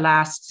farmers over the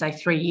last, say,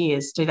 3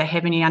 years. Do they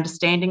have any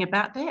understanding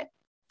about that?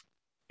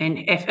 And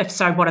if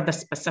so, what are the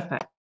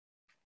specifics?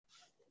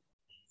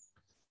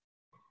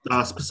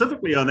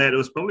 Specifically on that, it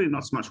was probably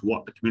not so much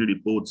what the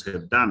community boards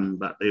have done,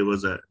 but there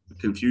was a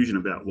confusion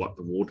about what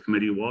the ward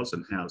committee was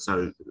and how.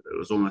 So it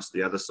was almost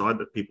the other side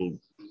that people,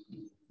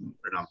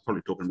 and I'm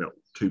probably talking about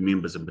 2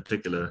 members in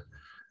particular,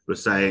 were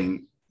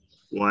saying,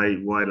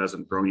 why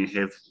doesn't Grongia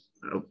have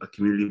a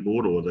community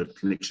board, or the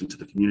connection to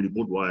the community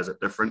board? Why is it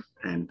different?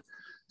 And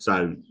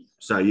so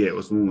yeah, it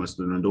was almost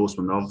an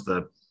endorsement of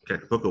the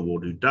Kakapuka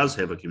ward, who does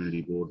have a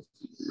community board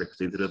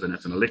representative, and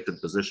it's an elected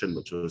position,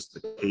 which was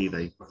the key.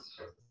 They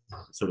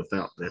sort of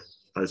felt that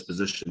those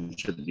positions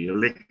should be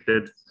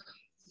elected,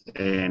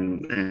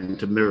 and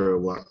to mirror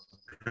what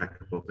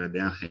Kakapuka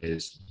now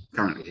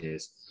currently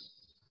has.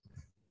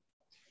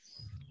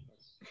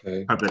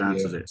 Okay. Hope that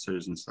answers that,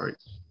 Susan. Sorry.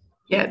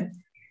 Yeah.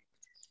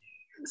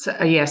 So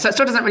it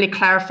still doesn't really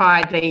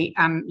clarify the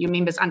your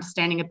members'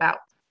 understanding about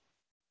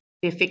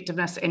the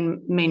effectiveness and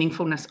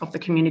meaningfulness of the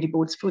community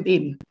boards for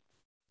them,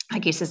 I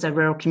guess, as a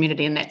rural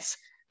community, and that's,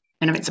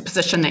 it's a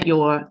position that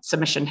your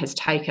submission has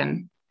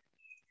taken.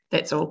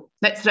 That's all.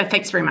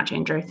 Thanks very much,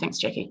 Andrew. Thanks,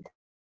 Jackie.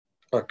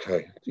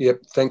 Okay.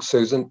 Yep. Thanks,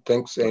 Susan.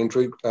 Thanks,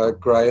 Andrew.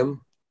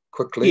 Graham,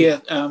 quickly. Yeah.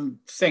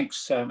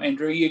 Thanks,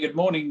 Andrew. Yeah. Good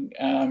morning,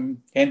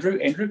 Andrew,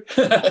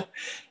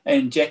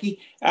 and Jackie.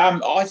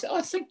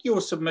 I think your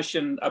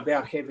submission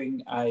about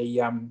having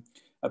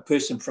a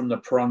person from the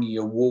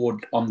Parongia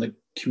ward on the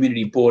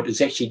community board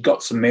has actually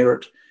got some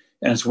merit,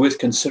 and it's worth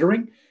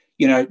considering.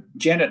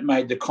 Janet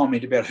made the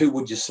comment about who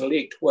would you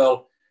select.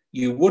 Well,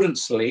 you wouldn't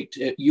select,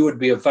 you would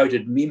be a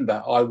voted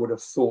member, I would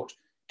have thought,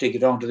 to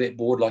get onto that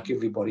board like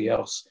everybody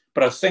else.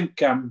 But I think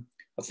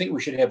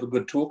we should have a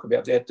good talk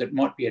about that. That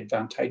might be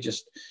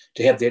advantageous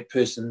to have that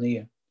person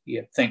there.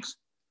 Yeah, thanks.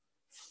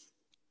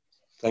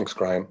 Thanks,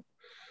 Graham.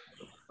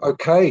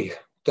 Okay,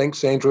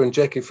 thanks, Andrew and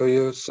Jackie, for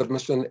your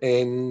submission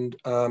and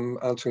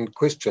answering the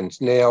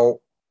questions. Now,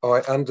 I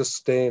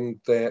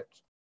understand that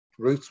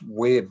Ruth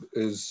Webb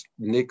is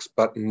next,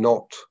 but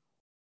not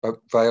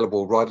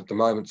available right at the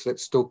moment. Is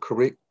that still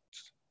correct,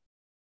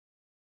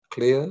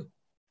 Claire?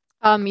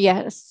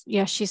 Yes,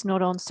 she's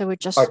not on, so we're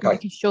just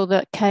making sure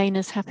that Kane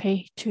is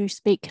happy to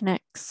speak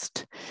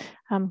next.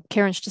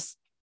 Karen's just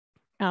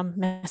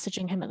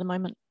messaging him at the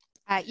moment.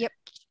 Yep,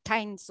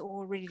 Kane's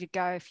all ready to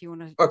go if you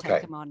want to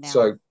take him on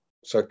now.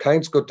 So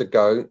Kane's good to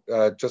go.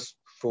 Just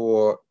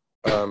for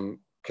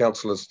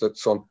councillors,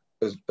 that's on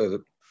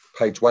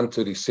page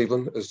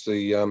 137 is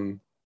the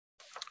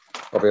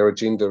of our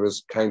agenda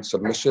is Kane's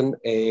submission,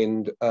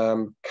 and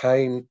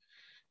Kane,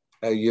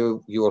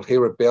 you will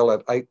hear a bell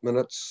at 8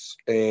 minutes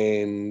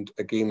and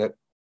again at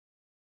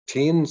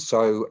 10.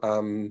 So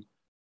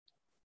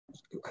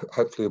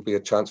hopefully there'll be a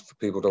chance for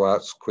people to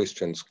ask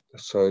questions.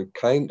 So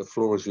Kane, the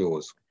floor is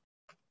yours.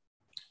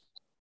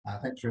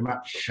 Thanks very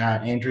much,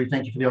 Andrew.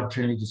 Thank you for the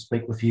opportunity to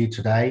speak with you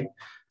today.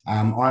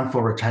 I'm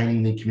for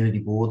retaining the community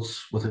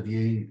boards with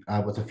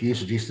a few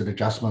suggested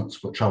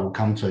adjustments, which I will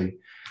come to.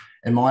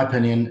 In my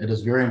opinion, it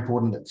is very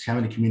important that the Te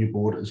Awamutu Community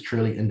Board is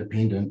truly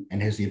independent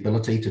and has the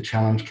ability to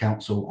challenge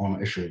council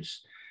on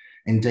issues.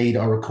 Indeed,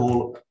 I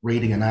recall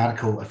reading an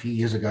article a few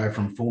years ago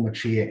from former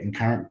chair and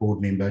current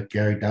board member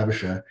Gary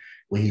Derbyshire,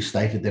 where he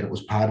stated that it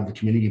was part of the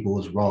community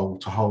board's role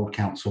to hold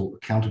council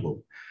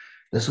accountable.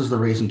 This is the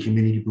reason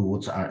community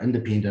boards are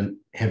independent.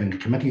 Having a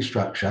committee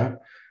structure,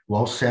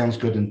 whilst sounds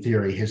good in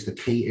theory, has the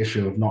key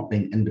issue of not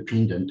being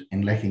independent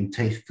and lacking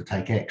teeth to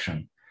take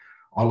action.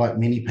 I, like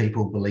many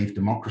people, believe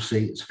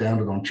democracy is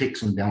founded on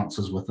checks and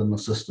balances within the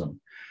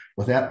system.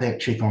 Without that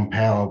check on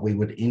power, we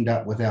would end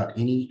up without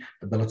any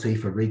ability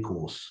for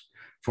recourse.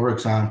 For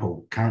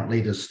example, currently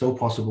it is still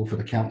possible for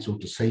the council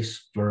to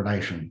cease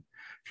fluoridation.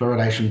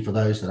 Fluoridation, for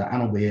those that are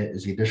unaware,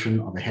 is the addition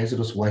of a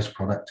hazardous waste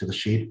product to the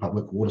shared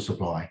public water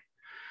supply.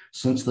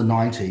 Since the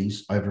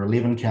 90s, over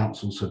 11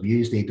 councils have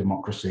used their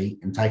democracy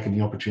and taken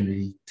the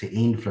opportunity to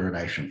end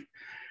fluoridation.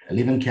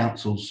 11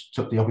 councils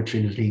took the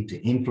opportunity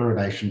to end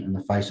fluoridation in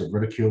the face of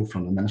ridicule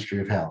from the Ministry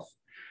of Health.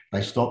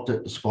 They stopped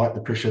it despite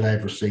the pressure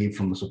they've received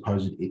from the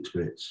supposed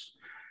experts.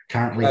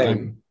 Currently,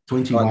 Kane,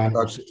 21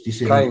 of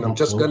 67 Kane,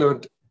 councils.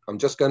 I'm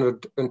just going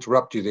to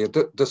interrupt you there.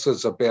 This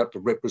is about the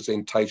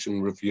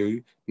representation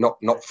review, not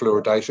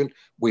fluoridation.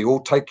 We all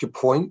take your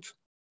point.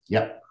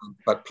 Yep.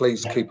 But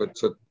please keep it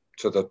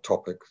to the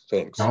topic.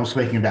 Thanks. I'm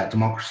speaking about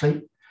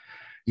democracy.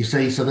 You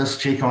see, so this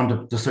check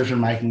on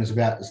decision-making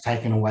is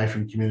taken away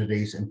from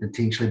communities and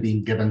potentially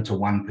being given to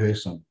one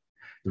person.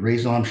 The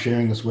reason I'm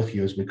sharing this with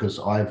you is because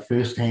I have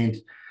first-hand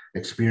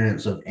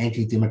experience of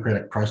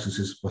anti-democratic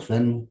processes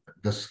within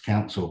this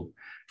council.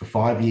 For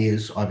 5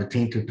 years, I've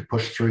attempted to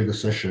push through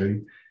this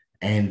issue,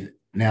 and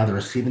now there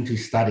are 70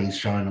 studies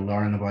showing a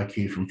lowering of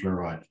IQ from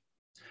fluoride.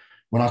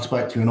 When I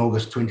spoke to you in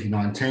August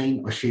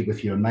 2019, I shared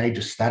with you a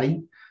major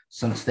study.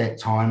 Since that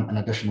time, an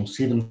additional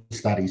 7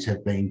 studies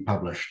have been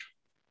published.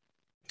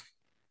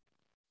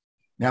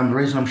 Now, the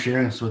reason I'm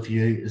sharing this with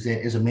you is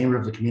that as a member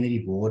of the community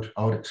board,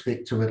 I would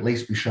expect to at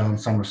least be shown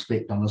some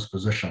respect on this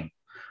position.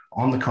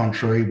 On the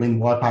contrary, when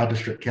Waipawa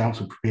District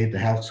Council prepared the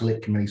Health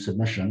Select Committee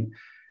submission,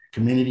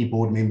 community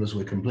board members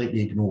were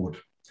completely ignored.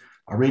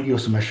 I read your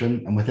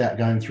submission, and without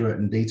going through it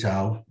in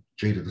detail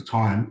due to the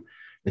time,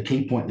 the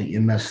key point that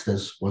you missed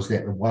was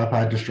that the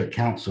Waipawa District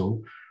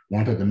Council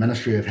wanted the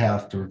Ministry of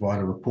Health to provide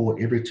a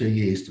report every 2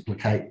 years to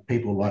placate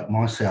people like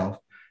myself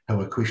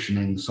who are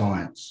questioning the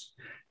science.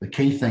 The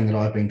key thing that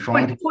I've been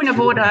trying to... Point of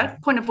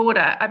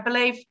order. I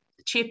believe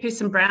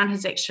Chairperson Brown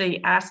has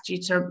actually asked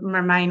you to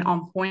remain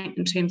on point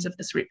in terms of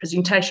this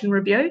representation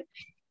review.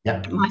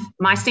 Yep.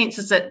 My sense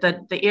is that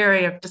the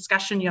area of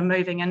discussion you're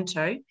moving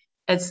into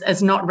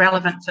is not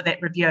relevant for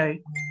that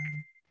review.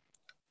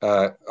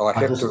 I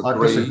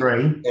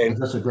disagree. I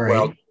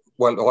disagree.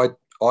 Well,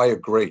 I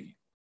agree.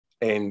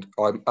 And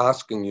I'm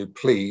asking you,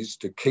 please,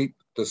 to keep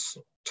this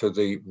to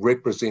the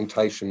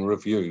representation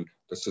review.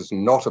 This is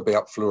not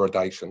about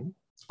fluoridation.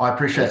 I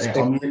appreciate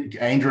that.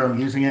 Andrew, I'm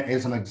using it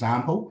as an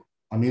example.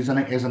 I'm using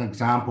it as an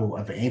example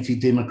of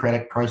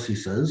anti-democratic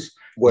processes.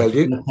 Well,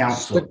 you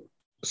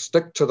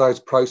stick to those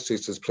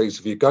processes, please.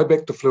 If you go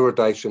back to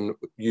fluoridation,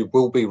 you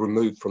will be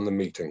removed from the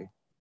meeting.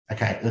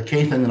 Okay, the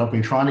key thing that I've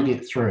been trying to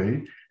get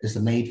through is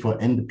the need for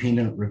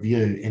independent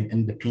review and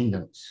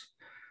independence.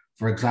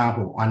 For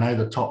example, I know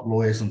the top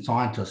lawyers and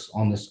scientists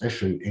on this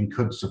issue and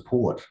could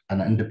support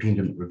an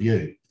independent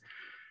review.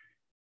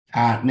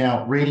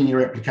 Now, reading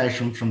your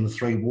application from the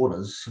Three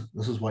Waters,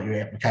 this is what your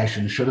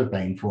application should have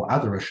been for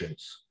other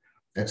issues.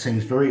 It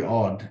seems very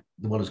odd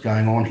what is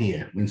going on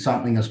here. When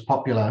something is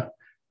popular,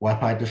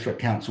 Waipawa District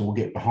Council will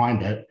get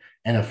behind it,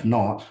 and if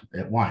not,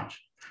 it won't.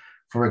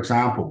 For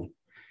example,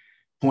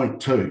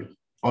 point 2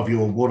 of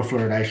your water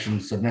fluoridation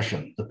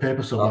submission, the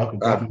purpose of local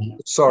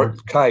government... Sorry,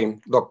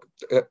 Kane, look,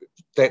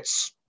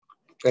 that's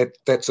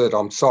it.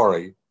 I'm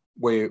sorry.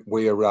 We're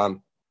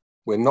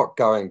not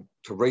going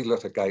to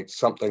relitigate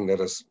something that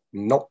is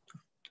not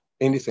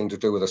anything to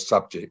do with a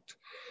subject.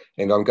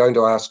 And I'm going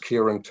to ask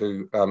Kieran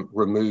to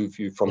remove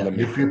you from the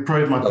meeting. You've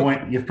proved my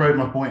point. You've proved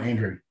my point,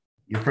 Andrew.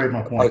 You've proved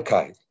my point.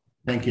 Okay.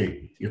 Thank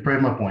you. You've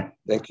proved my point.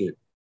 Thank you.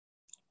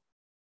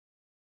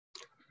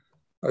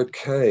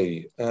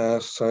 Okay,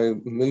 so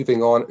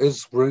moving on.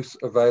 Is Ruth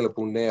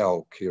available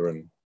now,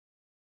 Kieran?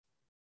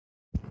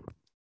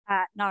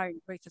 No,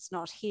 Ruth is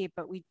not here,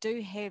 but we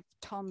do have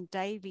Tom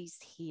Davies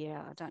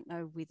here. I don't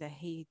know whether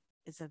he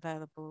is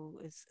available,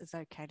 is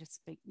okay to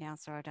speak now,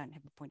 so I don't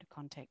have a point of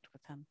contact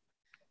with him.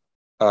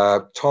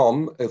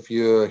 Tom, if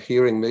you're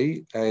hearing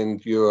me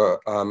and you're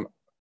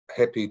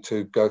happy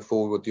to go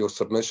forward with your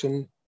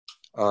submission.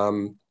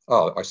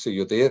 I see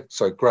you're there,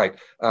 so great.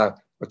 I'll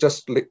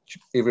just let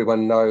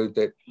everyone know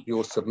that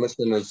your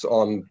submission is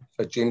on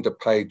agenda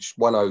page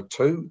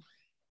 102,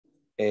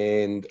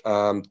 and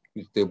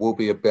there will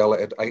be a bell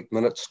at 8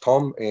 minutes,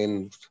 Tom,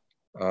 and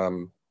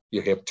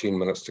you have 10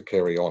 minutes to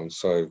carry on.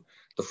 So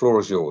the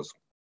floor is yours.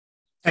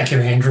 Thank you,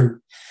 Andrew.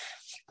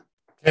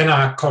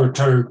 Tēnā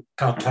koutou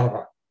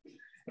katoa.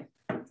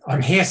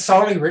 I'm here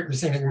solely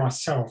representing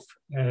myself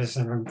as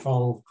an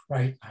involved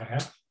ratepayer,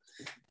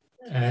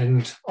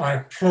 and I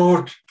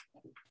applaud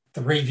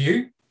the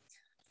review,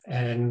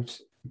 and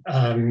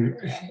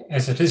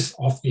as it is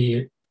of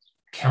the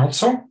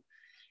council,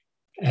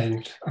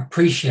 and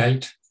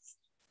appreciate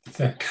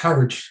the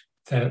courage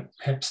that it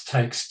perhaps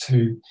takes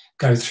to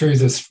go through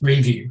this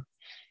review.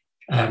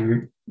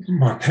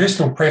 My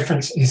personal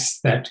preference is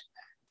that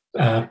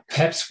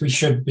perhaps we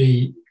should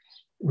be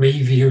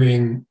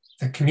reviewing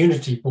the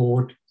community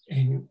board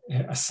in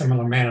a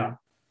similar manner.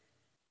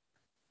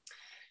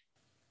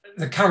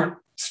 The current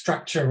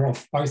structure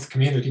of both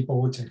community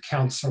boards and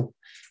council,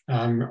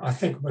 I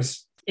think,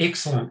 was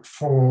excellent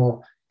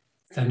for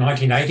the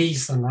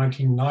 1980s, the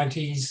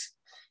 1990s,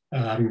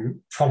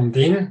 from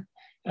then,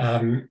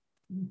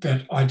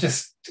 but I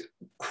just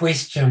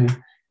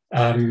question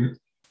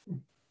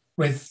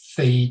with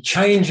the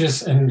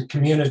changes in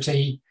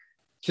community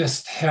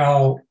just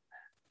how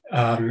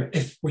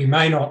if we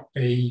may not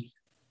be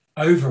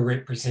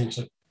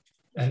overrepresented,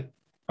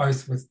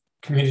 both with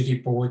community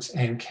boards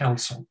and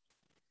council.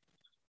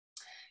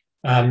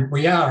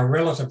 We are a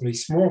relatively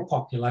small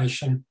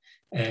population,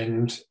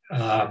 and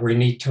we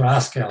need to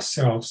ask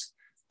ourselves,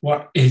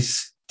 what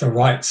is the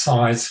right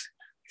size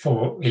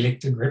for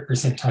elected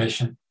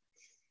representation?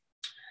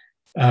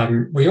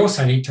 We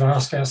also need to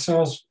ask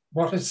ourselves,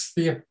 what is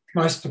the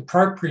most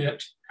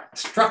appropriate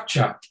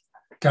structure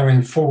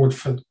going forward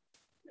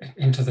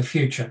into the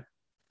future?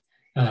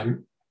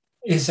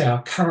 Is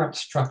our current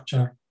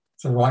structure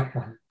the right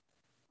one?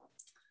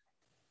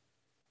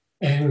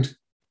 And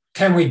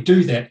can we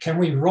do that? Can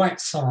we right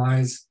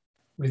size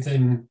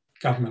within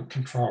government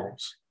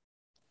controls?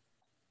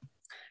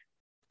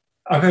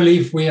 I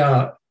believe we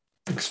are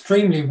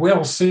extremely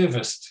well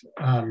serviced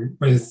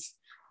with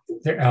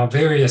our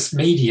various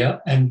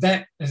media, and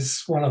that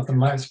is one of the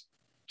most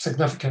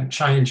significant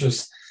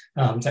changes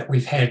that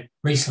we've had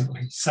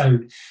recently. So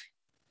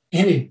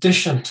in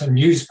addition to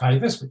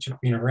newspapers, which have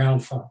been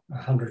around for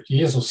 100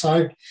 years or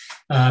so,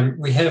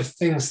 we have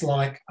things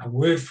like A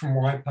Word from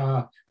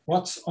Waipa,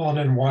 What's On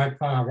in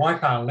Waipa,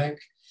 Waipa Link,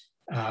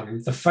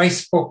 the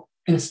Facebook,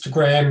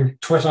 Instagram,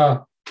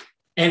 Twitter,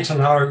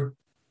 Antono.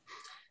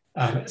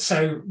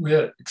 So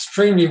we're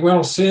extremely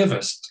well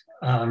serviced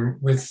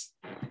with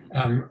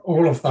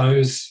all of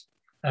those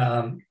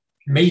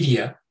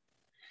media.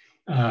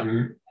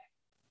 And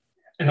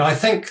I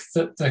think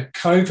that the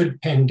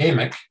COVID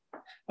pandemic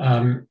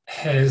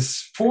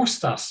has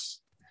forced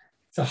us,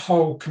 the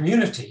whole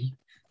community,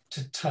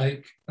 to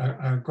take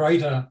a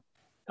greater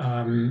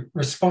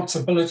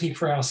responsibility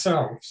for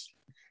ourselves.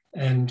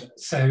 And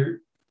so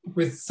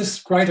with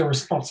this greater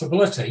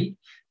responsibility,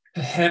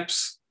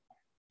 perhaps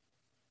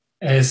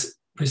as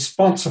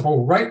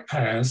responsible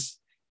ratepayers,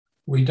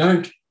 we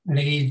don't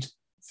need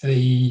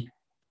the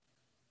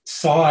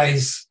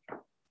size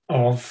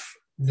of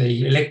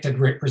the elected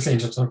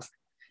representation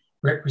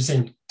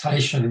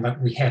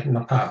that we had in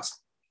the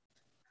past.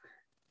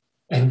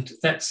 And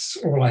that's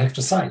all I have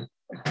to say.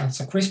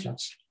 Answer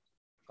questions.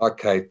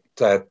 Okay,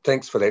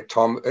 thanks for that,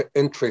 Tom.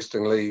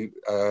 Interestingly,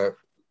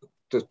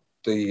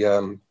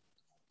 the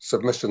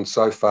submissions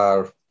so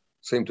far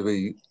seem to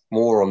be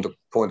more on the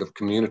point of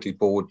community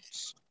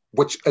boards,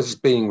 which is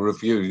being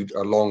reviewed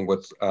along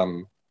with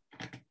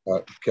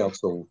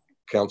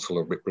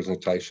councillor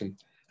representation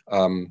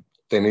than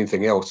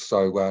anything else.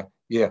 So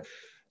yeah.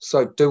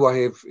 So do I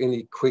have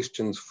any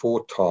questions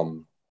for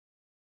Tom?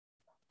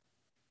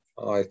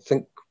 I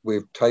think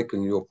we've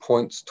taken your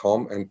points,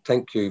 Tom, and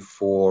thank you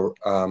for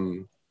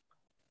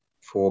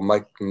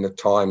making the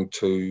time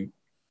to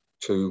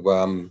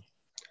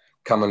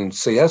come and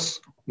see us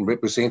and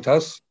represent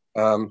us.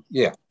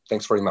 Yeah,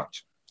 thanks very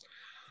much.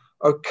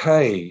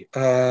 Okay,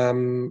 I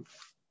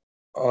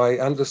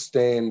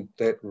understand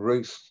that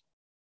Ruth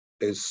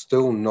is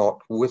still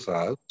not with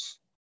us.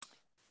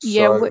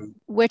 Yeah, so,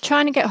 we're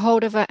trying to get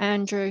hold of her,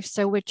 Andrew,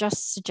 so we're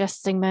just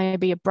suggesting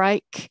maybe a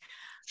break.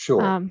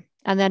 Sure.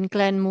 And then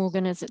Glenn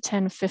Morgan is at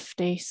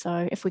 10:50,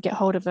 so if we get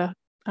hold of her,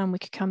 we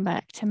could come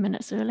back 10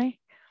 minutes early.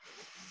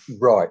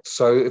 Right,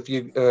 so if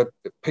you,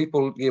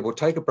 people, yeah, we'll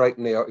take a break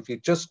now. If you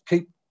just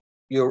keep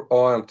your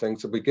eye on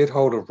things, if we get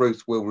hold of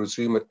Ruth, we'll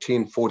resume at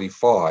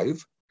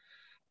 10:45.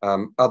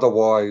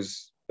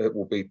 Otherwise, it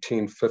will be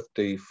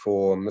 10:50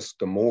 for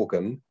Mr.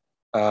 Morgan.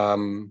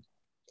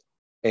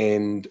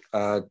 And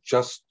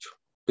just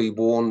be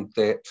warned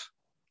that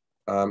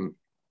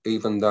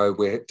even though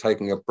we're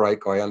taking a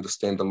break, I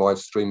understand the live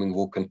streaming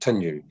will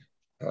continue.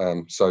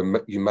 So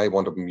you may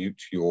want to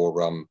mute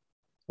your,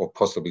 or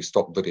possibly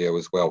stop video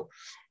as well.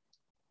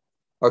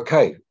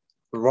 Okay,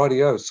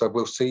 rightio, so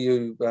we'll see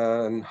you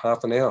in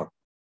half an hour.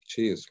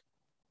 Cheers.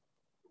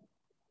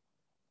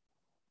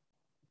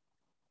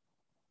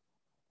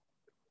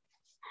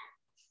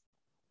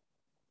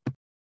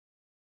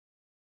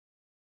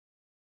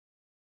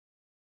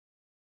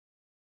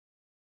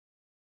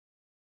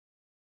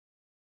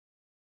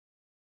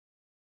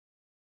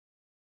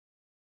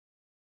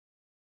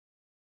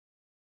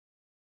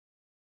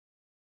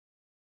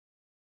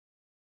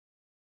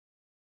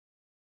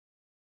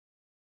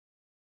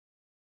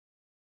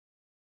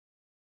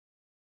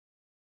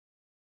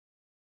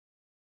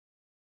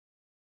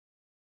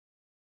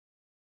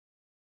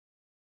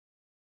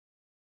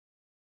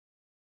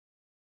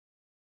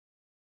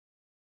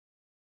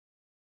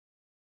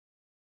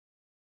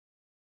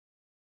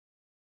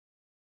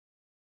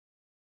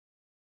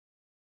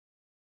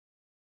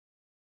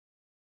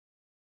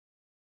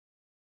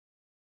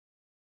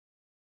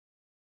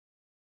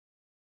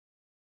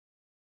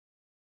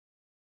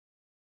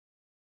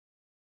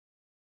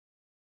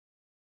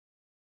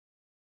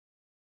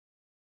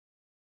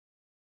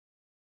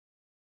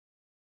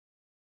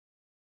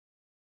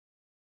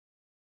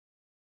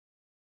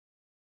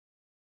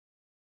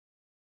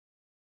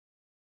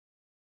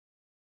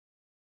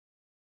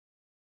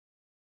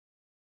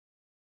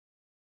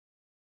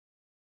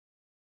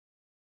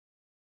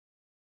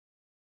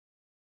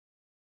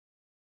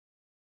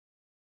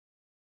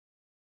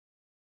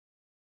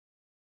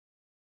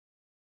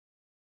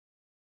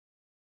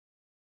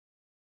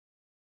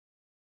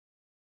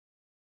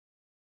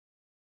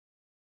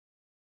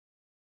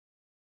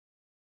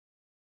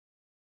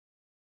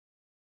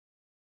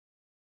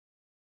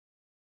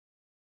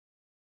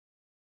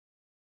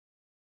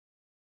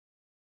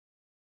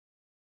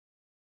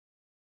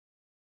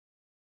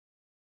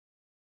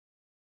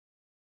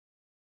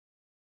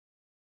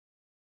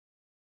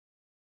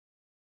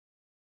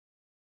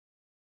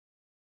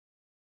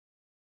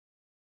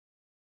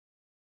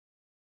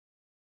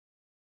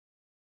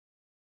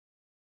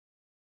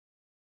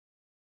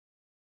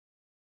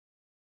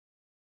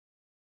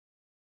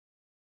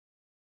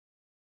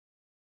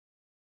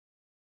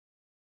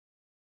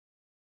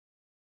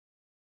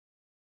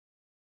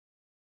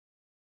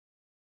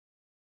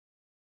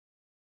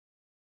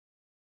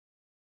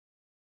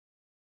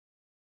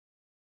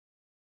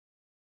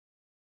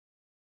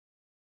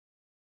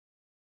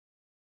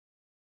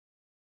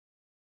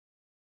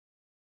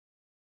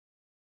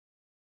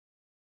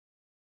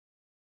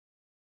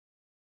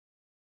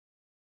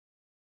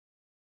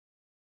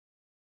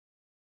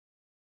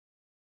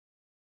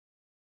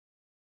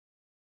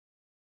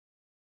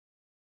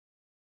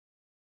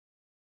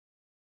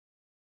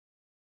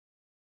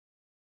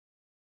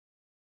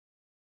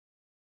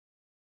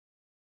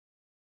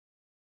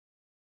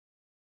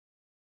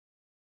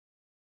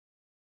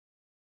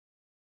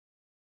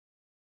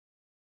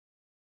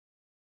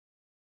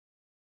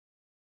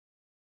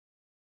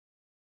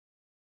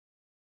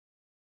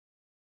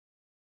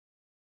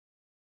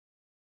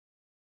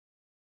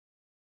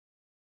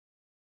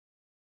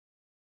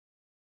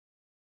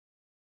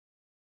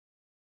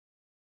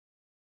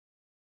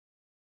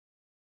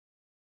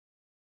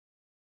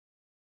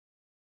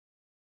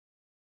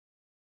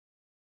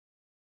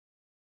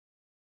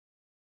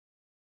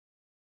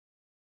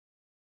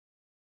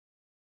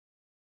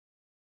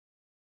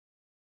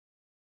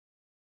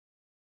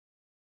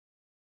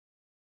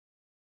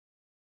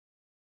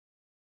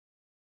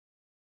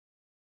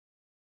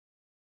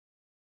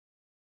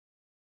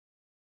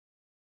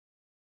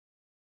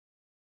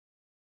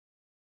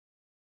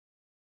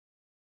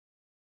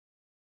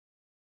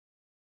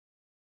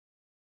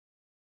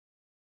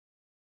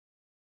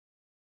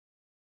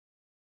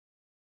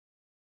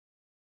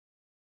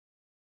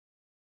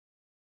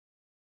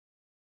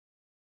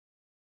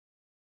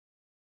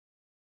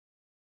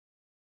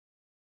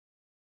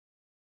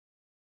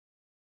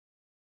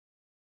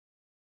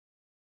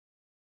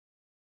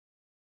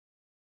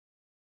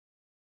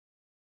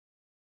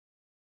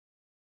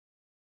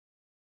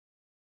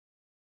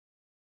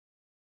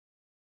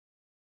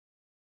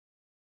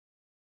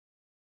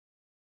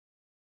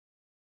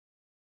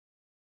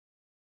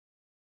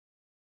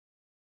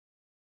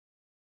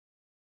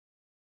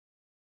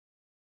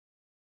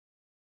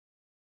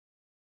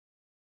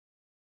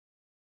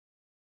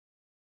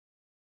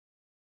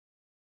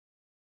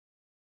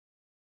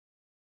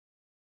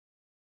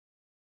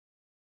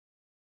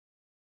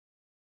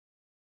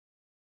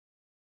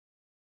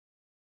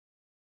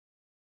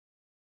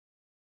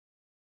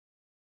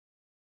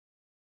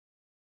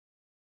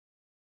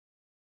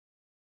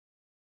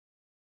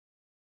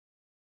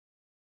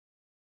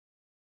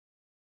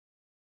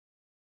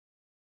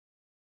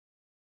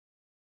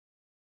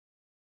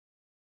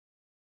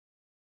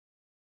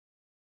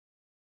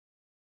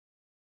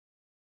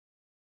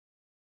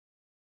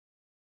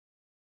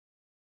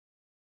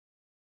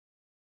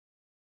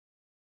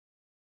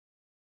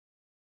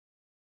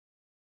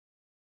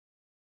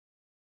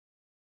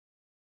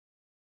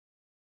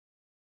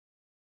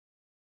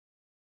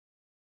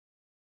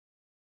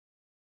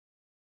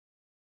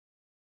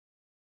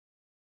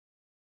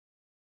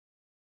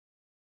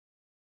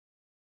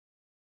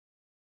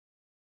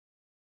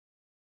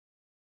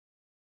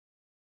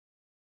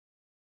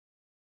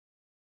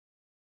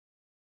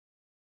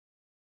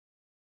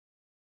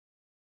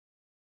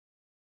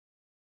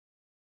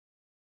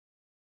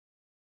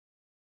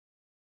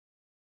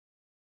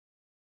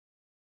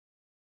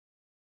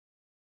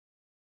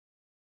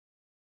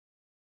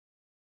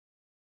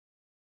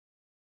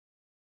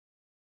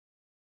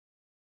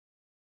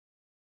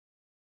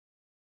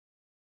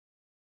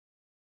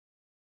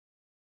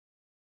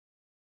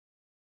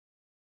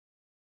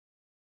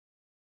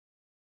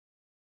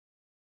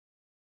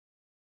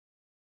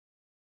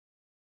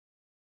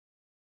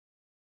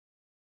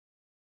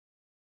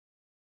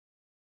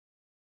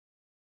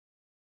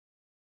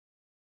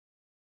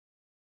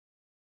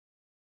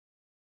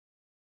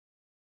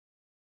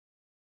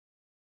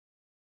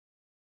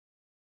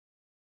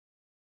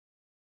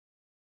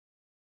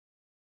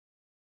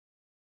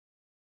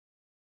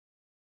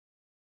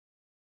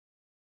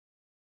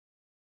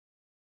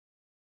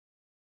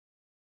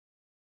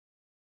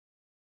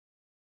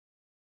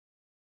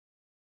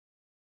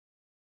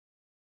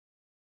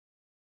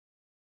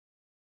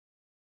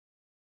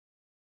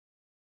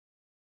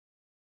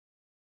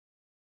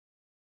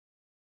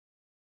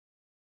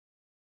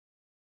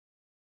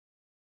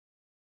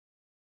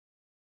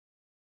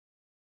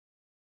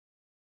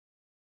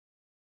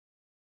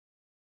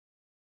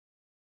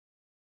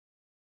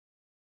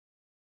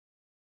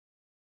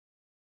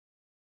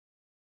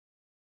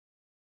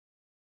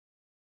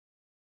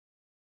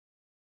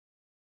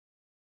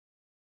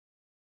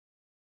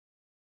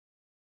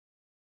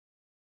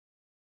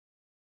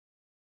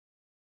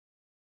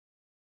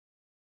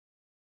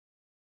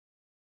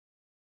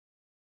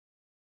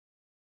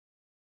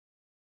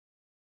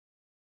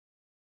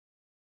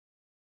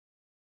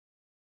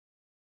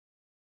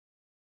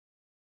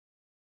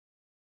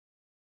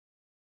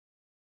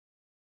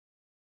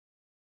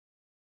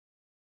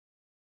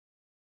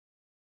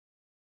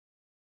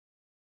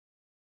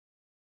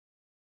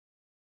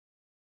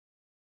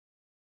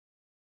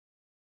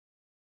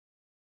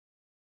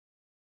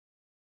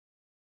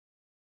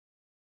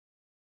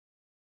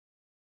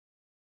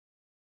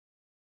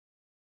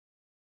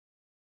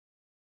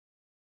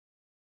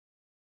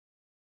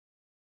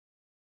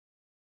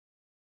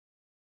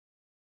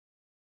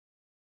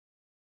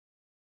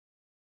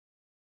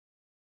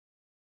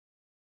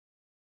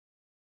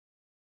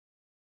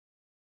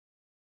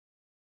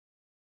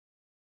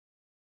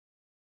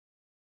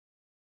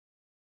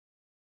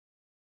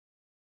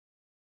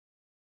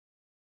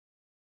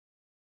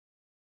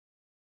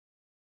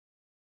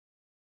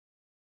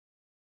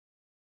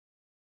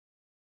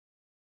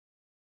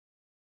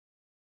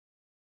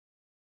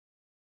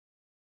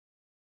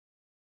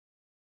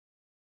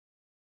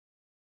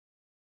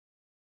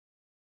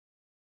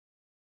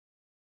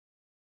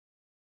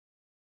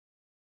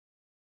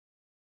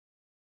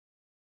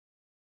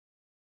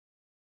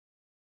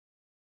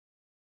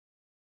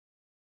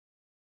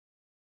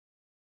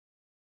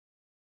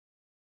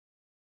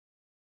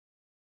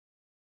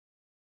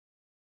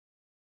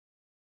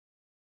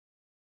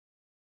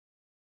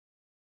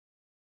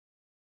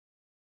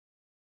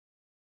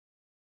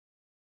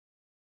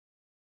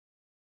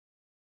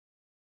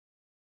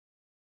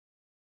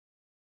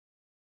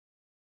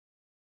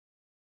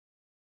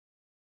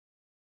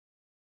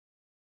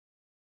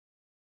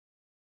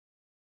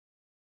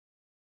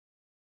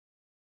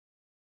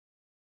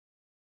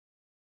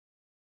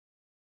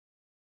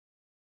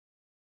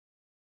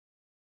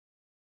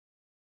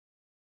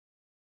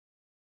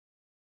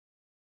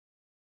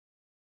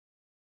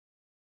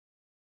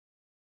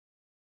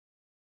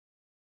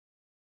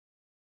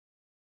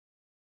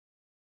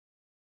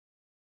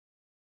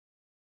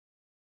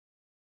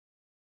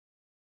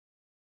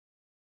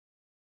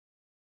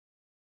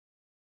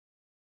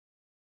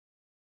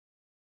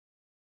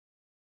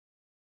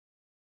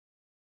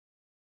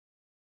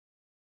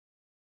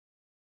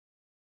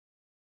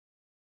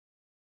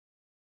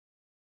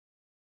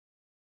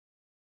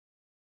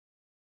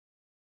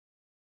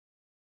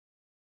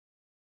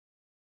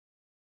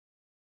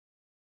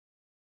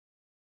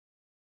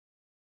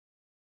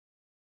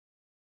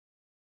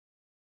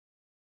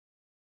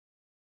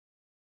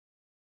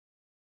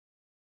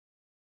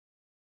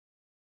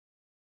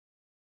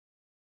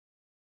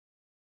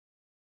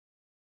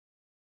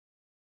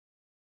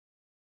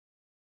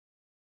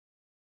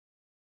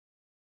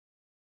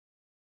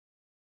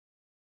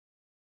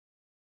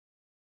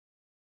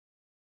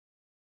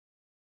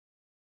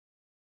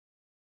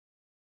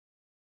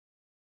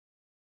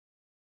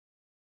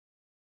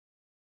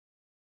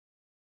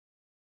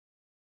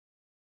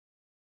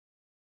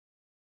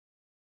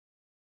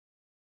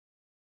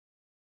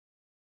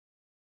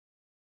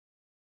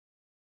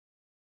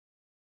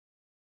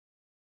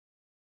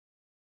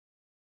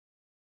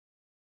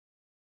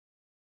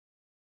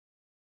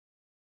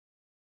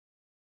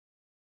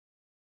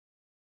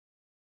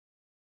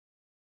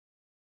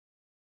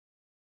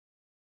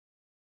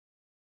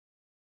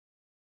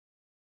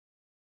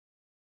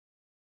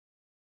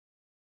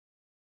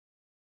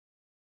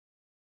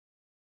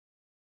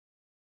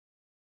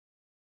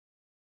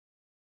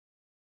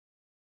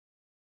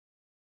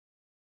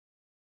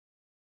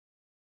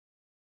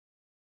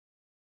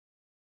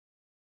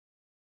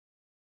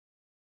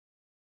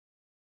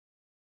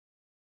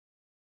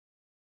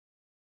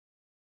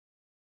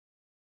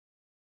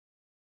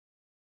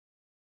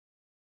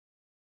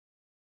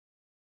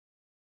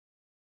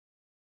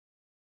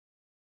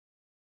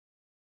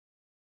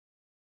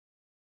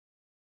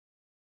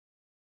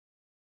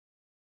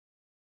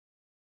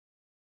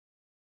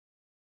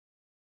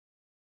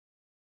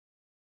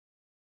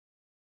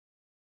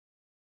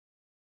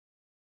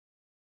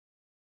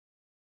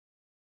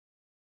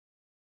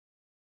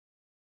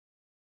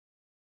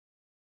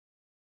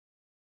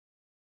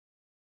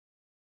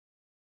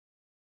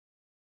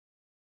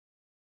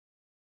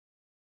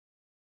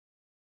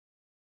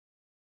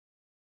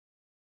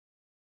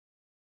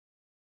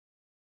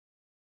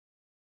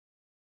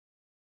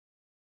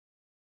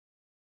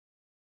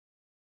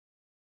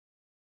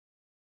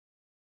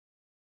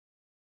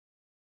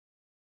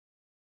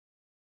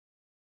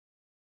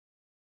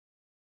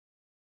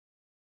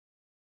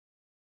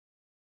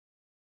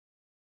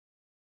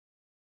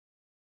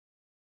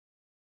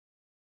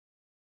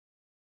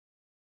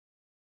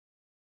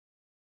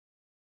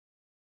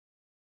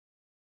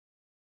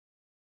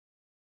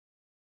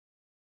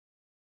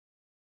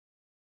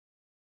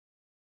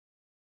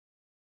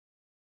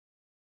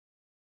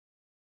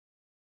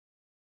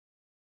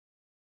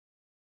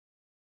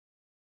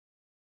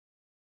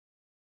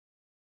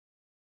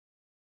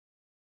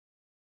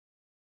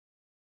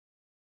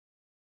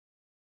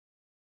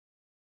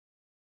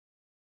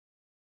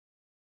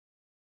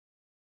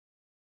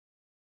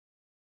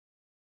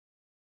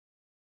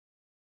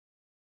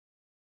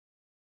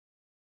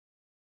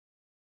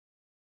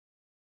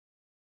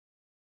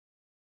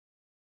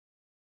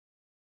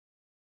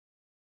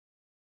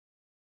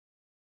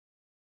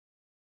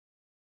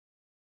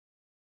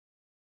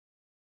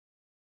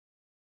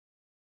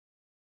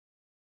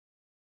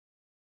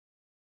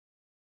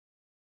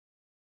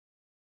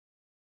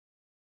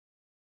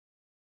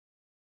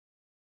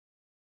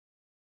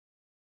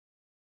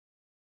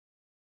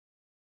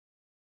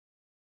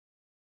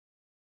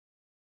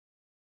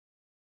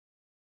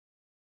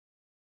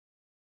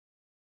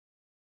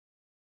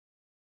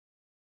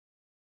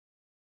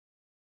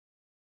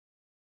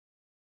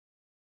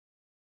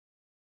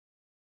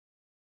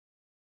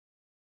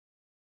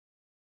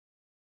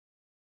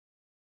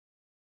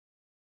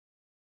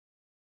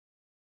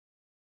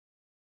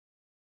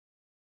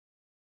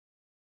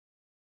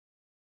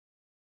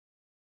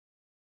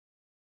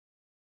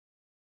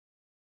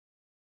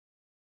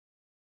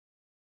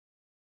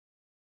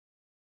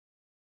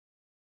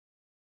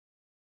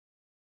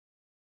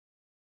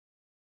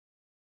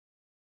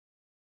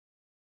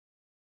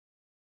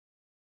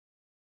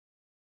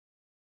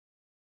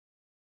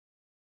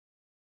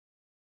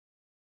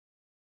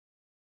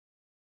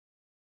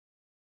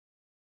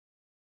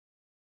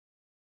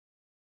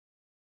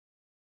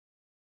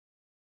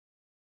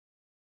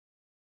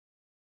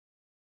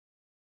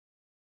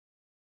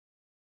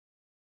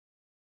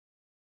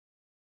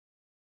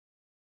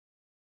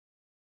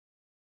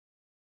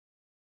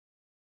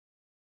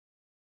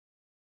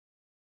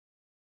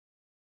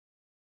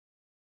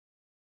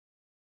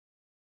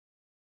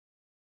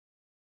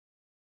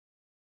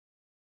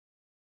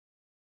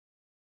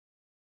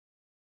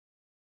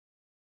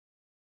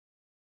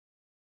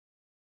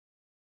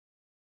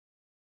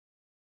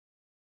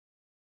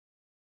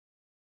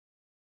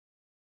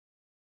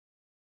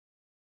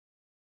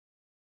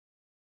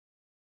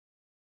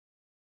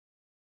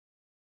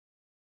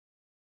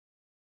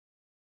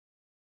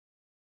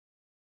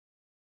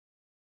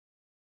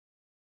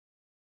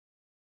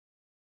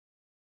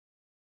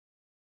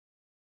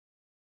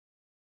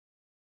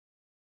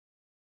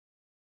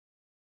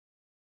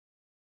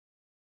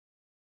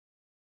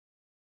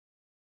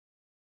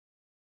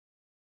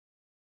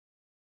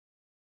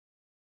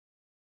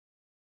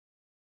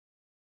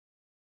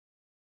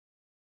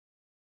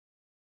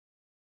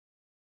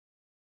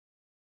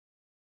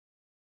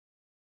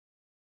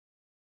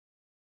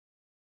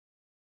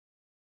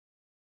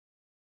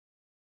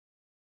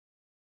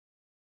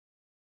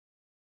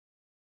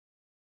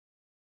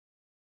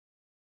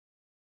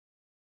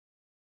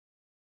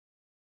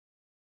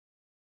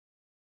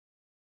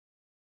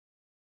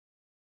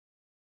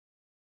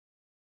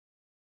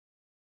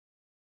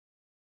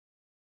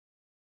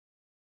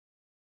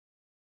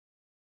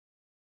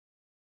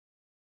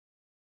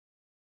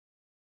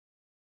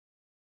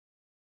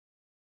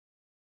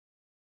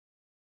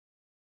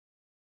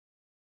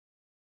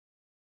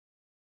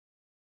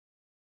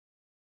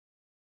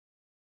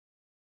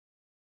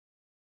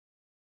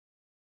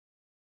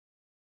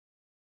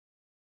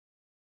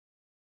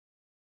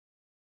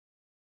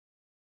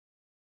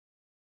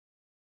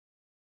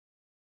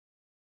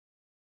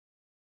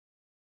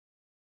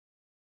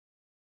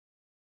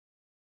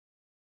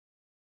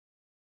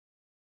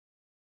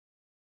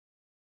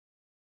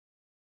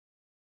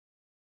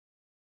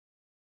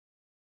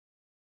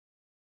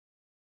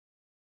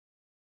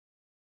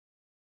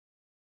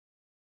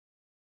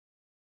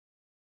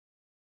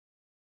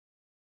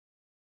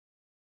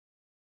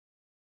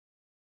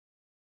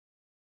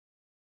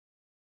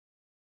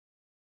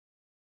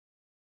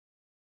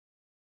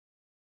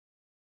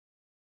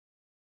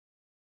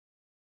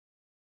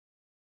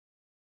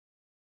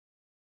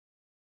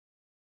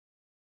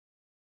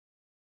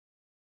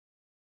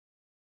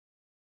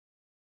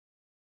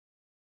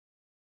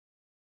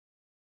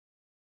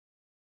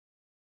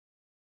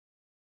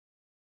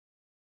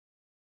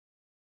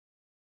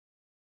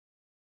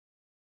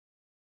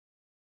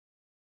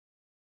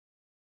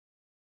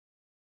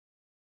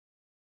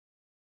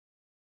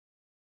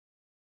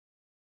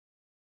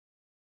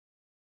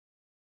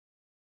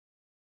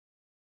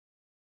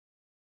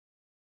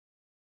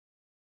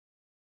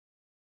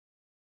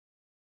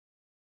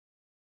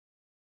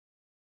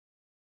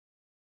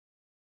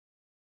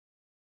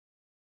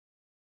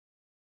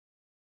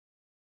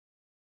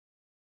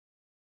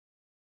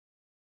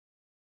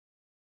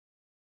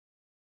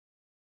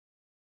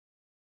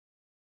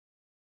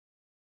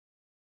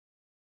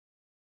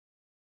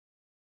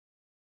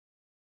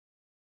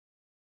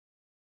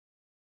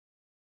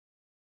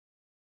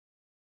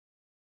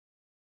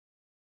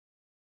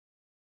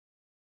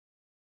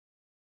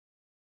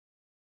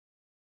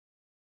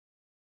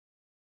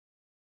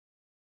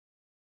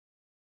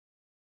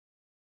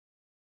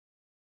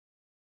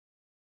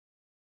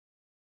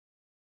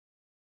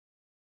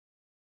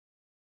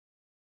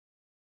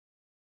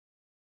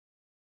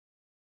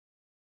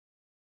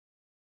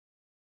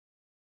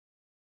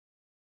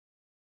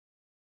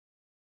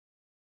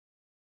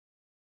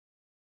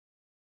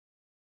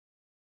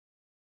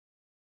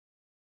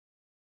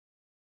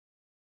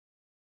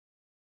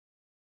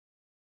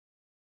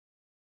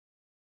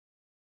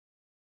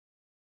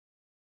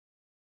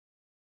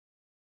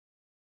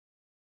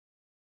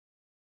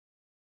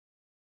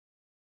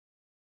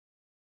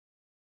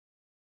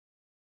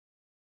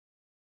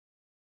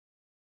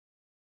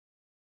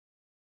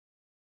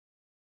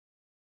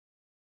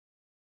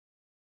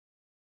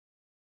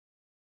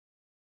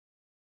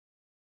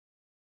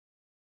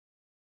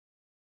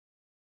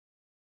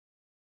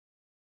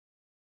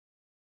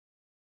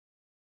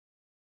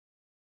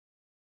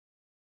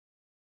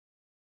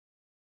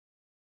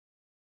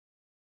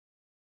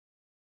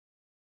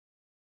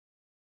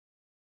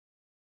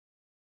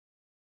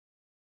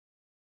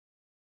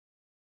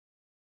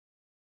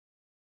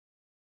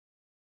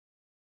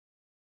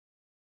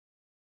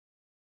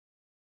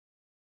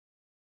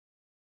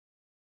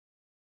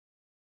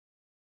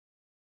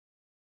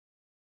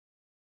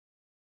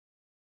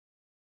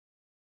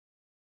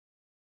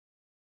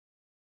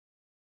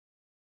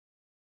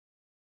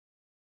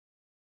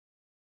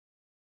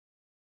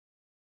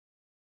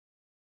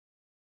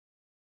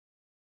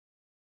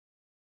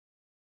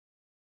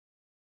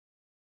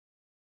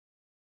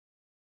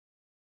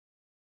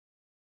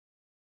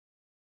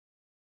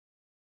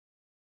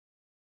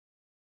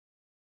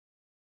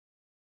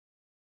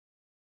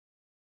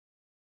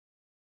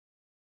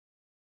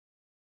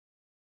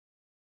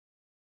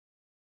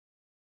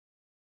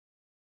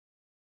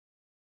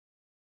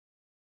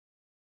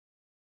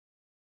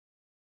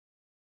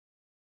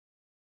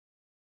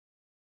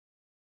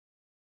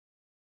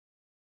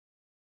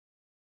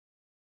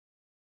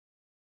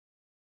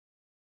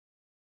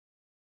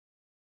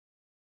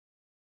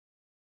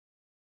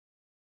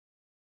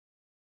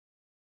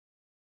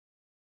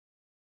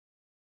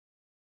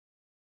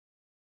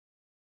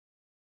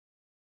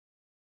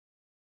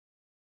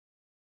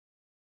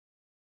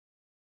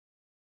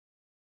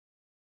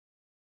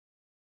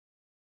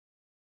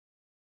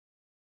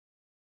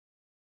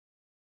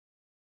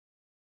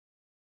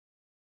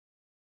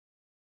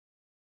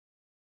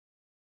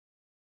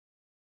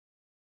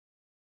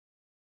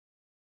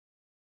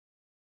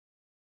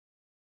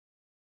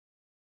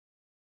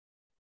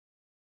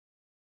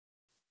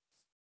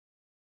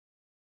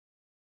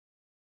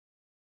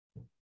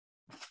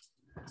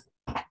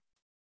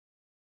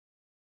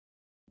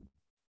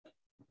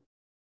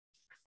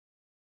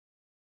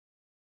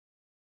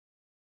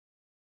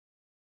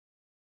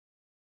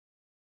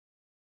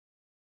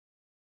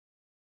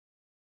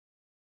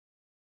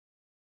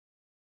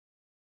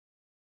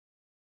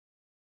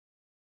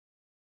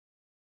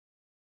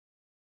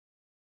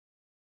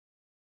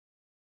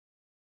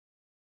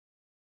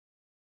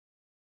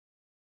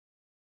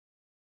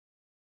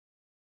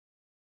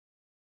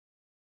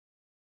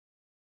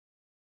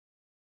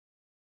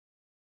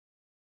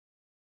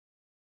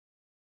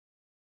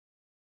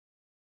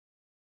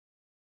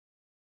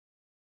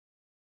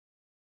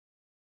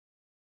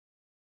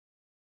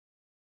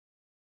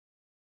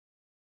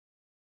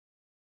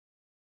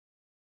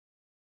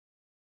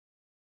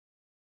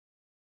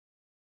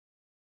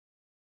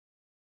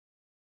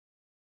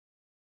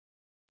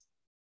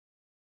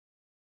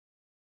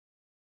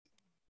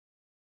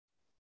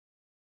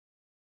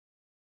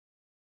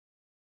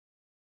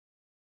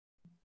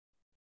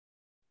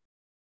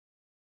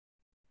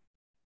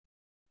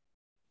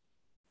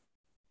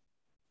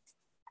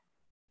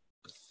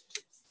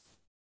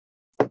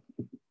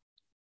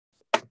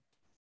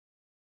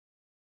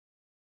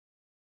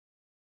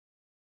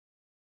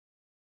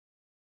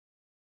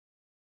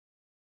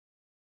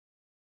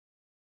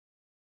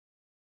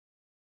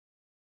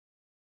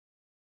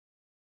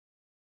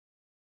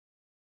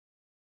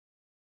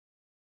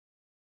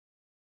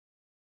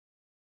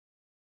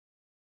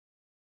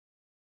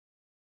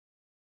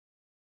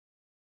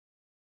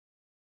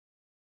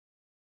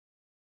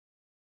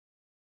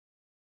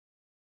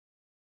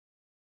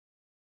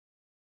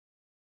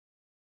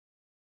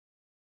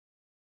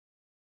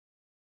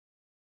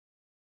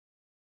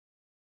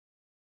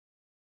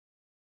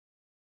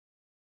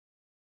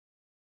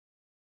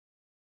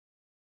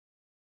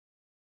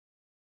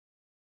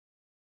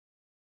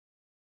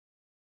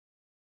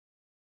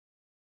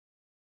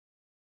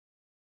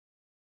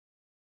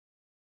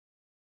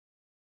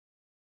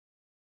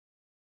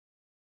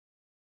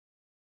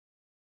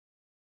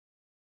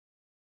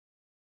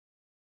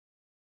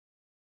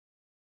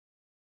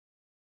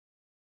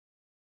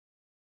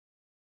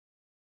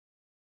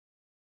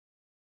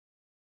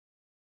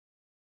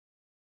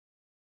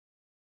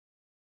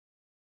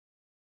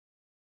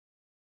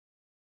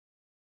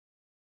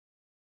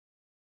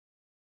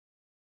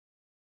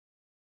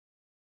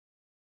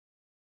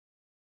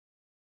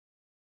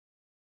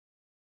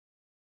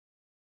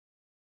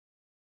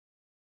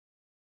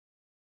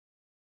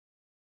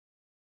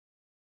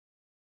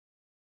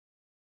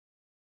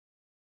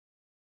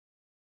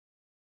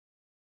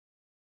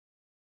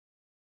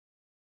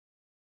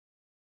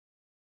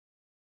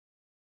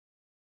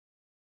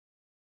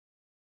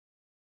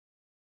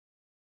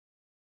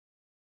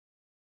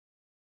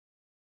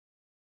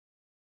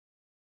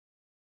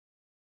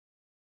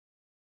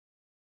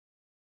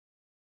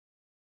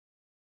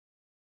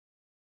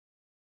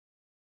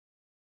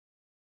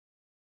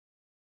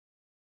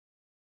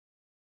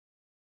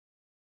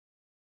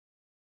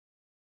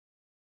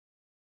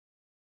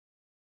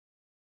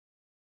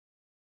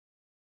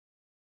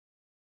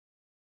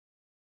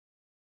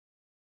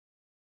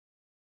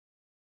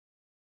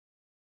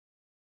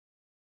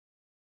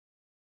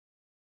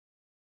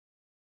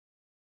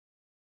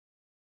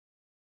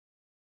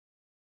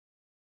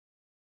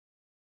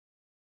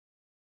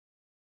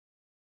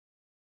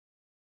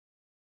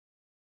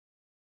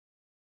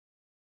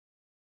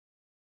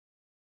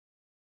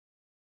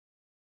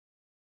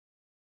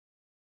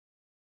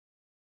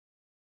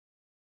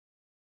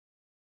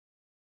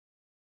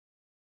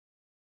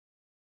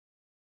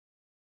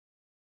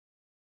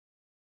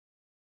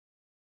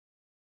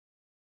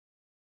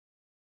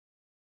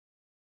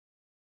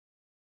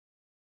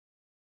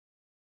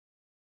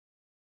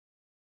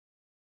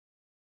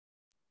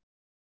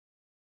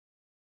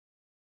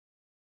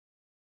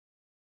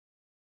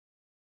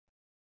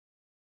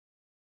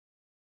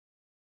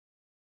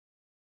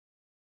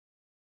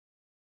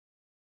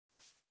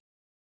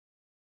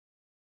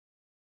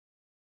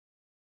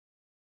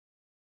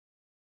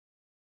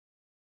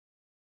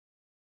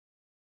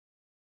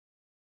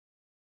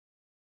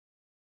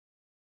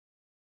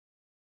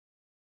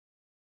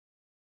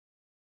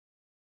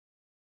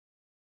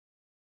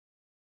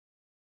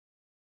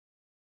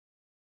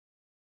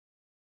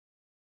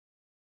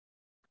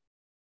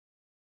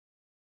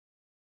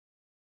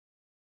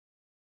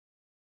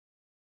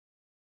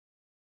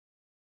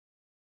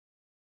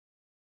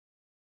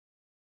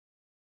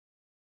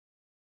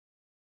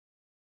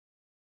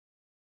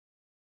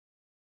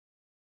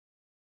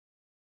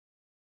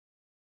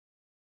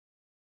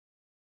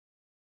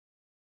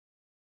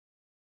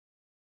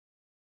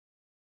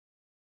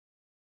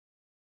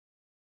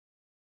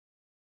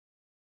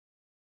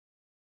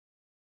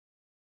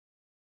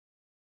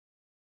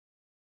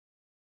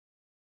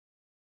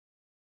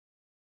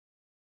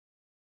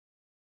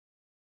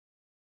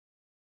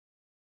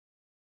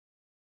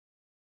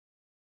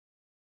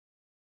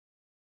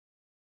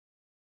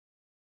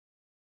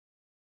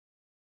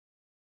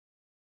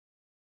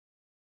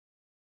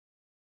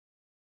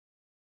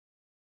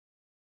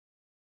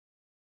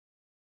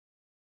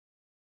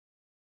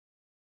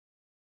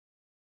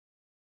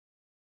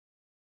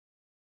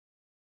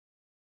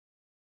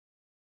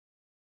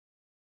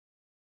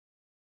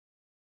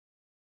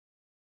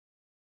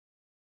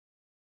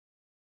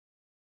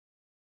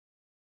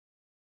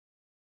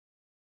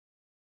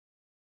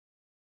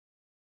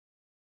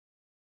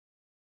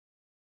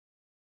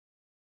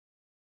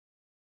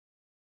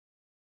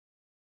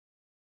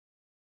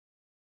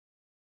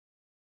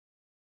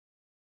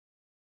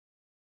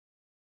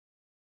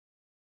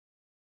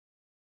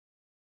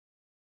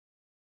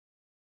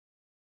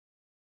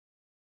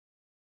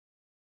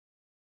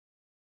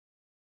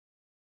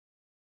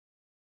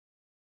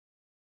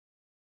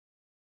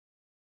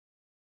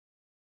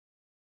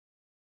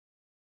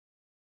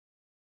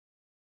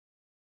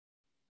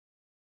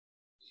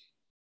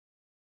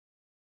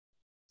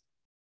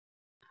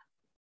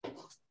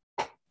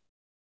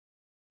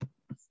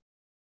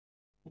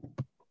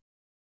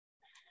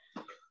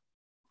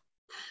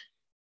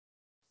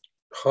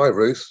 Hi,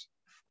 Ruth.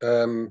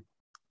 The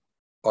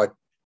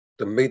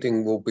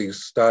meeting will be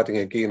starting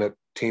again at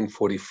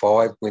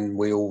 10:45 when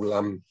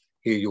we'll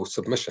hear your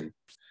submission.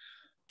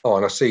 Oh,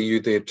 and I see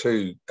you there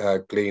too,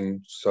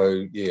 Glenn.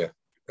 So yeah,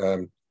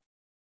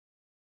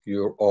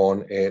 you're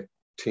on at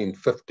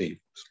 10:50.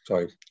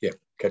 So yeah,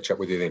 catch up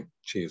with you then.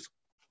 Cheers.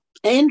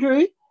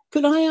 Andrew,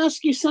 could I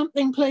ask you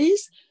something,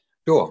 please?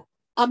 Sure.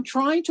 I'm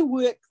trying to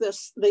work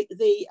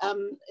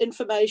the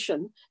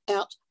information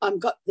out. I've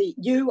got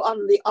you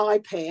on the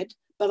iPad,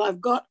 but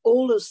I've got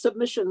all the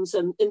submissions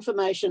and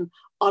information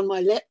on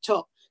my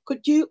laptop.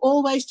 Could you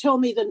always tell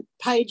me the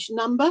page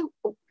number,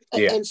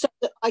 and so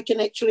that I can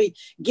actually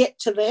get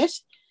to that?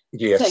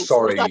 Yes, Thanks.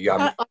 sorry.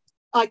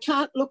 I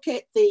can't look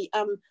at the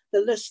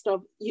list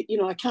of,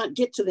 I can't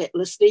get to that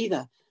list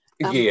either.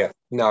 Yeah,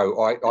 no,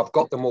 I've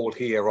got them all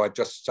here. I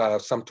just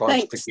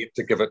sometimes forget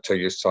to give it to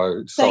you,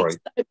 so sorry.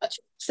 Thanks so much.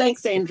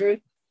 Thanks, Andrew.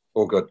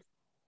 All good.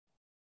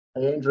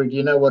 Hey, Andrew, do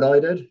you know what I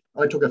did?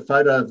 I took a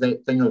photo of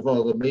that thing of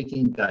all the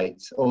meeting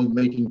dates, all the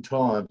meeting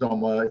times on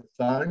my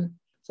phone.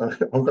 So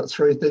I've got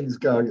 3 things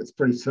going. It's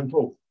pretty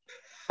simple.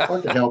 I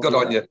can help. Good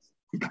on you.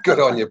 Good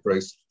on you,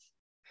 Bruce.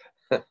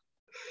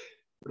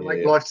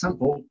 Make life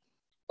simple.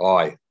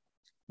 Aye,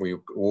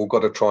 we've all got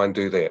to try and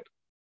do that.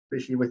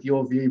 Especially with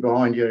your view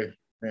behind you,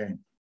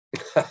 man.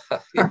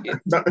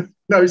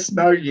 No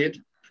snow yet.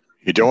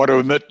 You don't want to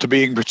admit to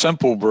being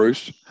simple,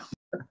 Bruce.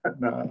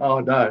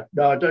 No,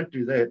 don't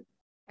do that.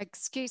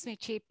 Excuse me,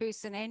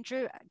 Chairperson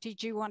Andrew,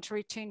 did you want to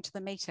return to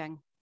the meeting?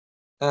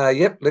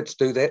 Yep, let's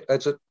do that.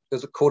 Is it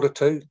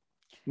 1:45?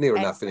 Near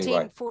enough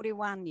anyway.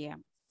 10:41, yeah.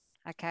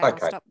 Okay, Okay.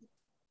 I'll stop.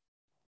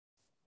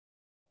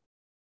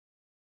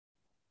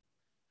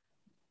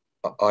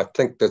 I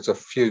think there's a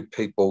few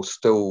people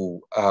still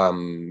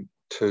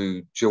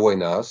to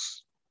join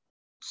us,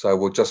 so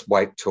we'll just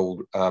wait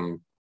till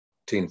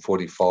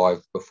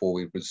 10:45 before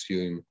we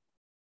resume.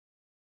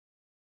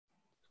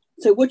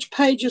 So which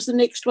page is the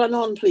next one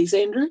on, please,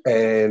 Andrew?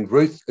 And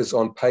Ruth is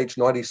on page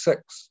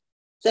 96.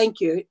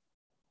 Thank you.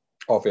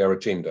 Of our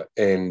agenda,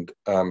 and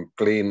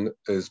Glenn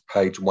is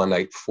page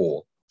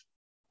 184.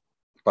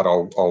 But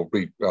I'll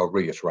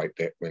reiterate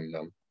that when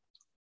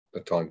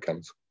the time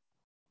comes.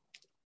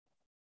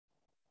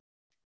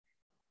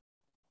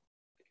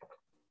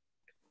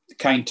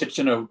 Kane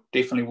Titchener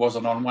definitely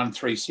wasn't on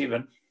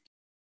 137.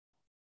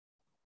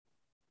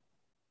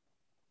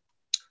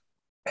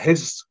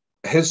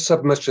 His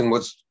submission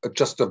was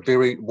just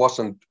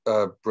wasn't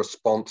a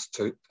response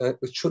to, it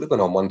should have been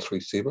on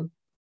 137.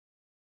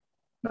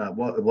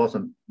 No, it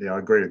wasn't. Yeah, I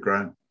agree with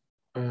Graham.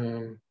 I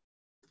don't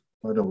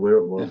know where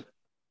it was.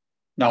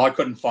 No, I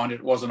couldn't find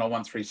it. It wasn't on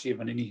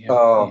 137 anyhow.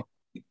 Oh,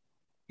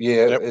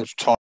 yeah. That was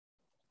time.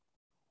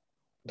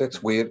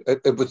 That's weird.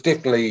 It was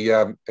definitely,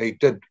 he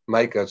did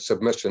make a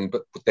submission,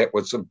 but that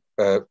was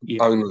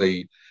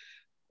only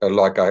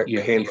like a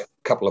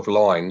couple of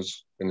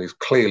lines, and he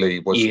clearly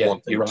was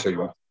wanting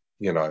to,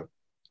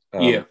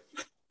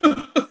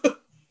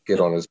 get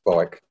on his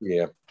bike.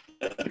 Yeah.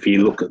 If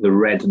you look at the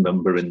red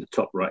number in the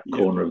top right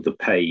corner of the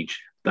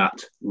page,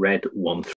 that red 1